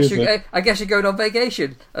guess you're going on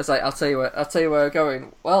vacation. I was like, I'll tell you where I'm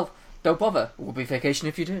going. Well, don't bother. It will be vacation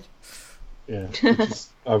if you did. Yeah, which is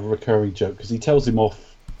a recurring joke, because he tells him off.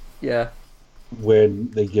 Yeah.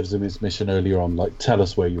 When they gives him his mission earlier on, like, tell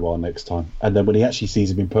us where you are next time. And then when he actually sees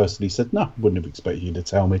him in person, he said, no, wouldn't have expected you to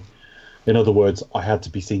tell me. In other words, I had to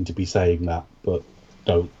be seen to be saying that, but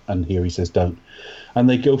don't. And here he says don't. And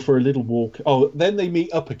they go for a little walk. Oh, then they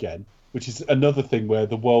meet up again, which is another thing where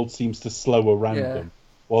the world seems to slow around them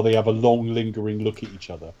while they have a long, lingering look at each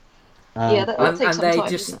other. That takes some they time,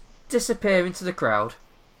 just doesn't it? disappear into the crowd.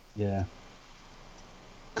 Yeah.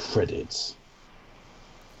 Credits.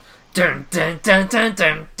 Dun dun dun dun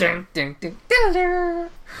dun dun dun dun dun.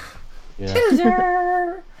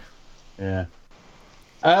 Yeah. Yeah.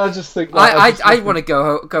 I just think I want to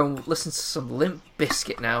go and listen to some Limp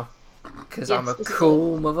Bizkit now, because Yes, I'm a this is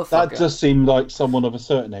cool motherfucker. that does seem like someone of a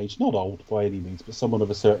certain age, not old by any means, but someone of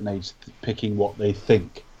a certain age picking what they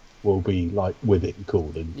think will be like with it and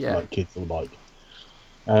cool and like kids will like.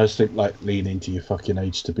 I just think like lean into your fucking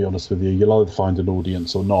age, to be honest with you. You'll either find an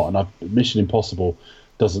audience or not. And Mission Impossible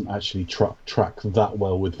doesn't actually track that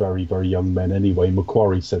well with very, very young men anyway.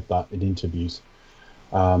 Macquarie said that in interviews.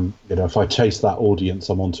 If I chase that audience,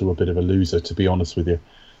 I'm onto a bit of a loser, to be honest with you.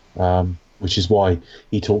 Which is why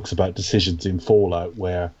he talks about decisions in Fallout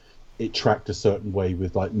where it tracked a certain way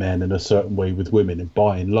with like men and a certain way with women, and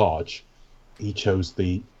by and large, he chose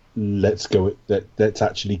the let's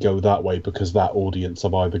actually go that way because that audience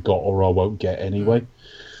I've either got or I won't get anyway.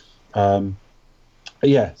 So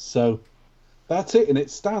that's it, and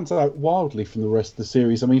it stands out wildly from the rest of the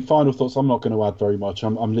series. I mean, final thoughts. I'm not going to add very much.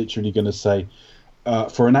 I'm literally going to say,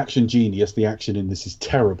 for an action genius, the action in this is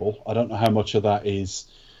terrible. I don't know how much of that is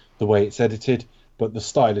the way it's edited. But the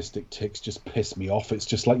stylistic ticks just piss me off. It's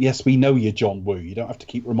just like, yes, we know you're John Woo. You don't have to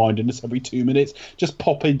keep reminding us every 2 minutes. Just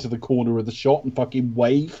pop into the corner of the shot and fucking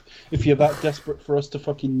wave if you're that desperate for us to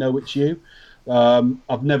fucking know it's you.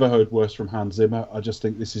 I've never heard worse from Hans Zimmer. I just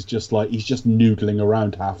think this is just like, he's just noodling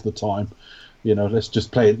around half the time. You know, let's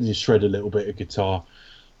just play it, just shred a little bit of guitar.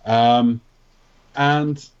 And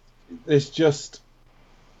it's just,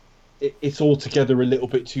 it's altogether a little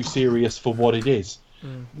bit too serious for what it is.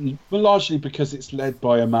 But largely because it's led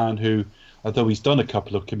by a man who, although he's done a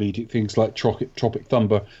couple of comedic things like Tropic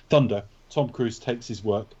Thunder, Tom Cruise takes his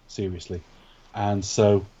work seriously. And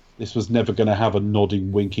so this was never going to have a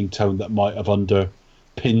nodding, winking tone that might have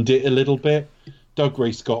underpinned it a little bit. Doug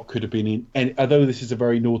Ray Scott could have been in any, although this is a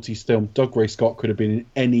very naughty film, Doug Ray Scott could have been in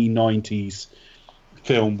any 90s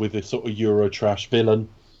film with a sort of Eurotrash villain.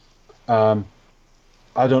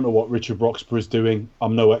 I don't know what Richard Roxburgh is doing.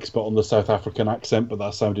 I'm no expert on the South African accent, but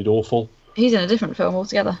that sounded awful. He's in a different film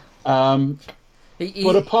altogether. But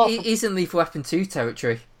apart from... he's in Lethal Weapon 2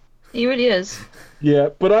 territory. He really is. Yeah,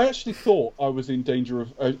 but I actually thought I was in danger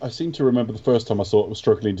of... I seem to remember the first time I saw it, I was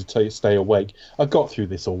struggling to stay awake. I got through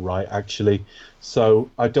this all right, actually.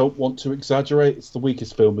 So I don't want to exaggerate. It's the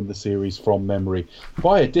weakest film in the series from memory.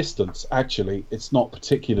 By a distance, actually, it's not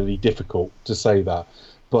particularly difficult to say that.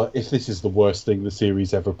 But if this is the worst thing the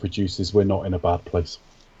series ever produces, we're not in a bad place.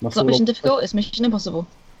 It's not Mission Difficult, it's Mission Impossible.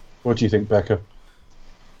 What do you think, Becca?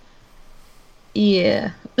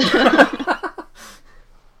 Yeah.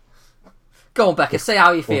 Go on, Becca, say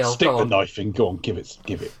how you feel. Well, stick the knife in, go on, give it.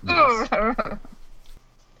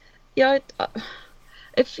 Yeah,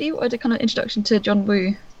 if you had a kind of introduction to John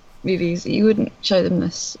Woo movies, you wouldn't show them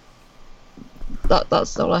this.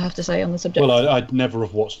 That's all I have to say on the subject. Well, I'd never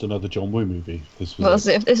have watched another John Woo movie. If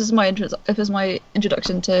this is my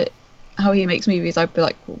introduction to how he makes movies, I'd be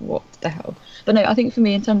like, what the hell? But no, I think for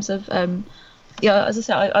me, in terms of yeah, as I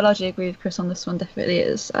said, I largely agree with Chris on this one. Definitely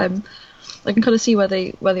is. I can kind of see where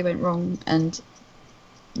they went wrong, and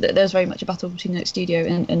there's very much a battle between the studio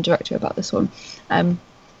and director about this one.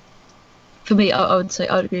 For me, I would say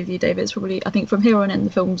I would agree with you, David. It's probably, I think from here on in the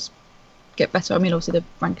films get better. I mean, obviously they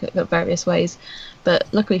rank it various ways, but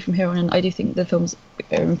luckily from here on in, I do think the films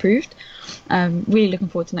are improved. Really looking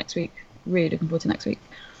forward to next week.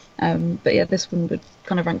 But yeah, this one would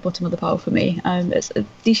kind of rank bottom of the pile for me. It's a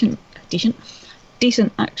decent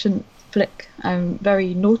action flick.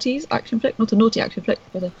 Very naughties action flick, not a naughty action flick,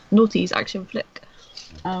 but a naughties action flick.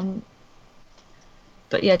 But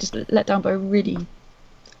yeah, just let down by a really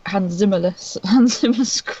Hans Zimmer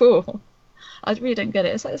score. I really don't get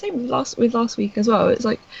it. It's like the same with last week as well. It's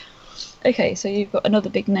like, okay, so you've got another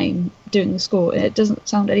big name doing the score, and it doesn't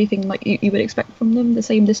sound anything like you would expect from them. The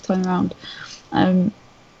same this time around.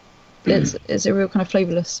 It's a real kind of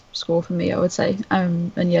flavourless score for me, I would say.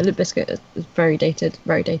 And yeah, Limp Bizkit is very dated.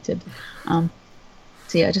 So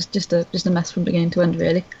yeah, just a mess from beginning to end,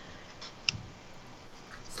 really.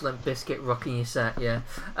 Limp Bizkit rocking your set, yeah.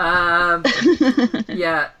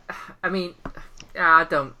 Yeah, I mean, I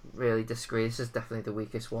don't really disagree. This is definitely the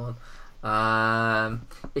weakest one.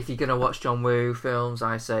 If you're gonna watch John Woo films,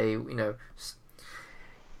 I say,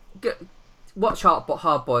 watch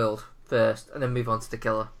Hard Boiled first, and then move on to The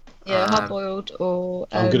Killer. Yeah, Hard Boiled, or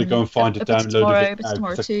I'm gonna go and find a download of it now.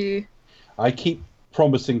 Tomorrow 2. I keep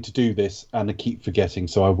promising to do this, and I keep forgetting,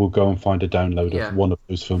 so I will go and find a download of one of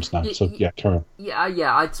those films now. So yeah, carry on.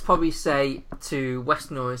 Yeah, I'd probably say to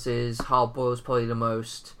Western audiences, Hard Boiled is probably the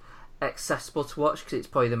most accessible to watch, because it's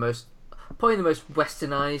probably the most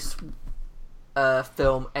westernized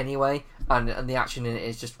film anyway, and the action in it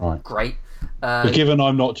is just great. But given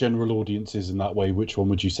I'm not general audiences in that way, which one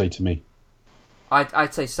would you say to me?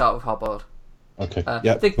 I'd say start with Hard Boiled. Okay.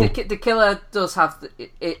 The Killer does have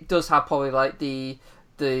probably like the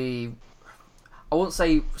I won't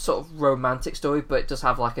say sort of romantic story, but it does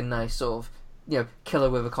have like a nice sort of killer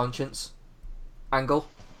with a conscience angle.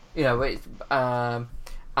 And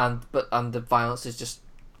the violence is just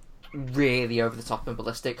really over the top and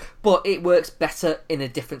ballistic, but it works better in a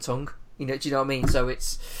different tongue. Do you know what I mean? So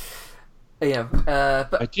it's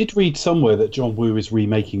but I did read somewhere that John Woo is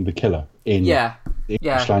remaking The Killer in the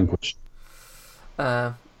English language.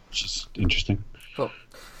 Which is interesting. But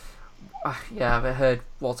I've heard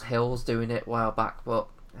Walter Hill was doing it a while back, but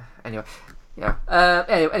anyway.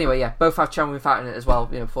 Anyway, both have Chan Woo-fat in it as well.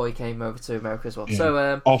 Before he came over to America as well. Yeah.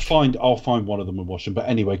 So I'll find one of them and watch them. But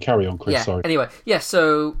anyway, carry on, Chris. Sorry. Anyway,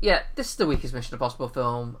 So this is the weakest Mission Impossible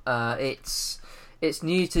film. It's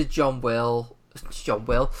new to John Woo.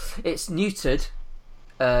 It's neutered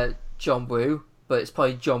John Woo, but it's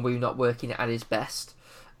probably John Woo not working at his best.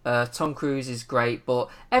 Tom Cruise is great, but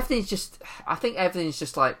everything's just. I think everything's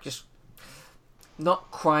just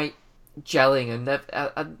not quite gelling, and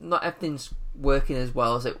not everything's working as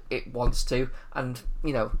well as it wants to. And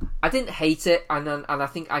I didn't hate it, and I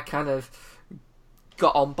think I kind of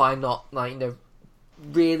got on by not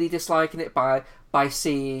really disliking it by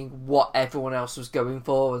seeing what everyone else was going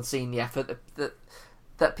for and seeing the effort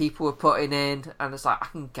that people were putting in, and it's like I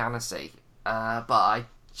can kind of see, but I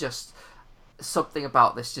just something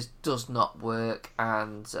about this just does not work,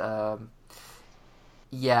 and I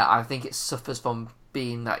think it suffers from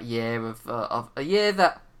being that year of a year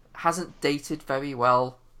that hasn't dated very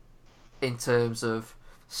well in terms of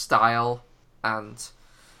style and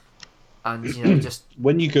just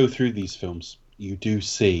when you go through these films, you do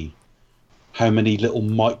see how many little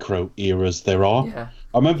micro eras there are. Yeah.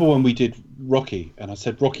 I remember when we did Rocky, and I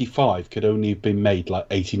said Rocky 5 could only have been made like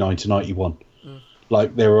 89 to 91.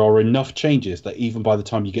 Like, there are enough changes that even by the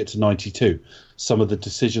time you get to 92, some of the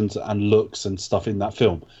decisions and looks and stuff in that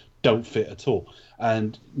film don't fit at all.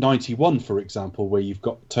 And 91, for example, where you've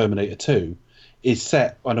got Terminator 2, is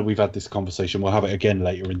set... I know we've had this conversation, we'll have it again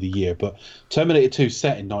later in the year, but Terminator 2 is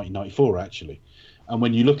set in 1994, actually. And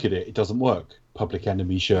when you look at it, it doesn't work. Public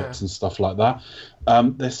Enemy shirts and stuff like that.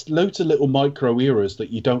 There's loads of little micro eras that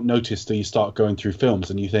you don't notice till you start going through films,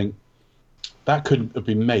 and you think that couldn't have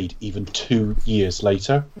been made even 2 years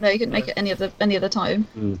later. No, you couldn't make it any other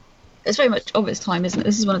time. It's very much of its time, isn't it?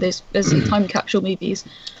 This is one of those time capsule movies.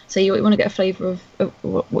 So you want to get a flavour of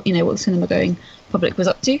what the cinema going public was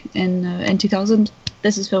up to in 2000.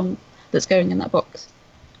 This is film that's going in that box.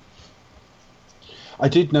 I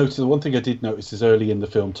did notice, the one thing I did notice is early in the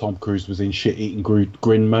film, Tom Cruise was in shit-eating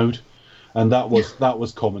grin mode, and that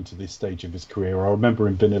was common to this stage of his career. I remember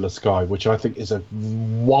in Vanilla Sky, which I think is a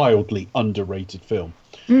wildly underrated film.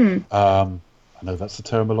 I know that's a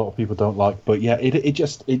term a lot of people don't like, but yeah, it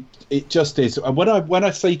just is. And when I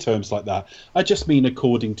say terms like that, I just mean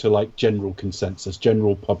according to like general consensus,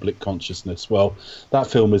 general public consciousness. Well, that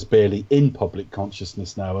film is barely in public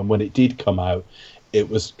consciousness now, and when it did come out, it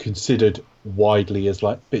was considered widely as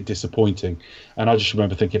like a bit disappointing. And I just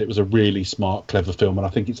remember thinking it was a really smart, clever film, and I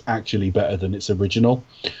think it's actually better than its original.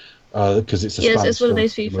 Because it's it's one of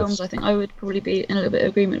those few films. I think I would probably be in a little bit of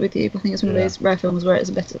agreement with you. I think it's one of those rare films where it's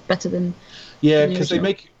better than. Yeah, because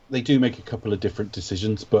they do make a couple of different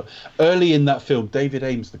decisions. But early in that film, David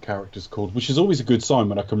Ames, the character's called, which is always a good sign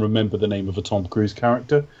when I can remember the name of a Tom Cruise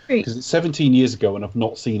character, because it's 17 years ago and I've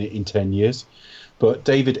not seen it in 10 years. But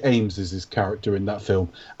David Ames is his character in that film,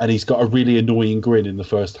 and he's got a really annoying grin in the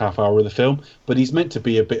first half hour of the film. But he's meant to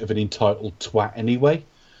be a bit of an entitled twat anyway.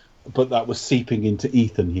 But that was seeping into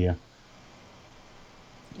Ethan here.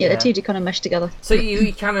 Yeah, the two do kind of mesh together. So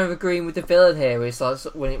you kind of agreeing with the villain here? Is like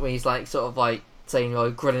when he's like sort of like saying,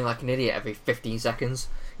 grinning like an idiot every 15 seconds.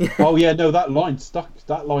 Oh yeah, no, that line stuck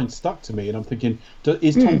to me, and I'm thinking,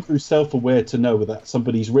 is Tom Cruise self-aware to know that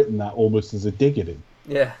somebody's written that almost as a dig at him?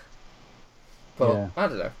 Yeah. But I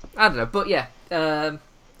don't know. But yeah,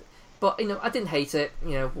 but I didn't hate it.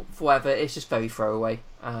 For whatever, it's just very throwaway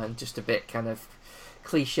and just a bit kind of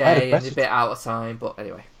cliche and a bit out of time. But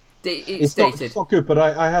anyway, it's dated. It's not good, but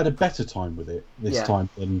I had a better time with it this time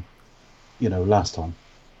than last time.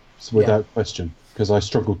 So without question, because I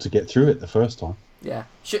struggled to get through it the first time. Yeah,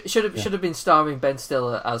 should have been starring Ben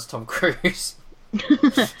Stiller as Tom Cruise.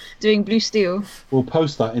 Doing Blue Steel. We'll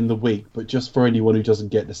post that in the week, but just for anyone who doesn't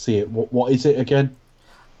get to see it, what is it again?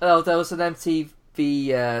 Oh, there was an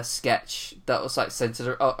MTV sketch that was like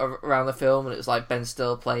centered around the film, and it was like Ben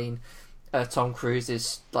Stiller playing Tom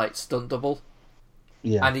Cruise's like stunt double.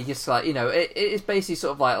 Yeah, and he just like it's basically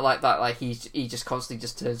sort of like that. Like he just constantly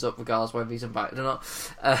just turns up regardless whether he's invited or not.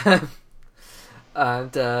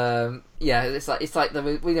 It's like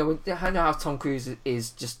I know how Tom Cruise is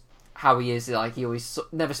just. How he is, like he always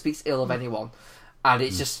never speaks ill of anyone, and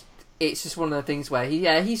it's just one of the things where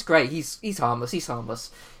he's great, he's harmless, he's harmless.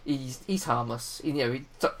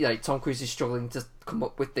 Tom Cruise is struggling to come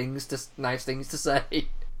up with nice things to say.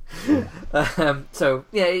 So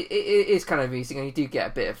yeah, it is kind of amusing, and you do get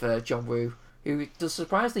a bit of John Woo, who does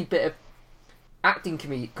surprisingly bit of acting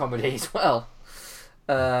comedy as well.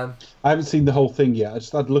 I haven't seen the whole thing yet. I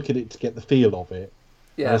just had to look at it to get the feel of it.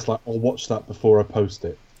 Yeah, and it's like I'll watch that before I post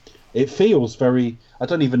it. It feels very... I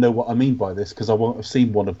don't even know what I mean by this, because I won't have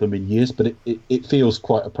seen one of them in years, but it feels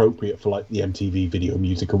quite appropriate for like the MTV Video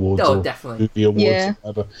Music Awards or definitely. Movie Awards or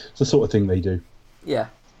whatever. It's the sort of thing they do. Yeah.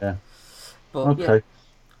 Yeah. But, okay. Yeah.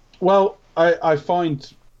 Well, I find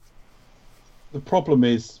the problem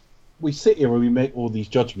is we sit here and we make all these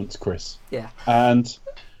judgments, Chris. Yeah. And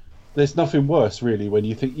there's nothing worse, really, when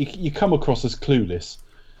you think you come across as clueless.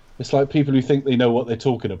 It's like people who think they know what they're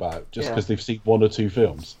talking about just Yeah. because they've seen one or two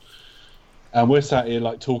films. And we're sat here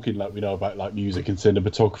like talking like we know about like music and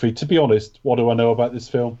cinematography. To be honest, what do I know about this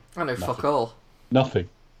film? I know fuck all. Nothing.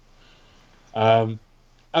 And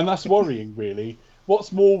that's worrying, really.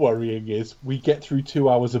 What's more worrying is we get through 2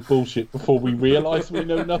 hours of bullshit before we realise we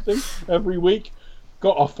know nothing every week.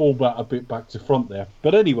 Got our format a bit back to front there.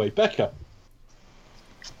 But anyway, Becca.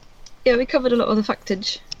 Yeah, we covered a lot of the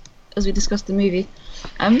factage as we discussed the movie.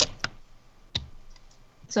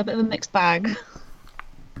 So a bit of a mixed bag.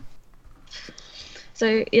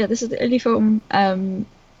 So yeah, this is the only film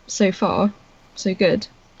so far, so good,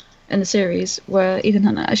 in the series where Ethan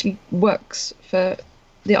Hunt actually works for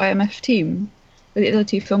the IMF team. With the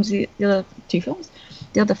other films, the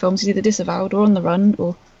other films, he's either disavowed or on the run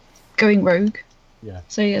or going rogue. Yeah.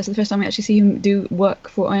 So yeah, it's the first time we actually see him do work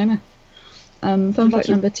for IMF. Fun fact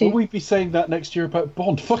number 2. Will we be saying that next year about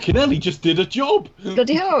Bond? Fucking hell, he just did a job.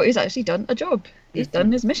 Bloody hell, he's actually done a job. He's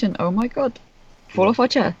done his mission. Oh my god. Fall off our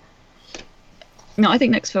chair. No, I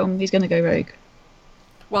think next film he's going to go rogue.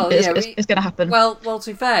 Well, It's yeah, going to happen. well,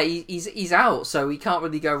 to be fair, he's out, so he can't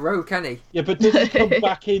really go rogue, can he? Yeah, but does he come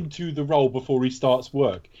back into the role before he starts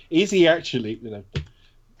work? Is he actually,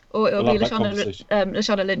 Or it'll we'll be have that conversation.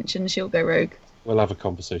 Lashana Lynch and she'll go rogue. We'll have a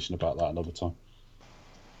conversation about that another time.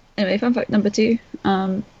 Anyway, fun fact number 2.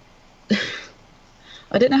 I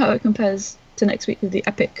don't know how it compares to next week with the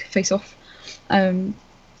epic face-off.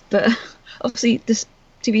 But obviously this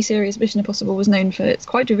TV series Mission Impossible was known for its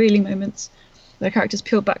quite revealing moments where characters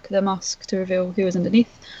peel back their mask to reveal who is underneath.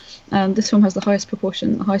 This film has the highest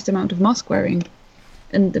proportion, the highest amount of mask wearing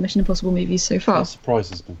in the Mission Impossible movies so far. That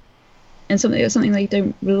surprises me. And something they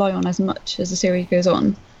don't rely on as much as the series goes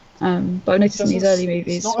on. But I've noticed in these early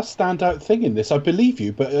movies... It's not a standout thing in this. I believe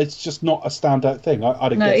you, but it's just not a standout thing.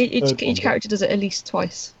 I'd No, guessed each character does it at least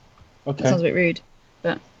twice. Okay. That sounds a bit rude,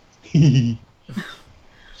 but...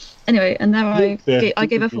 Anyway, and now I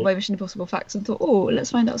gave up all my Mission Impossible facts and thought, oh,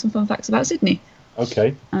 let's find out some fun facts about Sydney.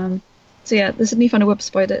 Okay. So yeah, the Sydney Final Web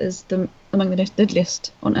Spider is among the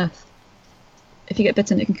deadliest on Earth. If you get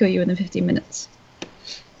bitten, it can kill you within 15 minutes.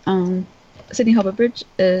 Sydney Harbour Bridge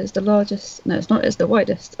is the largest, no it's not, it's the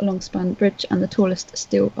widest long-span bridge and the tallest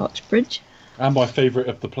steel arch bridge. And my favourite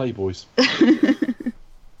of the Playboys.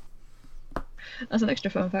 That's an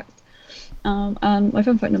extra fun fact. And my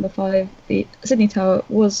fun fact number 5, the Sydney Tower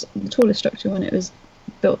was the tallest structure when it was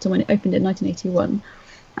built and when it opened in 1981.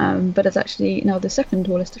 But it's actually now the second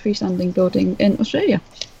tallest freestanding building in Australia.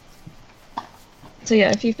 So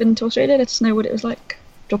yeah, if you've been to Australia, let us know what it was like.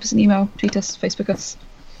 Drop us an email, tweet us, Facebook us,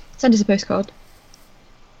 send us a postcard,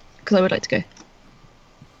 because I would like to go.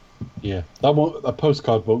 Yeah, a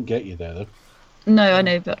postcard won't get you there though. No, I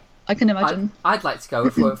know, but I can imagine. I'd like to go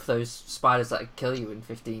if it weren't for those spiders that could kill you in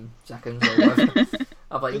 15 seconds or whatever.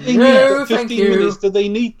 I'm like, They no, need thank 15 you. minutes. Do they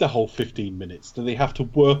need the whole 15 minutes? Do they have to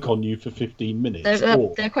work on you for 15 minutes?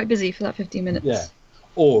 They're quite busy for that 15 minutes. Yeah.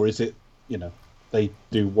 Or is it, they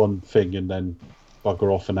do one thing and then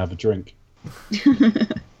bugger off and have a drink?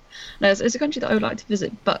 No, it's a country that I would like to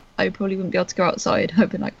visit, but I probably wouldn't be able to go outside. I'd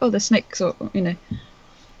be like, oh, there's snakes, or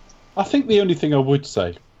I think the only thing I would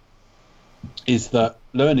say is that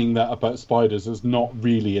learning that about spiders has not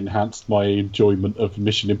really enhanced my enjoyment of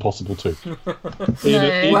Mission Impossible 2.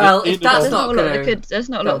 Well, if that's there's not not a lot going that could. There's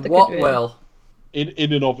not a lot that what could. will?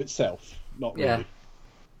 in and of itself, not really. Yeah.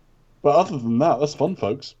 But other than that, that's fun,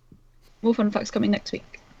 folks. More fun facts coming next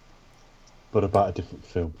week. But about a different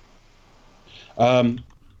film.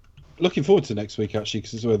 Looking forward to next week, actually,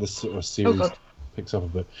 because this is where the sort of series God. picks up a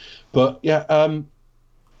bit. But yeah,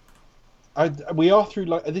 we are through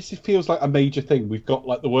this feels like a major thing. We've got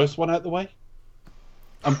like the worst one out the way.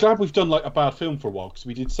 I'm glad we've done like a bad film for a while, because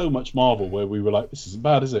we did so much Marvel where we were like, this isn't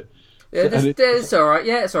bad, is it? Yeah, it's all right.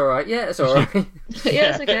 Yeah, it's all right. Yeah, it's all right.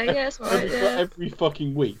 Yeah, it's okay. Yeah, it's alright. Yeah. Every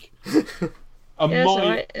fucking week. Yeah, it's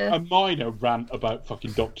alright, yeah. A minor rant about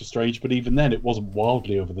fucking Doctor Strange, but even then it wasn't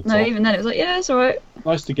wildly over the top. No, even then it was like, yeah, it's alright.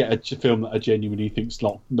 Nice to get a film that I genuinely think's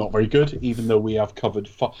not very good, even though we have covered.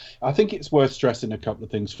 I think it's worth stressing a couple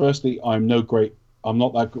of things. Firstly, I'm not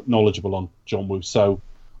that knowledgeable on John Woo, so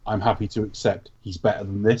I'm happy to accept he's better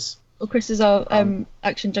than this. Well, Chris is our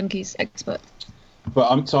Action Junkies expert.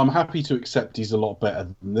 But I'm happy to accept he's a lot better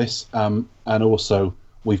than this, and also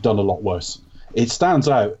we've done a lot worse. It stands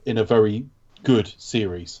out in a very good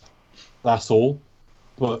series, that's all.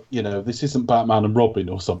 But this isn't Batman and Robin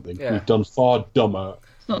or something. Yeah. We've done far dumber.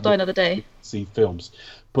 It's not Die Another Day. See films,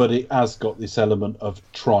 but it has got this element of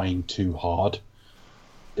trying too hard.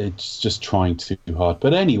 It's just trying too hard.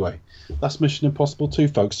 But anyway, That's Mission Impossible 2,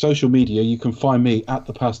 folks. Social media, you can find me at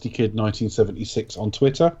the Pasty Kid 1976 on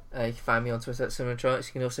Twitter. You can find me on Twitter at Cinematronics.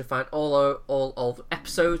 You can also find all old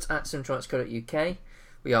episodes at cinematronics.co.uk.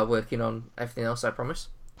 We are working on everything else, I promise.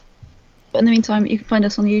 But in the meantime, you can find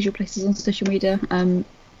us on the usual places on social media. On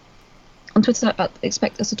Twitter at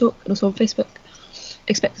Expect Us to Talk, and also on Facebook,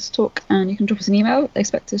 Expect Us to Talk. And you can drop us an email,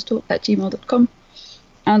 expectustotalk@gmail.com.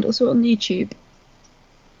 And also on YouTube,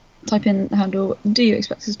 type in the handle, Do You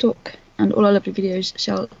Expect Us to Talk? And all our lovely videos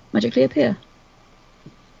shall magically appear.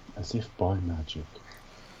 As if by magic.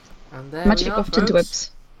 And there Magic we are, off folks.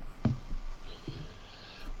 interwebs.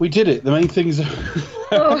 We did it. The main thing is...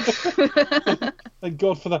 Oh. Thank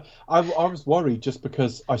God for that. I was worried just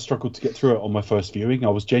because I struggled to get through it on my first viewing. I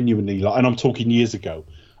was genuinely like, and I'm talking years ago.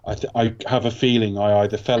 I have a feeling I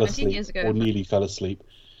either fell 17 asleep years ago. or nearly fell asleep.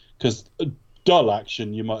 Because dull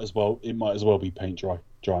action, it might as well be paint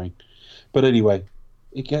drying. But anyway,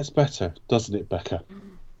 it gets better, doesn't it, Becca?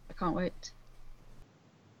 I can't wait.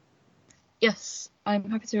 Yes, I'm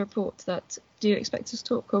happy to report that Do You Expect Us to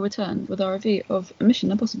Talk will return with our review of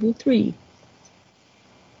Mission Impossible 3.